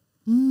man.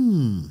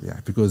 Yeah,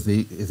 because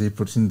they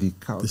put in the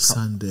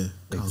Sunday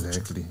culture.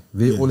 Exactly.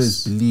 They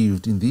always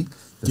believed in the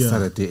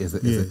Saturday as a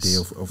day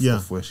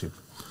of worship.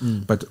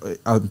 But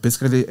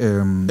basically...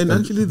 and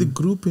actually the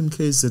group in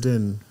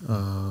KZN,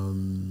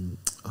 I'm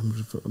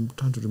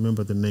trying to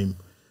remember the name,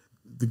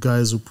 the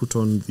guys who put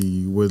on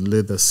the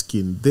leather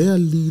skin, their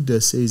leader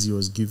says he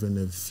was given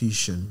a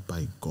vision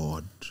by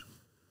God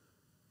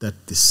that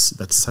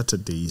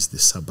Saturday is the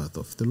Sabbath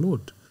of the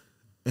Lord.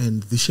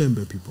 And the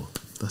Shembe people,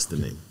 that's the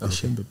name. The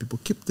Shembe people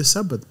keep the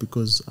Sabbath,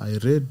 because I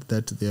read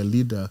that their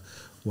leader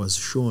was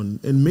shown,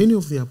 and many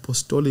of the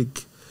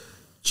apostolic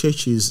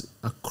churches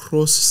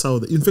across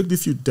South. In fact,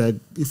 if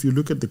you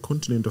look at the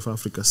continent of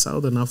Africa,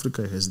 Southern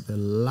Africa has the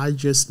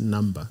largest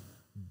number,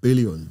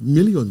 billions,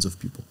 millions of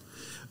people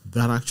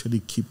that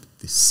actually keep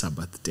the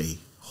Sabbath day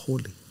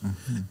holy.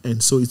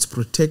 And so it's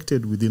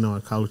protected within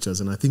our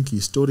cultures, and I think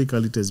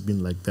historically it has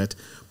been like that.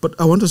 But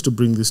I want us to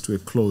bring this to a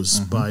close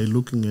by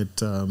looking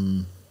at,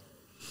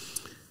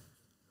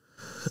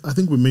 I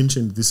think we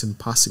mentioned this in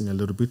passing a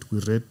little bit. We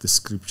read the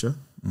scripture.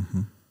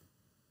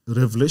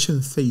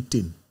 Revelation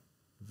 13,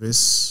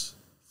 verse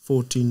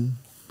 14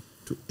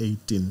 to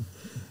 18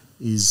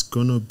 is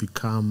going to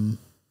become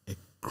a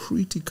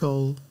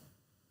critical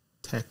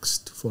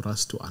text for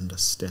us to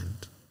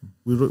understand.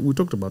 We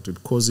talked about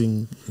it,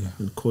 causing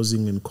and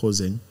causing and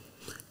causing.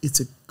 It's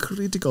a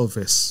critical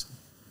verse.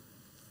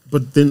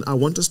 But then I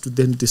want us to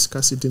then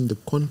discuss it in the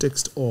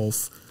context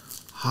of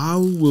how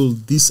will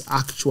this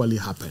actually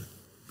happen?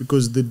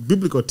 Because the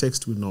biblical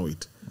text, we know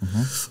it.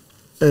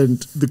 And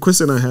the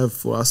question I have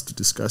for us to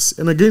discuss,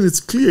 and again, it's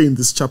clear in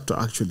this chapter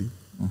actually,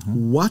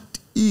 what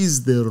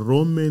is the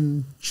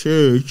Roman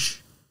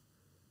church,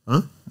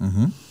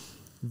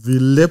 the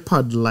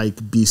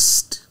leopard-like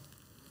beast,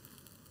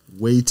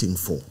 waiting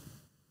for?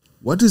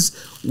 What is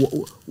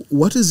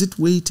it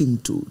waiting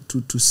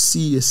to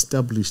see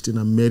established in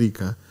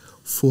America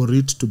for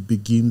it to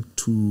begin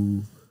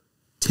to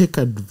take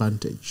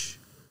advantage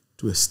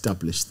to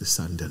establish the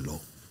Sunday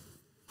law?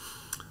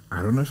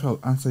 I don't know if I'll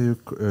answer you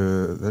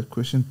that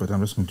question, but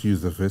I'm just going to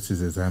use the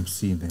verses as I'm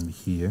seeing them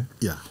here.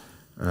 Yeah.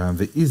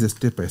 There is a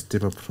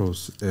step-by-step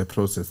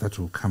process that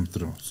will come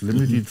through. So let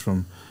me read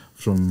from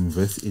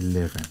verse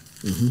 11.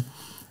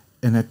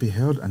 And I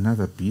beheld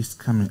another beast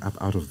coming up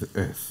out of the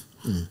earth,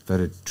 that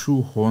had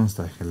 2 horns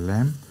like a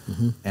lamb,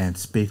 and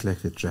spake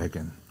like the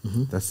dragon.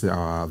 That's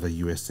the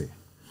USA.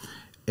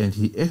 And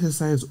he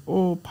exercised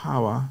all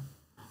power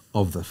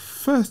of the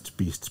first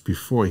beast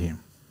before him.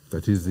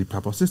 That is the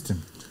papal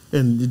system.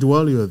 And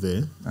while you're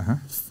there,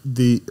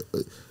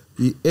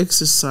 he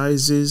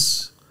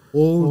exercises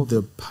all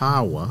the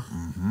power.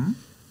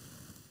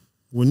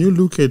 When you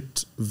look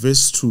at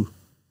verse 2,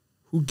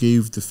 who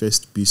gave the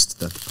first beast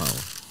that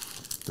power?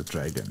 The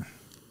dragon.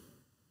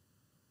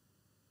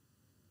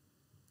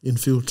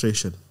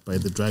 Infiltration by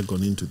the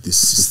dragon into this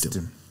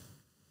system.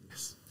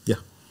 Yes. Yeah.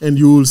 And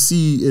you will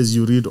see as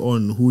you read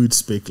on who it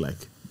spake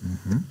like.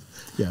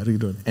 Yeah,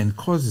 read on. And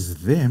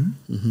causes them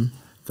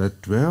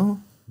that dwell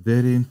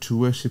therein to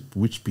worship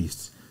which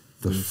beast?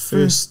 The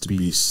first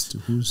beast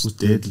whose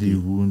deadly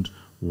wound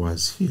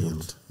was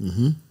healed.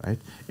 Right?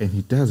 And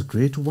he does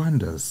great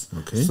wonders,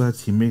 so that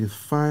he makes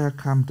fire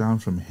come down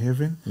from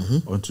heaven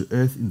onto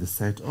earth in the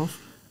sight of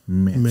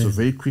men. So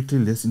very quickly,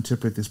 let's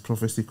interpret this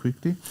prophecy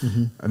quickly.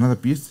 Another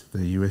beast,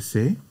 the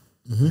USA,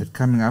 had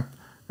coming up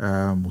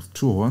with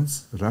 2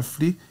 horns,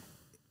 roughly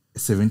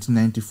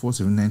 1794,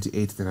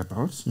 1798,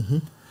 thereabouts.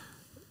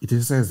 It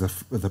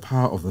exercises the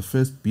power of the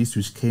first beast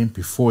which came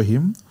before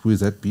him. Who is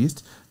that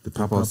beast? The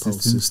papal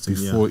system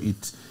before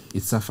it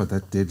suffered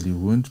that deadly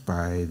wound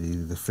by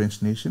the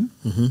French nation.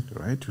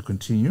 Right? We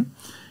continue.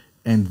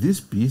 And this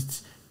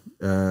beast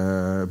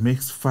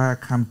makes fire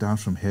come down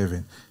from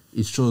heaven.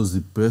 It shows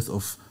the birth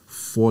of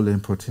fallen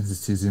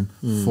Protestantism,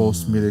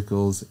 false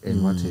miracles,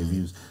 and what have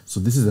you. So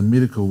this is a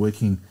miracle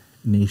working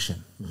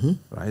nation.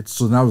 Right?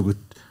 So now we've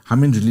got how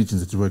many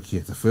religions that work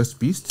here? The first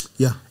beast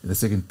and the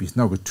second beast.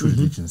 Now we've got 2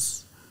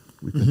 religions.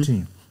 We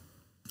continue.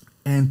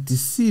 And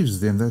deceives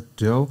them that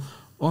dwell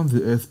on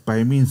the earth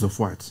by means of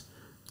what?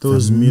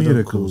 Those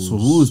miracles. So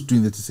who is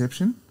doing the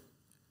deception?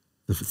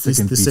 The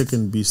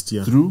second beast.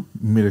 Through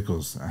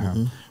miracles.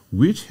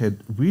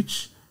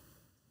 Which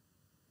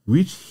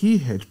he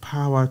had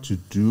power to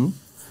do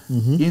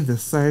in the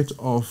sight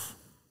of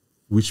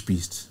which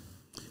beast?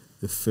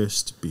 The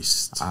first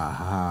beast.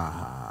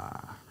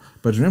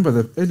 But remember,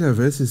 the earlier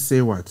verses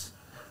say what?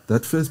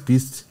 That first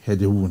beast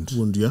had a wound.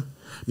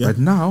 But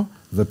now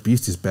the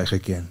beast is back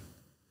again.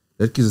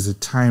 That gives us a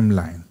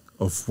timeline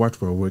of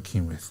what we're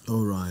working with.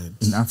 All right.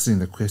 In answering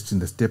the question,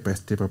 the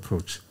step-by-step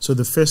approach. So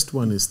the first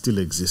one is still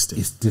existing.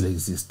 Is still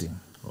existing.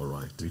 All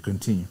right. We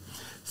continue.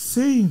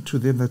 Saying to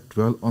them that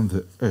dwell on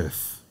the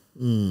earth,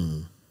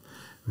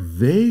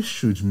 they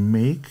should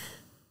make,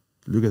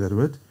 look at that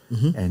word,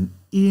 an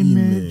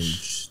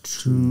image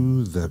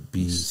to the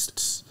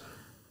beast.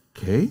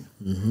 Okay?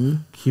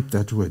 Keep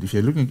that word. If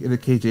you're looking at the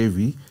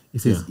KJV,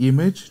 it says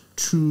image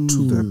to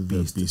the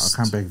beast.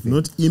 I'll come back there.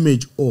 Not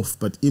image of,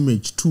 but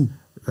image to.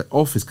 The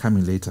of is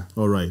coming later.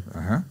 All right.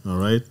 All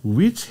right.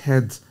 Which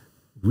had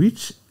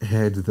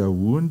the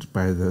wound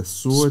by the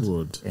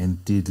sword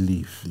and did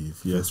live.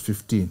 Verse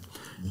 15.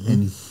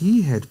 And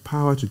he had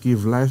power to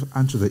give life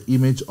unto the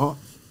image of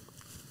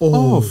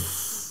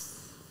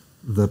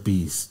the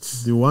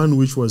beast. The one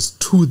which was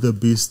to the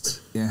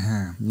beast.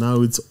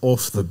 Now it's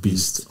of the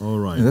beast. All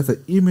right. And that the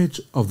image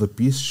of the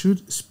beast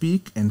should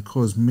speak and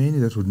cause many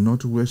that would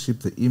not worship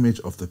the image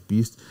of the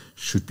beast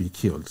should be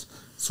killed.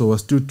 So we're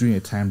still doing a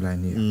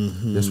timeline here.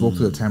 Let's walk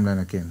through the timeline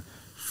again.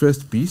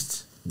 First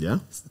beast,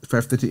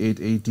 538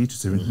 AD to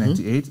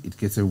 1798, it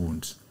gets a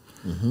wound.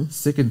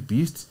 Second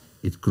beast,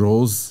 it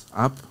grows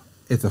up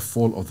at the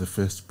fall of the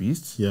first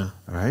beast.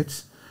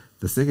 Right?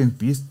 The second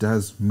beast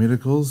does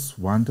miracles,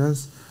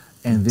 wonders,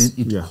 And then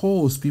it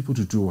calls people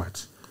to do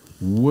what?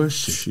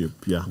 Worship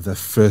the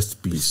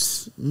first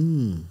beast.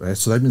 Right?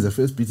 So that means the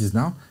first beast is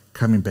now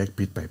coming back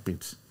bit by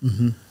bit.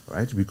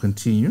 Right? We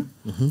continue.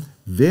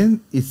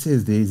 Then it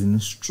says there is an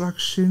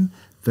instruction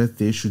that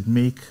they should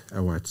make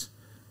a what?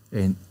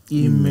 An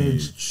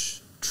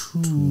image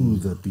to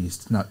the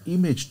beast. Now,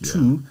 image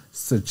 2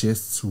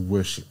 suggests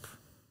worship.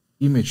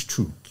 Image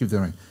 2, keep that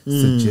in mind,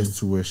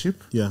 suggests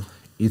worship.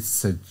 It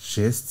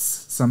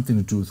suggests something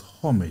to do with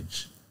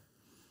homage.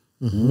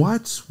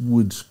 What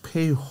would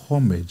pay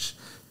homage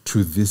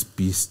to this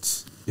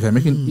beast? If I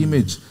make an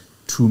image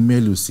to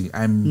MelVee,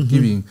 I'm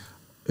giving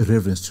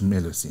reverence to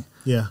MelVee.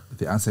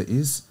 The answer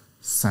is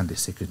Sunday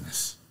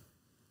sacredness.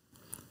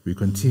 We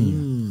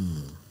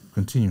continue.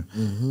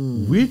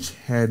 Which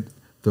had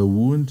the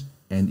wound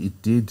and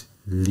it did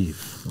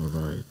live.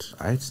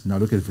 Right? Now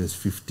look at verse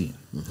 15.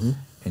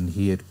 And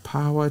he had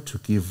power to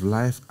give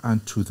life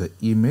unto the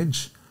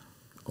image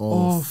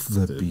of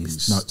the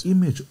beast. Now,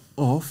 image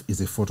of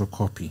is a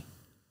photocopy.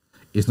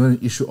 It's not an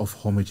issue of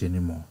homage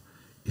anymore.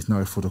 It's now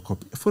a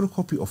photocopy. A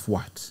photocopy of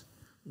what?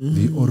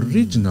 The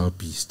original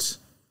beast.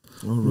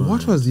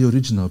 What was the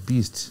original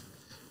beast?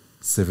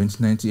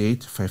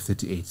 1798,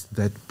 538.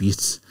 That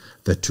beast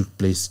that took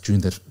place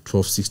during that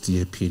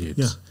 1260-year period.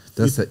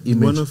 That's the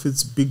image. One of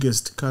its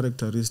biggest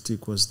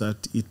characteristic was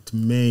that it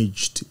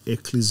merged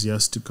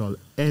ecclesiastical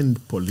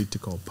and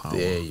political power.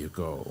 There you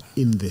go.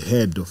 In the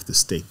head of the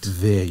state.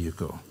 There you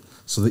go.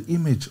 So the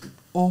image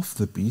of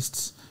the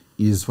beast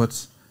is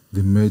what?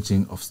 The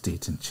merging of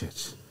state and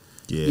church.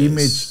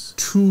 Image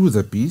to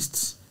the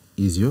beast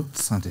is your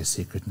Sunday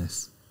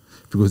sacredness.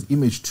 Because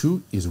image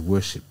 2 is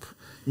worship.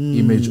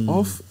 Image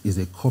of is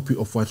a copy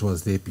of what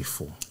was there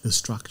before. The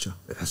structure.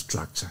 A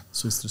structure.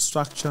 So it's the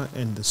structure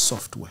and the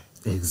software.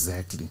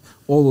 Exactly.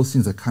 All those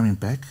things are coming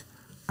back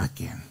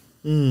again.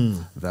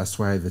 That's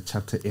why the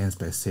chapter ends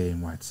by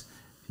saying what?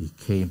 He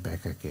came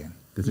back again.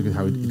 Let's look at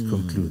how it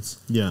concludes.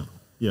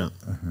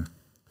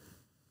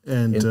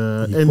 And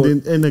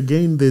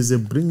again, there's a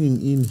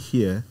bringing in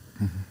here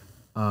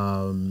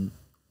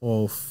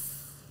of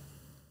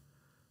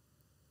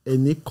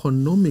an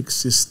economic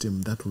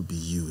system that will be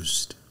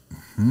used.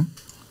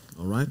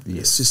 All right?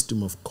 A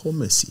system of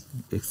commerce,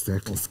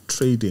 of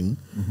trading,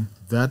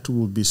 that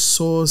will be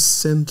so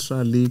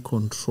centrally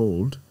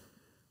controlled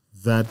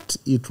that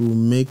it will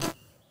make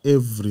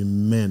every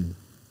man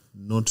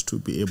not to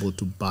be able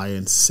to buy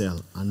and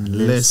sell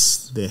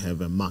unless they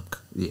have a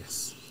mark.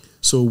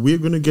 So we're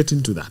going to get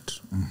into that.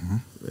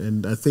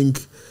 And I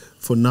think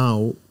for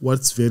now,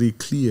 what's very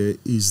clear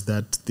is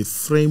that the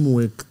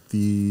framework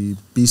the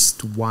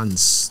beast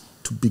wants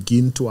to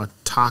begin to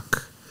attack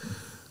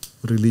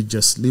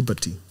religious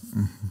liberty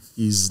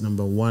is,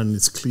 number one,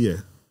 it's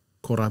clear,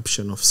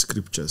 corruption of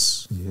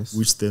scriptures,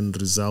 which then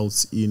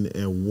results in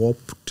a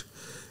warped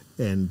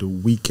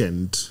and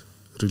weakened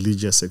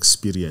religious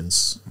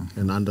experience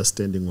and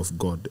understanding of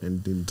God.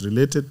 And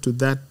related to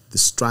that, the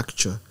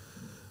structure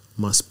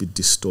must be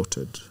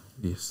distorted.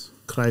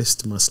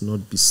 Christ must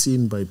not be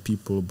seen by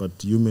people, but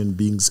human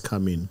beings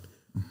come in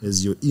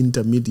as your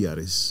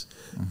intermediaries.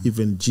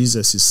 Even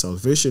Jesus'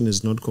 salvation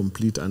is not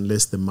complete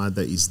unless the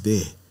mother is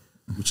there,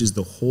 which is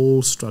the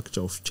whole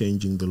structure of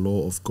changing the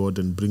law of God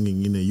and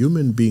bringing in a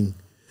human being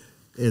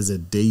as a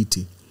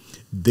deity.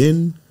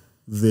 Then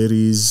there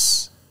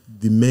is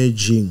the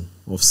merging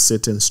of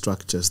certain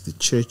structures, the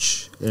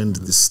church and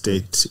the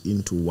state,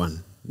 into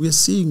one. We are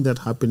seeing that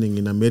happening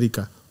in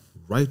America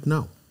right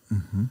now.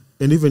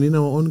 And even in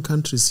our own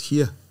countries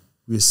here,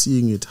 we're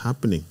seeing it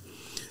happening.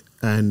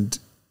 And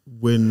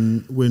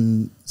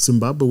when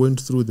Zimbabwe went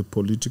through the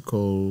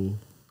political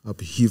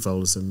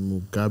upheavals and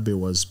Mugabe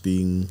was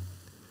being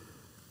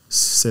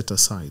set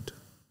aside,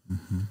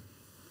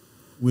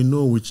 we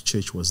know which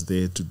church was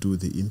there to do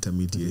the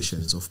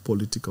intermediations of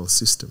political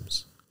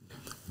systems.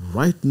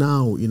 Right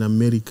now in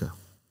America,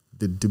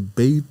 the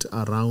debate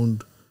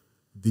around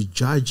the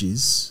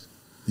judges,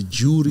 the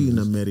jury in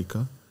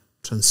America,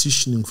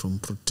 transitioning from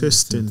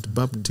Protestant,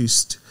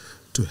 Baptist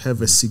to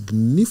have a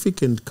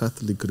significant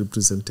Catholic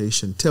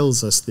representation,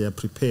 tells us they are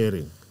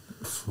preparing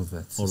for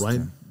that system. All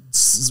right?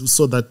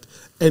 So that,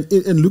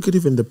 and look at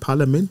even the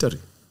parliamentary,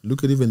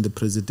 look at even the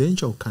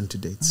presidential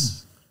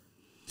candidates.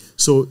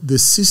 So the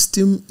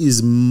system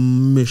is,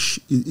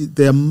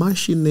 there are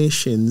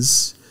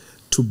machinations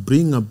to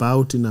bring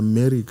about in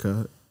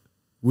America,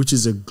 which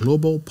is a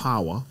global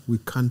power we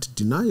can't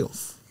deny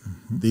of.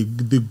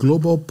 The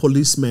global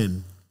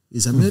policeman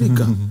is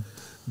America.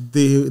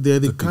 They are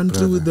the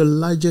country with the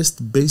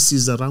largest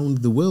bases around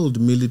the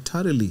world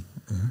militarily.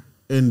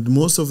 And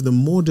most of the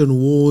modern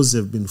wars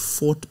have been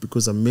fought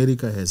because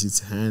America has its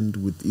hand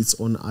with its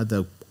own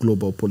other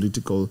global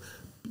political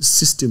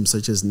systems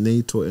such as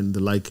NATO and the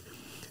like.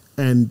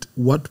 And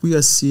what we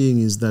are seeing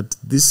is that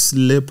this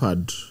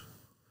leopard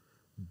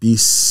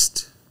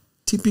beast,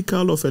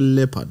 typical of a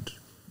leopard,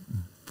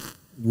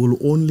 will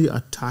only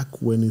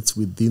attack when it's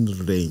within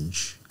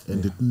range.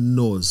 And it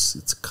knows,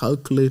 it's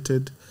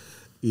calculated,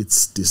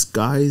 it's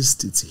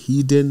disguised, it's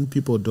hidden,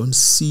 people don't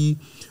see.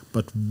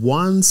 But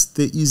once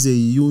there is a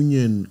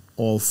union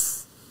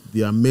of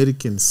the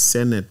American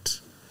Senate,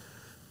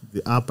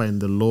 the upper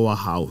and the lower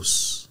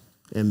house,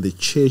 and the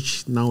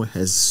church now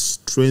has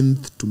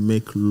strength to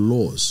make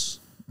laws,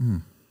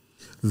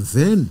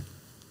 then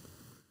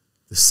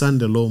the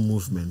Sunday law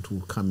movement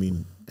will come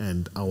in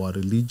and our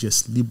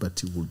religious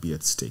liberty will be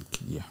at stake.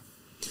 Yeah.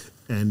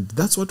 And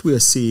that's what we are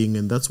seeing,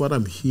 and that's what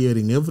I'm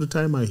hearing. Every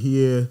time I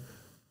hear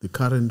the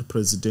current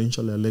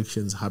presidential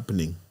elections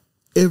happening,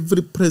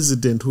 every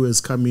president who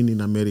has come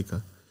in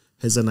America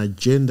has an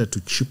agenda to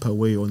chip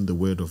away on the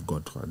word of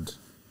God.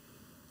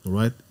 All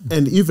right?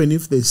 And even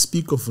if they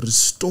speak of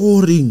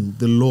restoring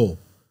the law,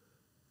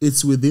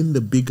 it's within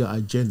the bigger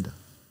agenda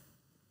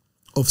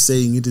of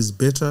saying it is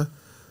better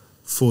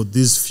for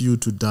these few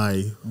to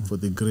die, for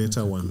the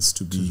greater ones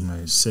to be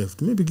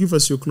saved. Maybe give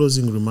us your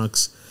closing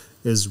remarks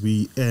as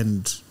we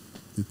end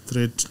the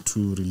threat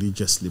to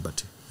religious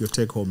liberty. Your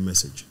take-home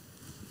message.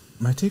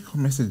 My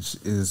take-home message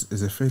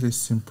is a fairly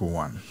simple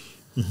one.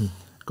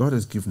 God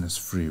has given us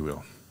free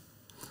will,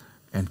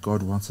 and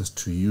God wants us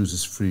to use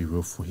His free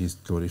will for His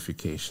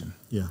glorification.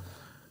 Yeah.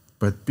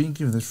 But being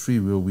given that free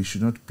will, we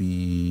should not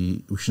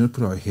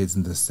put our heads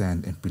in the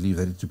sand and believe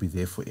that it will be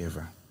there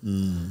forever.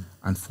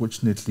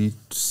 Unfortunately,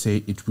 to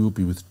say it will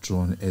be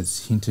withdrawn,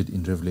 as hinted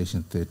in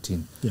Revelation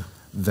 13,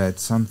 that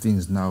some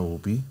things now will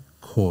be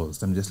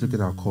caused. I mean, just look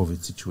at our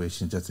COVID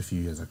situation just a few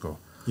years ago.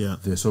 Yeah.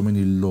 There are so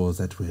many laws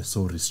that were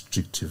so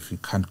restrictive. You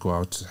can't go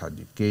out at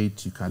your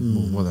gate. You can't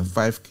move more than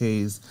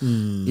 5Ks.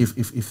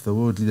 If the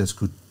world leaders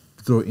could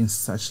throw in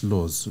such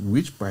laws,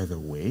 which, by the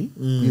way,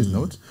 please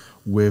note,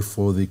 were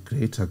for the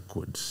greater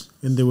good.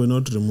 And they were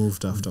not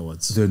removed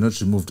afterwards. They were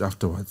not removed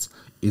afterwards.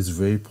 It's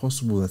very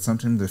possible that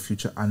sometime in the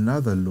future,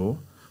 another law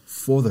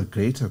for the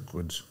greater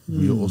good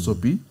will also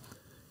be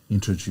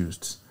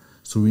introduced.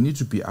 So we need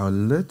to be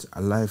alert,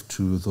 alive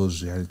to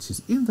those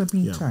realities. In the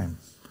meantime,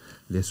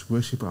 let's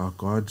worship our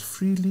God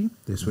freely.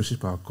 Let's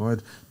worship our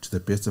God to the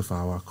best of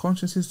our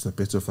consciences, to the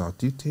best of our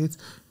dictates.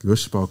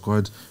 Worship our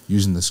God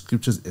using the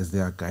scriptures as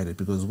they are guided,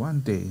 because one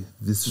day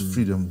this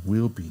freedom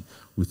will be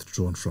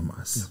withdrawn from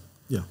us.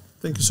 Yeah.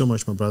 Thank you so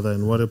much, my brother.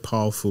 And what a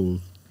powerful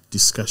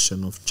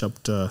discussion of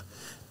chapter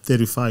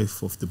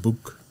 35 of the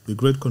book, The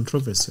Great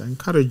Controversy. I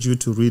encourage you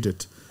to read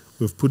it.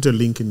 We've put a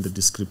link in the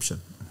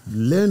description.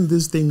 Learn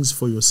these things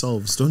for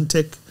yourselves. Don't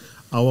take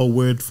our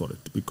word for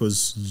it,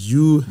 because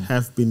you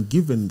have been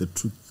given the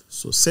truth.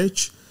 So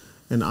search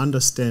and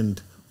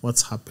understand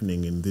what's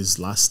happening in these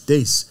last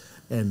days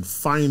and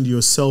find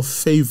yourself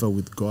favor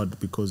with God,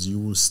 because you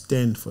will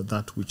stand for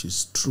that which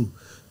is true.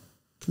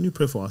 Can you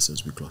pray for us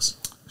as we close?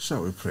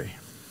 Shall we pray?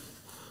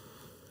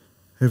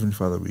 Heavenly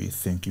Father, we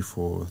thank you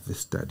for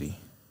this study.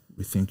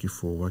 We thank you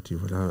for what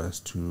you've allowed us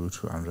to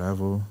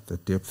unravel, the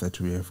depth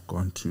that we have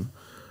gone to.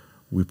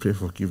 We pray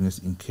for forgiveness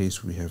in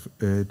case we have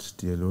erred,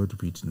 dear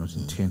Lord. We did not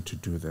intend to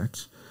do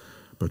that.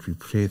 But we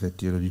pray that,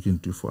 dear Lord, you can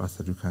do for us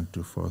that we can't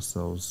do for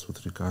ourselves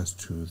with regards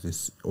to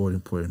this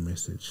all-important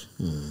message.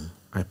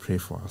 I pray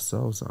for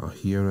ourselves, our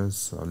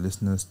hearers, our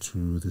listeners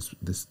to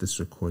this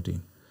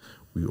recording.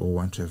 We all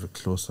want to have a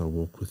closer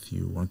walk with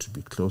you, want to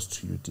be close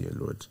to you, dear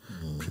Lord.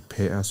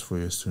 Prepare us for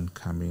your soon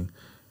coming.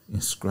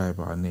 Inscribe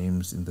our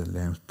names in the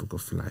Lamb's Book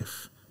of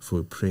Life. For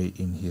we pray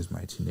in His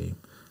mighty name.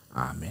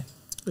 Amen.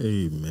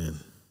 Amen.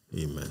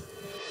 Amen.